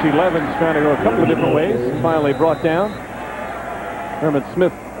 Dorsey Levens trying to go a couple of different ways. Finally brought down. Herman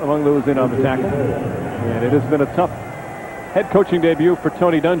Smith among those in on the tackle. And it has been a tough head coaching debut for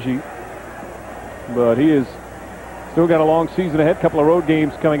Tony Dungy. But he is still got a long season ahead. Couple of road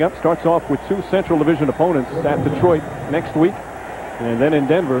games coming up. Starts off with 2 Central Division opponents at Detroit next week. And then in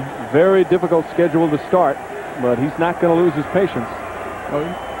Denver. Very difficult schedule to start. But he's not going to lose his patience.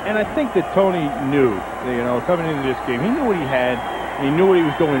 And I think that Tony knew, you know, coming into this game, he knew what he had. He knew what he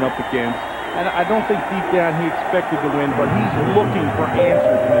was going up against. And I don't think deep down he expected to win, but he's looking for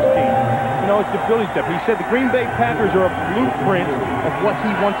answers in this team. You know, it's the Philly stuff. He said the Green Bay Packers are a blueprint of what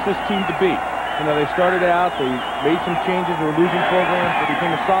he wants this team to be. You know, they started out, they made some changes, they were losing programs, they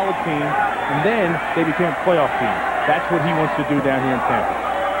became a solid team, and then they became a playoff team. That's what he wants to do down here in Tampa.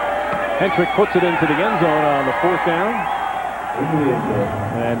 Hendrick puts it into the end zone on the 4th down.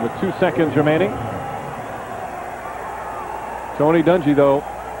 And with 2 seconds remaining. Tony Dungy, though,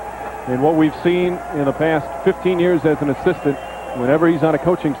 in what we've seen in the past 15 years as an assistant, whenever he's on a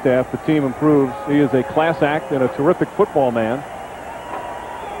coaching staff, the team improves. He is a class act and a terrific football man.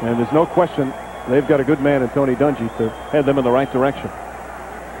 And there's no question they've got a good man in Tony Dungy to head them in the right direction.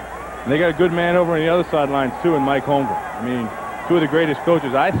 And they got a good man over on the other sidelines, too, in Mike Holmgren. I mean, two of the greatest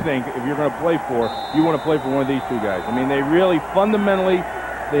coaches, I think, if you're going to play for, you want to play for one of these two guys. I mean, they really, fundamentally,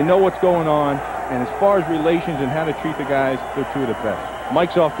 they know what's going on. And as far as relations and how to treat the guys, they're two of the best.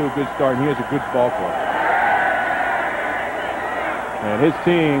 Mike's off to a good start, and he has a good ball club. And his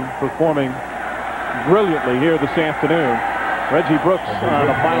team performing brilliantly here this afternoon. Reggie Brooks on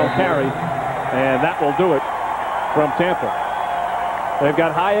the final carry, and that will do it from Tampa. They've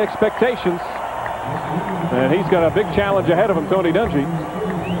got high expectations, and he's got a big challenge ahead of him, Tony Dungy.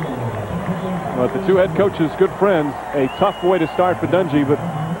 But the two head coaches, good friends. A tough way to start for Dungy, but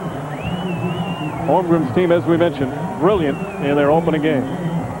Holmgren's team, as we mentioned, brilliant in their opening game.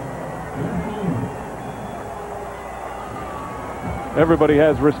 Everybody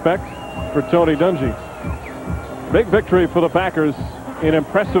has respect for Tony Dungy. Big victory for the Packers in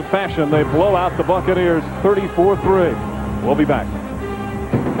impressive fashion. They blow out the Buccaneers 34-3. We'll be back.